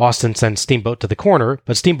 Austin sends Steamboat to the corner,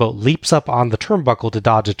 but Steamboat leaps up on the turnbuckle to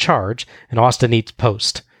dodge a charge, and Austin eats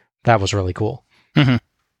post. That was really cool. Mm-hmm.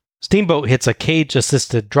 Steamboat hits a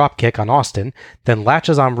cage-assisted dropkick on Austin, then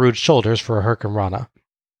latches on Rude's shoulders for a Hurricanrana.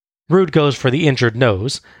 Rude goes for the injured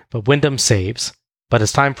nose, but Windham saves. But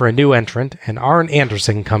it's time for a new entrant, and Arn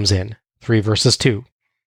Anderson comes in, 3 versus 2.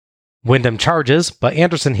 Windham charges, but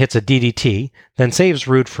Anderson hits a DDT, then saves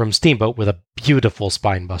Rude from Steamboat with a beautiful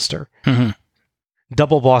spinebuster. Mm-hmm.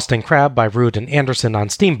 Double Boston Crab by Rude and Anderson on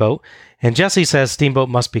Steamboat, and Jesse says Steamboat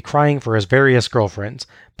must be crying for his various girlfriends,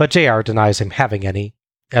 but JR denies him having any.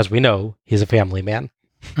 As we know, he's a family man.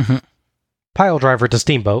 Mm-hmm. Pile driver to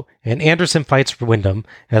Steamboat, and Anderson fights for Windham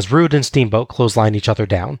as Rude and Steamboat clothesline each other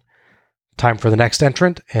down. Time for the next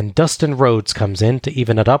entrant, and Dustin Rhodes comes in to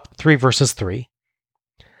even it up 3 versus 3.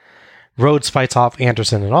 Rhodes fights off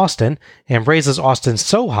Anderson and Austin, and raises Austin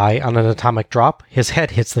so high on an atomic drop, his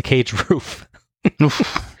head hits the cage roof.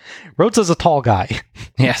 Rhodes is a tall guy.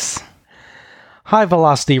 Yes. High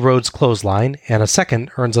velocity Rhodes clothesline, and a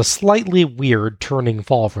second earns a slightly weird turning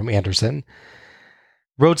fall from Anderson.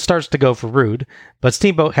 Rhodes starts to go for Rude, but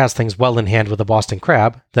Steamboat has things well in hand with a Boston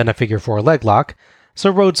Crab, then a figure 4 leg lock, so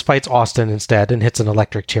Rhodes fights Austin instead and hits an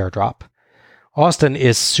electric chair drop. Austin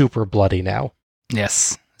is super bloody now.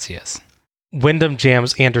 Yes, he is. Wyndham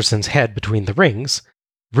jams Anderson's head between the rings.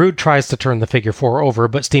 Rude tries to turn the figure 4 over,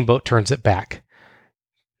 but Steamboat turns it back.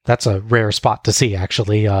 That's a rare spot to see,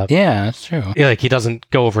 actually. Yeah, that's true. Like, he doesn't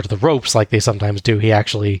go over to the ropes like they sometimes do. He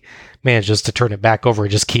actually manages to turn it back over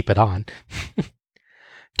and just keep it on.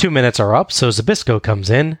 2 minutes are up, so Zbyszko comes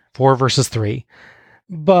in, 4 versus 3.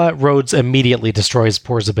 But Rhodes immediately destroys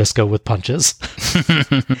poor Zbyszko with punches.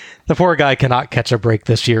 The poor guy cannot catch a break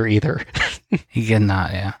this year either. He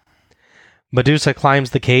cannot, yeah. Medusa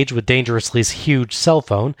climbs the cage with Dangerously's huge cell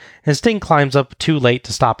phone, and Sting climbs up too late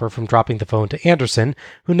to stop her from dropping the phone to Anderson,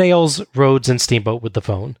 who nails Rhodes and Steamboat with the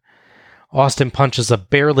phone. Austin punches a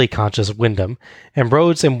barely conscious Wyndham, and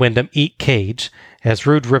Rhodes and Wyndham eat cage as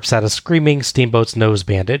Rude rips out a screaming Steamboat's nose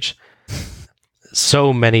bandage.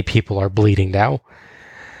 So many people are bleeding now.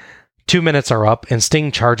 2 minutes are up, and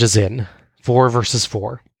Sting charges in, 4 versus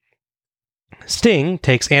 4. Sting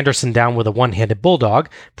takes Anderson down with a one-handed bulldog,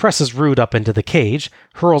 presses Rude up into the cage,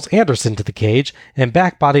 hurls Anderson to the cage, and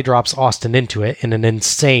back body drops Austin into it in an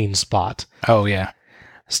insane spot. Oh, yeah.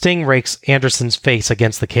 Sting rakes Anderson's face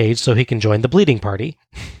against the cage so he can join the bleeding party.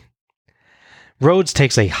 Rhodes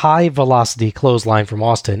takes a high-velocity clothesline from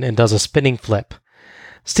Austin and does a spinning flip.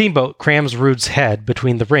 Steamboat crams Rude's head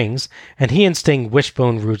between the rings, and he and Sting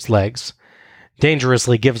wishbone Rude's legs.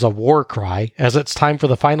 Dangerously gives a war cry as it's time for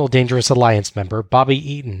the final Dangerous Alliance member, Bobby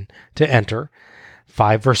Eaton, to enter.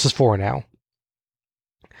 5 versus 4 now.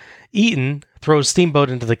 Eaton throws Steamboat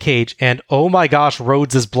into the cage, and oh my gosh,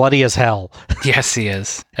 Rhodes is bloody as hell. Yes, he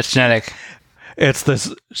is. That's genetic. It's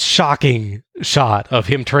this shocking shot of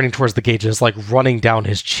him turning towards the cage and it's like running down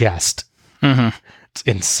his chest. Mm-hmm. It's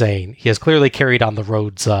insane. He has clearly carried on the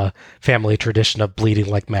Rhodes family tradition of bleeding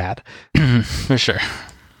like mad. For sure.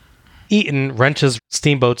 Eaton wrenches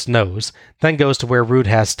Steamboat's nose, then goes to where Rude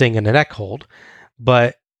has Sting in a neck hold,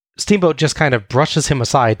 but Steamboat just kind of brushes him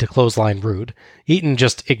aside to clothesline Rude. Eaton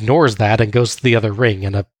just ignores that and goes to the other ring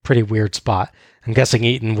in a pretty weird spot. I'm guessing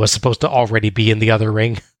Eaton was supposed to already be in the other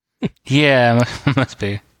ring. Yeah, must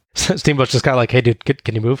be. Steamboat's just kind of like, hey dude,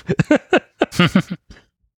 can you move?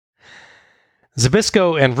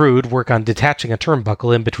 Zbyszko and Rude work on detaching a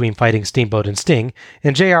turnbuckle in between fighting Steamboat and Sting,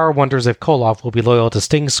 and JR wonders if Koloff will be loyal to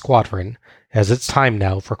Sting's squadron, as it's time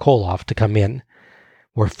now for Koloff to come in.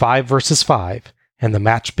 We're 5 versus 5, and the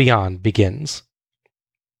match beyond begins.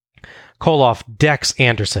 Koloff decks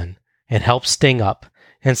Anderson and helps Sting up,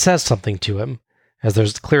 and says something to him, as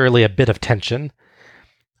there's clearly a bit of tension.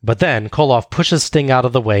 But then Koloff pushes Sting out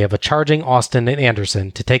of the way of a charging Austin and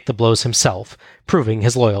Anderson to take the blows himself, proving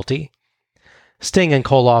his loyalty. Sting and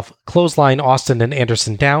Koloff clothesline Austin and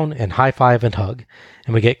Anderson down and high-five and hug,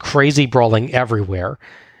 and we get crazy brawling everywhere.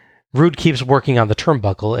 Rude keeps working on the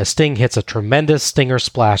turnbuckle as Sting hits a tremendous Stinger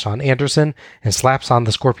splash on Anderson and slaps on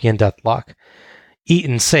the Scorpion Deathlock.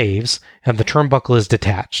 Eaton saves, and the turnbuckle is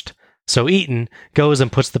detached, so Eaton goes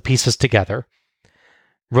and puts the pieces together.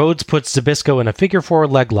 Rhodes puts Zbyszko in a figure 4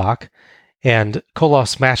 leg lock, and Koloff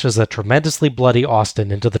smashes a tremendously bloody Austin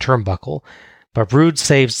into the turnbuckle, but Rude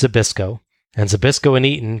saves Zbyszko, and Zbyszko and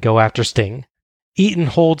Eaton go after Sting. Eaton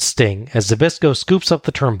holds Sting as Zbyszko scoops up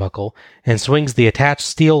the turnbuckle and swings the attached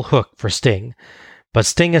steel hook for Sting, but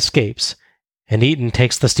Sting escapes, and Eaton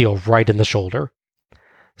takes the steel right in the shoulder.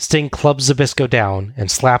 Sting clubs Zbyszko down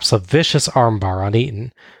and slaps a vicious armbar on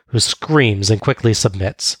Eaton, who screams and quickly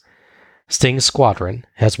submits. Sting's squadron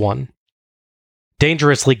has won.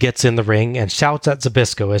 Dangerously gets in the ring and shouts at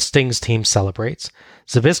Zbyszko as Sting's team celebrates.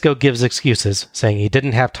 Zbyszko gives excuses, saying he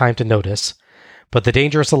didn't have time to notice, but the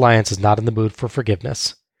Dangerous Alliance is not in the mood for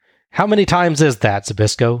forgiveness. How many times is that,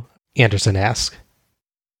 Zbyszko? Anderson asks.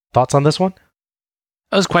 Thoughts on this one?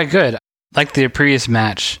 It was quite good. Like the previous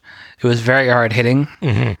match, it was very hard hitting.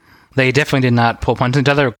 Mm-hmm. They definitely did not pull punches at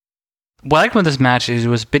each other. What I liked about this match is it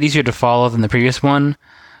was a bit easier to follow than the previous one,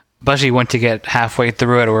 especially once you get halfway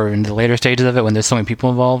through it or in the later stages of it when there's so many people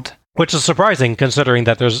involved. Which is surprising considering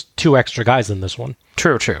that there's 2 extra guys in this one.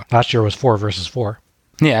 True. Last year was 4 versus 4.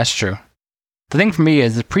 Yeah, that's true. The thing for me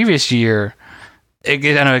is the previous year, I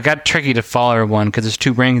know it got tricky to follow everyone because there's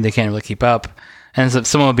 2 rings they can't really keep up. And so if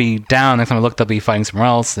someone will be down, next time I look, they'll be fighting somewhere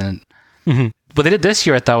else. And what they did this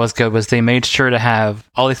year I thought was good was they made sure to have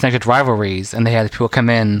all these connected rivalries, and they had people come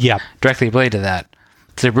in directly related to that.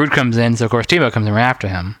 So Rude comes in, so of course Steamboat comes in right after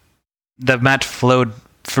him. The match flowed,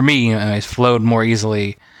 for me, it flowed more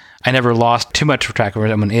easily. I never lost too much track of where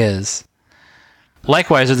someone is.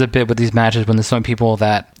 Likewise, there's a bit with these matches when there's so many people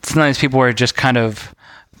that sometimes people are just kind of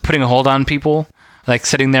putting a hold on people, like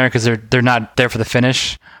sitting there because they're not there for the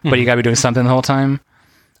finish, but you got to be doing something the whole time.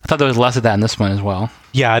 I thought there was less of that in this one as well.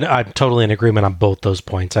 Yeah, I'm totally in agreement on both those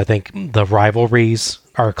points. I think the rivalries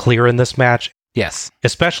are clear in this match. Yes.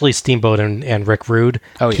 Especially Steamboat and Rick Rude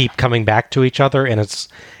keep coming back to each other. And it's,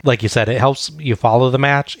 like you said, it helps you follow the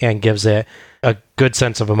match and gives it a good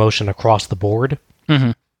sense of emotion across the board.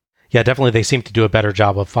 Mm-hmm. Yeah, definitely they seem to do a better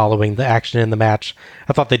job of following the action in the match.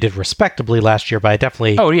 I thought they did respectably last year, but I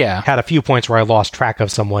definitely had a few points where I lost track of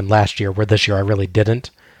someone last year, where this year I really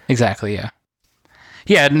didn't. Exactly, yeah.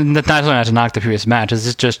 Yeah, and that's not only to knock the previous matches,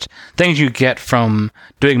 it's just things you get from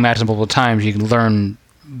doing matches multiple times. You can learn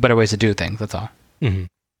better ways to do things, that's all. Mm-hmm.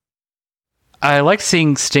 I like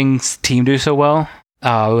seeing Sting's team do so well.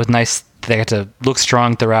 It was nice they got to look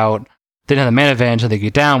strong throughout. They didn't have the man advantage and they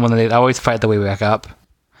get down when they always fight their way back up.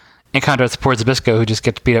 In contrast to poor Zbyszko, who just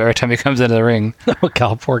gets beat up every time he comes into the ring. Oh,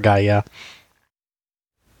 God, poor guy, yeah.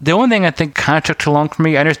 The only thing I think kind of took too long for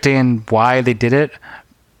me, I understand why they did it,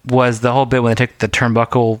 was the whole bit when they took the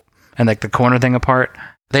turnbuckle and like the corner thing apart.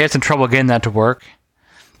 They had some trouble getting that to work.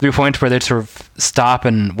 There were points where they'd sort of stop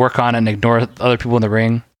and work on it and ignore other people in the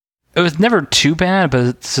ring. It was never too bad, but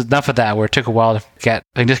it's enough of that where it took a while to get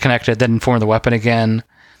disconnected, then form the weapon again.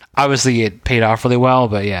 Obviously, it paid off really well,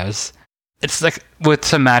 but yeah, it's like with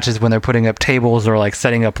some matches when they're putting up tables or like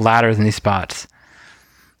setting up ladders in these spots.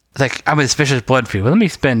 It's like, I'm a vicious blood feud. Well, let me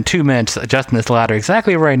spend 2 minutes adjusting this ladder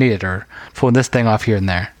exactly where I need it or pulling this thing off here and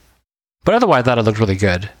there. But otherwise, I thought it looked really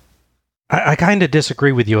good. I kind of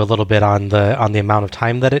disagree with you a little bit on the amount of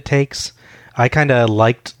time that it takes. I kind of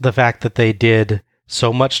liked the fact that they did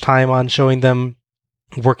so much time on showing them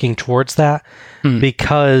working towards that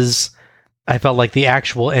because I felt like the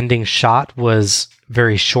actual ending shot was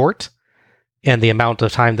very short. And the amount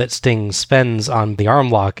of time that Sting spends on the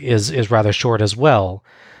arm lock is rather short as well.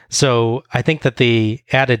 So I think that the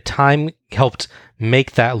added time helped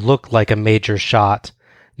make that look like a major shot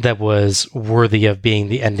that was worthy of being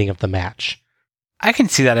the ending of the match. I can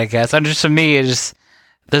see that, I guess. For me, there's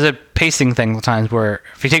a pacing thing at times where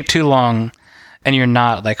if you take too long and you're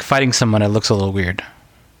not like fighting someone, it looks a little weird.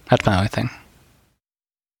 That's my only thing.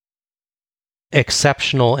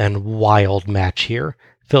 Exceptional and wild match here,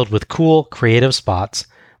 filled with cool, creative spots,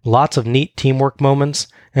 lots of neat teamwork moments,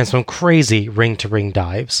 and some crazy ring-to-ring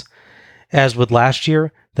dives. As with last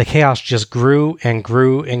year, the chaos just grew and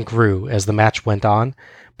grew and grew as the match went on,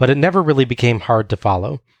 but it never really became hard to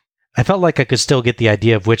follow. I felt like I could still get the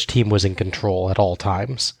idea of which team was in control at all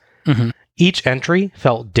times. Mm-hmm. Each entry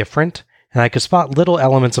felt different, and I could spot little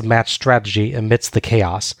elements of match strategy amidst the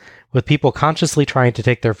chaos, with people consciously trying to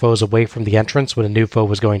take their foes away from the entrance when a new foe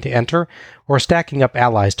was going to enter, or stacking up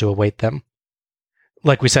allies to await them.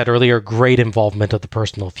 Like we said earlier, great involvement of the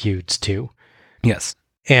personal feuds, too. Yes.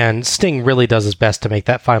 And Sting really does his best to make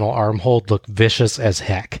that final arm hold look vicious as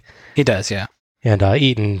heck. He does, yeah. And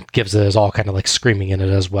Eaton gives it his all, kind of like screaming in it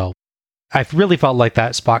as well. I really felt like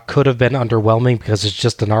that spot could have been underwhelming because it's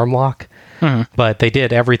just an arm lock, but they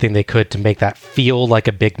did everything they could to make that feel like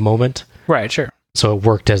a big moment. Right, sure. So it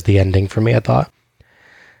worked as the ending for me, I thought.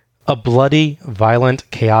 A bloody, violent,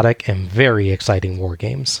 chaotic, and very exciting War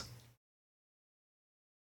Games.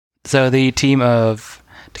 So the team of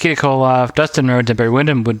Nikita Koloff, Dustin Rhodes, and Barry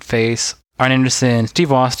Windham would face Arn Anderson,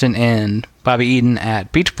 Steve Austin, and Bobby Eaton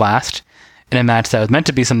at Beach Blast in a match that was meant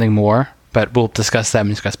to be something more, but we'll discuss that when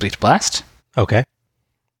we discuss Beach Blast. Okay.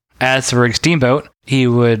 As for Rick Steamboat, he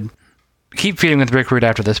would keep feuding with Rick Rude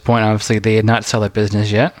after this point. Obviously, they had not sold that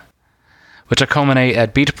business yet, which will culminate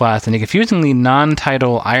at Beach Blast in a confusingly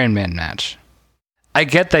non-title Iron Man match. I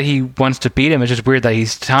get that he wants to beat him. It's just weird that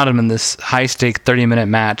he's found him in this high-stake 30-minute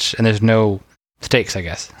match, and there's no stakes, I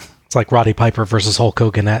guess. It's like Roddy Piper versus Hulk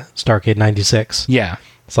Hogan at Starrcade 96. Yeah.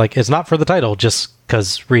 It's like, it's not for the title, just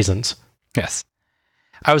because reasons. Yes.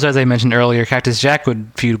 As I mentioned earlier, Cactus Jack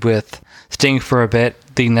would feud with Sting for a bit,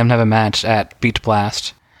 leading them to have a match at Beach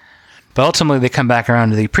Blast. But ultimately, they come back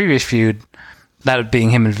around to the previous feud, that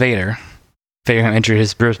being him and Vader. Vader injured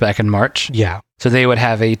his ribs back in March. Yeah. So they would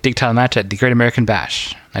have a big title match at the Great American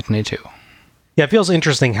Bash, 1982. Yeah, it feels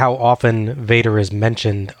interesting how often Vader is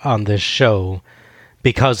mentioned on this show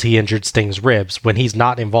because he injured Sting's ribs when he's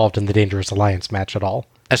not involved in the Dangerous Alliance match at all.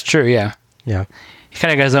 That's true, yeah. Yeah. He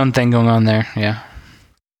kind of got his own thing going on there, yeah.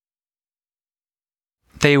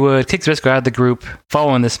 They would kick Zbyszko out of the group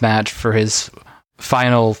following this match for his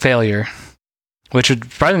final failure, which would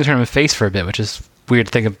probably turn him a face for a bit, which is weird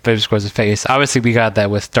to think of Zbyszko as a face. Obviously, we got that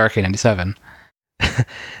with Starrcade 97.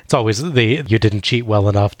 It's always the you didn't cheat well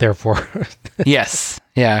enough, therefore. Yes,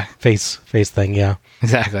 yeah. Face thing, yeah.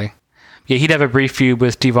 Exactly. Yeah, he'd have a brief feud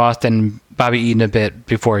with Steve Austin and Bobby Eaton a bit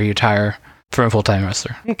before he retire from a full-time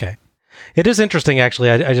wrestler. Okay. It is interesting,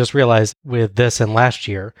 actually. I just realized with this and last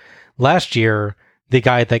year, the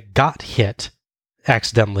guy that got hit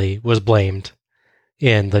accidentally was blamed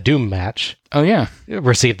in the Doom match. Oh, yeah.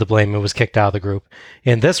 Received the blame and was kicked out of the group.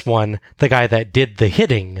 In this one, the guy that did the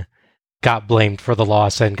hitting got blamed for the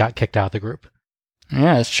loss and got kicked out of the group.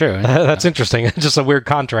 Yeah, that's true. That's interesting. Just a weird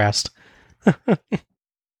contrast.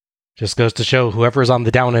 Just goes to show whoever's on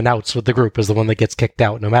the down and outs with the group is the one that gets kicked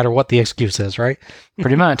out, no matter what the excuse is, right?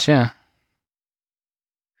 Pretty much, yeah.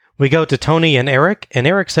 We go to Tony and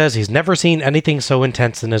Eric says he's never seen anything so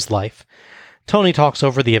intense in his life. Tony talks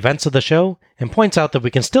over the events of the show and points out that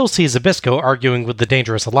we can still see Zbyszko arguing with the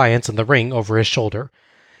Dangerous Alliance in the ring over his shoulder.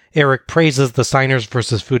 Eric praises the Steiners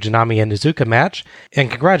versus Fujinami and Iizuka match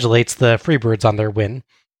and congratulates the Freebirds on their win.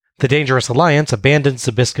 The Dangerous Alliance abandons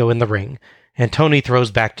Zbyszko in the ring, and Tony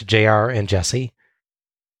throws back to JR and Jesse.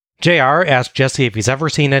 JR asks Jesse if he's ever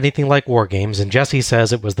seen anything like War Games, and Jesse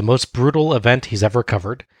says it was the most brutal event he's ever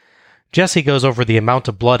covered. Jesse goes over the amount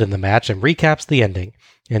of blood in the match and recaps the ending,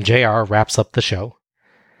 and JR wraps up the show.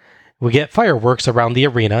 We get fireworks around the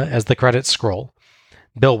arena as the credits scroll.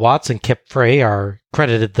 Bill Watts and Kip Frey are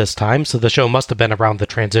credited this time, so the show must have been around the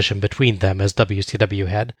transition between them as WCW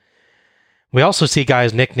head. We also see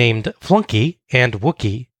guys nicknamed Flunky and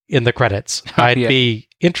Wookie in the credits. I'd be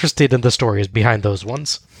interested in the stories behind those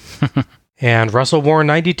ones. And Wrestle War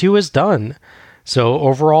 92 is done. So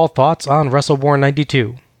overall thoughts on Wrestle War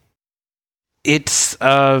 92? It's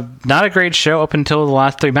not a great show up until the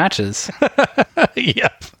last 3 matches.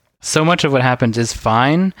 Yep. So much of what happens is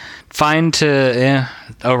fine. Fine to,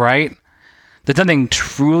 alright. There's nothing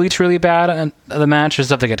truly bad in the match. There's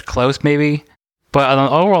stuff that gets close, maybe. But on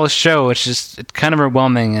the overall show, it's kind of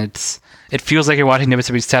overwhelming. It feels like you're watching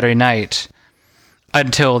WWE Saturday Night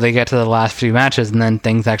until they get to the last few matches, and then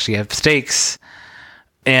things actually have stakes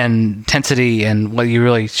and intensity and what you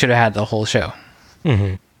really should have had the whole show.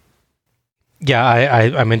 Mm-hmm. Yeah,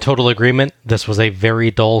 I'm in total agreement. This was a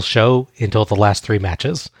very dull show until the last 3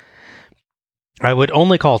 matches. I would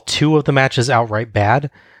only call 2 of the matches outright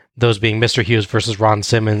bad, those being Mr. Hughes versus Ron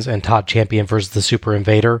Simmons and Todd Champion versus the Super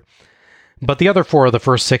Invader. But the other 4 of the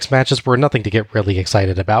first 6 matches were nothing to get really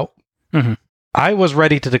excited about. Mm-hmm. I was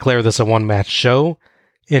ready to declare this a one-match show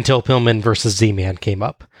until Pillman versus Z-Man came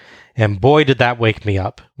up. And boy, did that wake me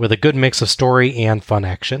up, with a good mix of story and fun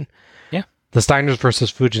action. Yeah. The Steiners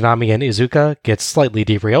versus Fujinami and Iizuka gets slightly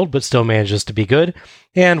derailed, but still manages to be good.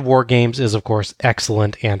 And War Games is, of course,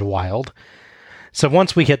 excellent and wild. So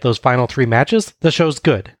once we hit those final 3 matches, the show's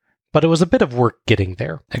good. But it was a bit of work getting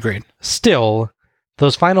there. Agreed. Still,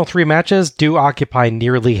 those final 3 matches do occupy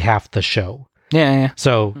nearly half the show. Yeah.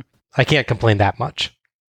 So I can't complain that much.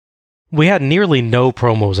 We had nearly no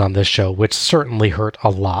promos on this show, which certainly hurt a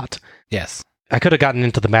lot. Yes. I could have gotten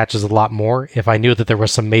into the matches a lot more if I knew that there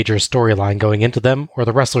was some major storyline going into them, or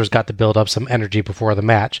the wrestlers got to build up some energy before the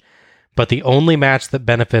match. But the only match that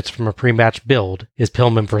benefits from a pre-match build is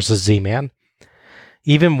Pillman versus Z-Man.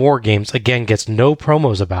 Even War Games, again, gets no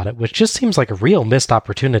promos about it, which just seems like a real missed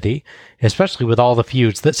opportunity, especially with all the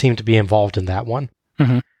feuds that seem to be involved in that one.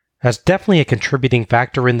 Mm-hmm. That's definitely a contributing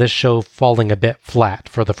factor in this show falling a bit flat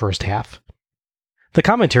for the first half. The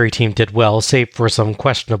commentary team did well, save for some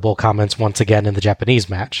questionable comments once again in the Japanese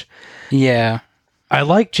match. Yeah. I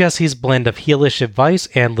like Jesse's blend of heelish advice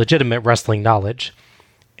and legitimate wrestling knowledge,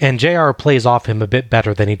 and JR plays off him a bit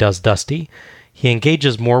better than he does Dusty. He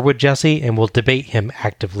engages more with Jesse and will debate him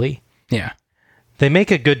actively. Yeah. They make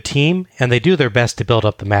a good team, and they do their best to build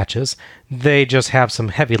up the matches. They just have some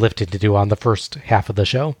heavy lifting to do on the first half of the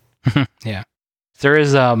show. Yeah. There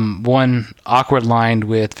is one awkward line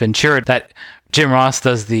with Ventura that Jim Ross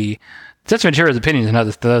does that's Ventura's opinions and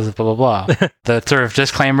others does blah, blah, blah. The sort of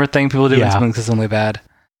disclaimer thing people do when something's consistently bad.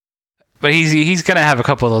 But he's going to have a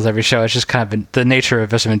couple of those every show. It's just kind of the nature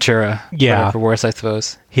of Mr. Ventura. Yeah. For worse, I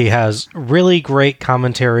suppose. He has really great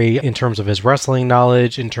commentary in terms of his wrestling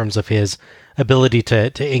knowledge, in terms of his ability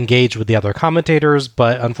to engage with the other commentators,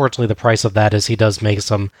 but unfortunately the price of that is he does make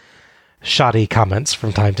some shoddy comments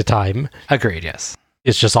from time to time. Agreed, yes.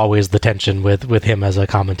 It's just always the tension with him as a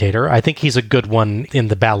commentator. I think he's a good one in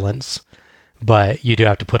the balance, but you do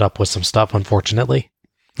have to put up with some stuff, unfortunately.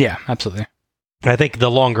 Yeah, absolutely. I think the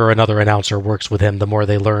longer another announcer works with him, the more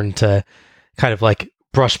they learn to kind of like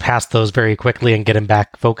brush past those very quickly and get him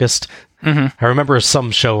back focused. Mm-hmm. I remember some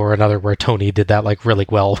show or another where Tony did that like really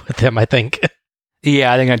well with him, I think.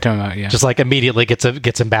 Yeah, I think I know about, yeah. Just like immediately gets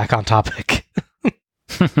him back on topic.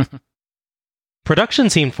 Production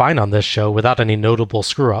seemed fine on this show without any notable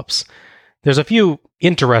screw-ups. There's a few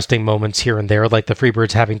interesting moments here and there, like the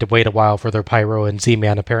Freebirds having to wait a while for their pyro and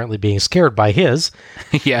Z-Man apparently being scared by his.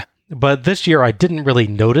 Yeah. But this year I didn't really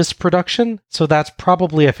notice production, so that's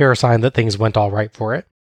probably a fair sign that things went all right for it.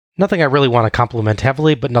 Nothing I really want to compliment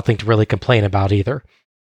heavily, but nothing to really complain about either.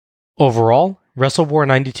 Overall, Wrestle War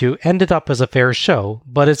 92 ended up as a fair show,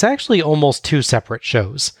 but it's actually almost two separate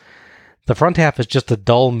shows. The front half is just a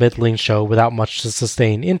dull, middling show without much to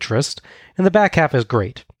sustain interest, and the back half is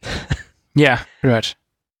great. Yeah, pretty much.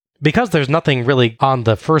 Because there's nothing really on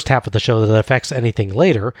the first half of the show that affects anything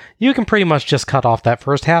later, you can pretty much just cut off that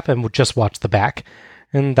first half and just watch the back.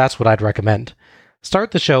 And that's what I'd recommend.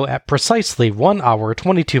 Start the show at precisely 1 hour,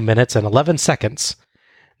 22 minutes, and 11 seconds.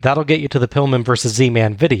 That'll get you to the Pillman vs.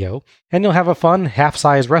 Z-Man video, and you'll have a fun,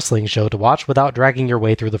 half-size wrestling show to watch without dragging your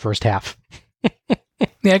way through the first half.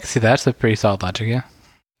 Yeah, I can see that. That's a pretty solid logic, yeah.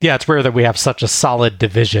 Yeah, it's rare that we have such a solid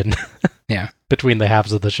division Yeah. between the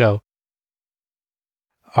halves of the show.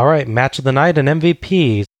 All right, Match of the Night and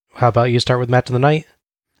MVP. How about you start with Match of the Night?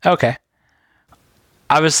 Okay.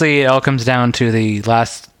 Obviously, it all comes down to the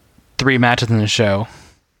last 3 matches in the show.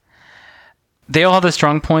 They all have the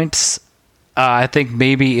strong points. I think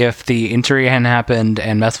maybe if the injury hadn't happened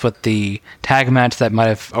and messed with the tag match, that might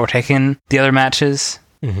have overtaken the other matches.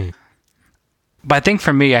 Mm-hmm. But I think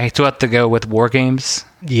for me, I still have to go with War Games.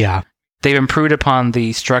 Yeah. They've improved upon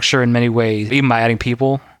the structure in many ways, even by adding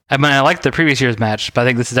people. I mean, I liked the previous year's match, but I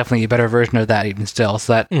think this is definitely a better version of that even still.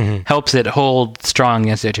 So that helps it hold strong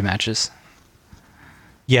against the other 2 matches.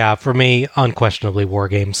 Yeah, for me, unquestionably War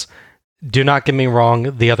Games. Do not get me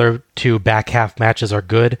wrong, the other 2 back half matches are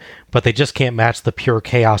good, but they just can't match the pure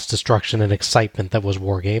chaos, destruction, and excitement that was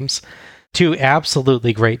War Games. 2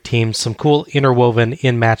 absolutely great teams, some cool interwoven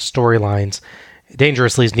in-match storylines,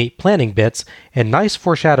 dangerously neat planning bits, and nice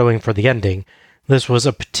foreshadowing for the ending. This was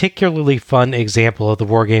a particularly fun example of the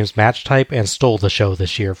War Games match type and stole the show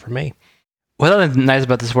this year for me. What else is nice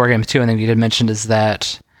about this War Games too, I think you did mention, is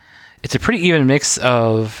that it's a pretty even mix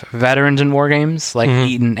of veterans in War Games, like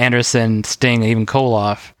Eaton, Anderson, Sting, and even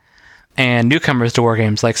Koloff, and newcomers to War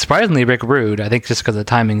Games, like surprisingly Rick Rude, I think just because of the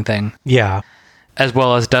timing thing. Yeah. As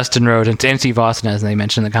well as Dustin Rhodes and Steve Austin, as they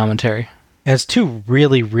mentioned in the commentary. As 2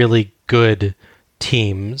 really, really good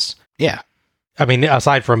teams. Yeah. I mean,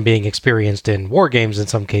 aside from being experienced in War Games in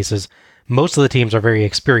some cases, most of the teams are very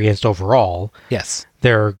experienced overall. Yes.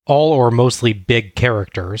 They're all or mostly big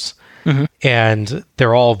characters. And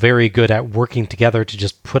they're all very good at working together to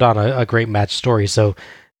just put on a great match story. So,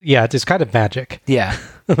 yeah, it's kind of magic. Yeah.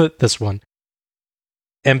 This one.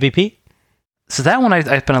 MVP? So that one I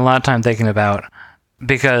spent a lot of time thinking about,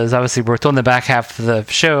 because obviously we're still in the back half of the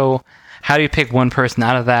show. How do you pick one person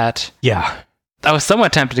out of that? Yeah. I was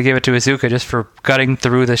somewhat tempted to give it to Iizuka just for gutting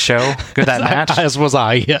through the show, good that match. As was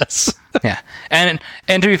I, yes. Yeah. And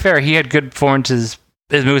to be fair, he had good performances.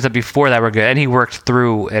 His moves that before that were good, and he worked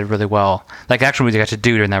through it really well. Like, actual moves he got to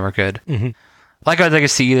do during that were good. Like, I'd like to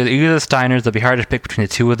see either of the Steiners. It'd be hard to pick between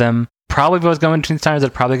the 2 of them. Probably if I was going between the Steiners,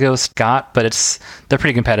 I'd probably go Scott, but they're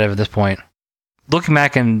pretty competitive at this point. Looking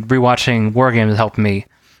back and rewatching War Games helped me.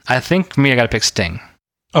 I think for me, I got to pick Sting.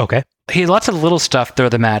 Okay. He had lots of little stuff through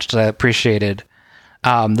the match that I appreciated.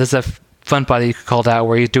 There's a fun part that you called out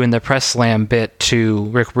where he's doing the press slam bit to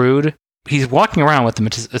Rick Rude. He's walking around with him.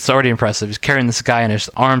 It's already impressive. He's carrying this guy in his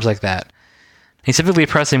arms like that. He's typically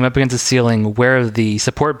pressing him up against the ceiling where the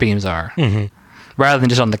support beams are, rather than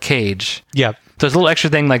just on the cage. Yep. So there's a little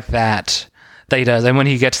extra thing like that he does. And when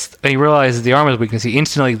he realizes the arm is weakness, he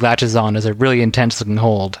instantly latches on as a really intense looking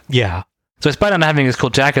hold. Yeah. So despite not having his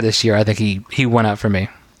cool jacket this year, I think he went out for me.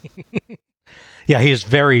 Yeah, he is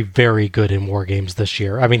very, very good in War Games this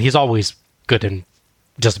year. I mean, he's always good in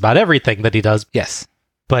just about everything that he does. Yes.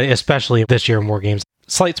 But especially this year in War Games.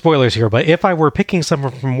 Slight spoilers here, but if I were picking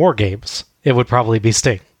someone from War Games, it would probably be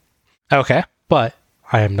Sting. Okay. But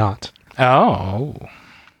I am not. Oh.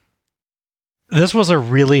 This was a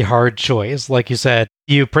really hard choice. Like you said,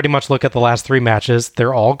 you pretty much look at the last 3 matches.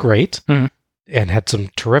 They're all great and had some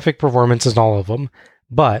terrific performances in all of them.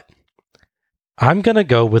 But I'm going to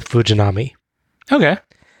go with Fujinami. Okay.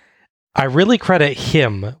 I really credit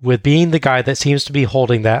him with being the guy that seems to be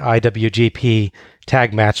holding that IWGP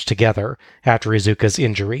tag match together after Iizuka's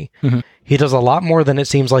injury. He does a lot more than it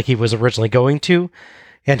seems like he was originally going to,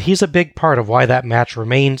 and he's a big part of why that match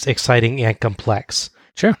remains exciting and complex.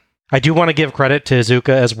 Sure. I do want to give credit to Iizuka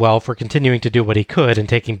as well for continuing to do what he could and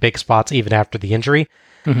taking big spots even after the injury,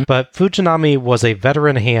 but Fujinami was a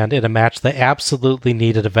veteran hand in a match that absolutely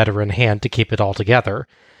needed a veteran hand to keep it all together.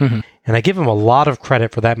 And I give him a lot of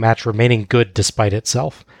credit for that match remaining good despite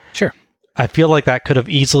itself. Sure. I feel like that could have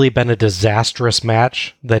easily been a disastrous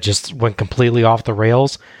match that just went completely off the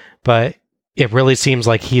rails, but it really seems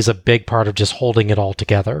like he's a big part of just holding it all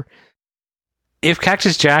together. If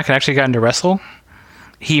Cactus Jack had actually gotten to wrestle,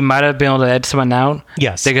 he might have been able to edge someone out.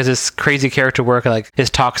 Yes. Because his crazy character work, like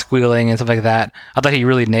his talk squealing and stuff like that, I thought he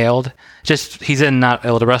really nailed. Just, he's in not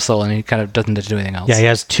able to wrestle, and he kind of doesn't do anything else. Yeah, he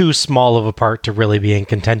has too small of a part to really be in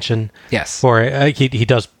contention. Yes. Or he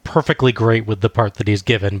does perfectly great with the part that he's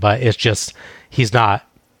given, but it's just, he's not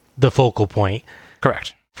the focal point.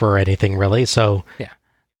 Correct. For anything, really. So, yeah.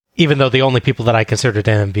 Even though the only people that I considered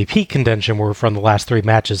in MVP contention were from the last 3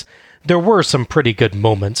 matches, there were some pretty good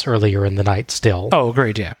moments earlier in the night still. Oh,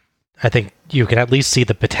 agreed, yeah. I think you can at least see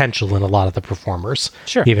the potential in a lot of the performers.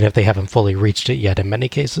 Sure. Even if they haven't fully reached it yet in many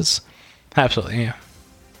cases. Absolutely, yeah.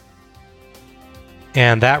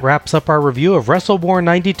 And that wraps up our review of Wrestle War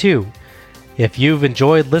 92. If you've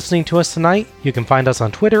enjoyed listening to us tonight, you can find us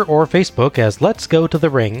on Twitter or Facebook as Let's Go to the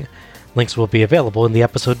Ring. Links will be available in the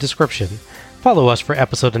episode description. Follow us for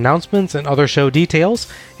episode announcements and other show details,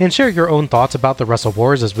 and share your own thoughts about the Wrestle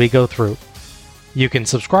Wars as we go through. You can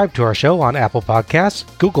subscribe to our show on Apple Podcasts,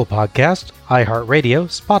 Google Podcasts, iHeartRadio,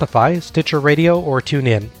 Spotify, Stitcher Radio, or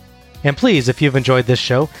TuneIn. And please, if you've enjoyed this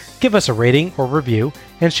show, give us a rating or review,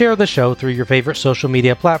 and share the show through your favorite social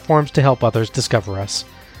media platforms to help others discover us.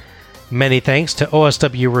 Many thanks to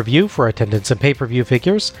OSW Review for attendance and pay-per-view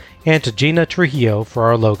figures, and to Gina Trujillo for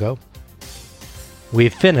our logo.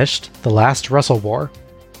 We've finished the last Wrestle War.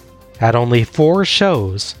 At only 4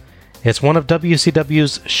 shows, it's one of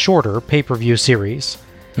WCW's shorter pay-per-view series.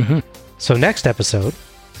 Mm-hmm. So next episode,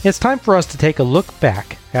 it's time for us to take a look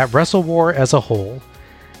back at Wrestle War as a whole.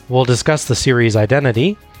 We'll discuss the series'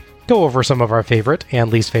 identity, go over some of our favorite and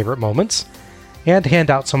least favorite moments, and hand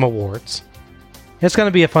out some awards. It's going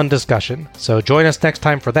to be a fun discussion, so join us next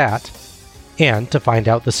time for that, and to find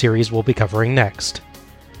out the series we'll be covering next.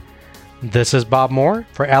 This is Bob Moore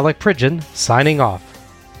for Alec Pridgeon, signing off.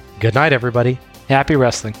 Good night, everybody. Happy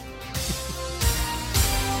wrestling.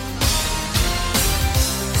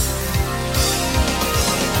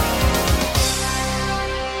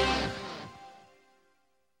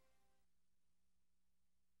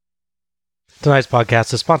 Tonight's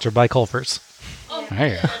podcast is sponsored by Culver's.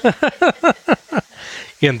 There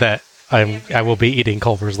In that I will be eating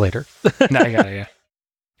Culver's later. No, I got it, yeah.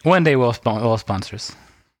 One day we'll sponsor us.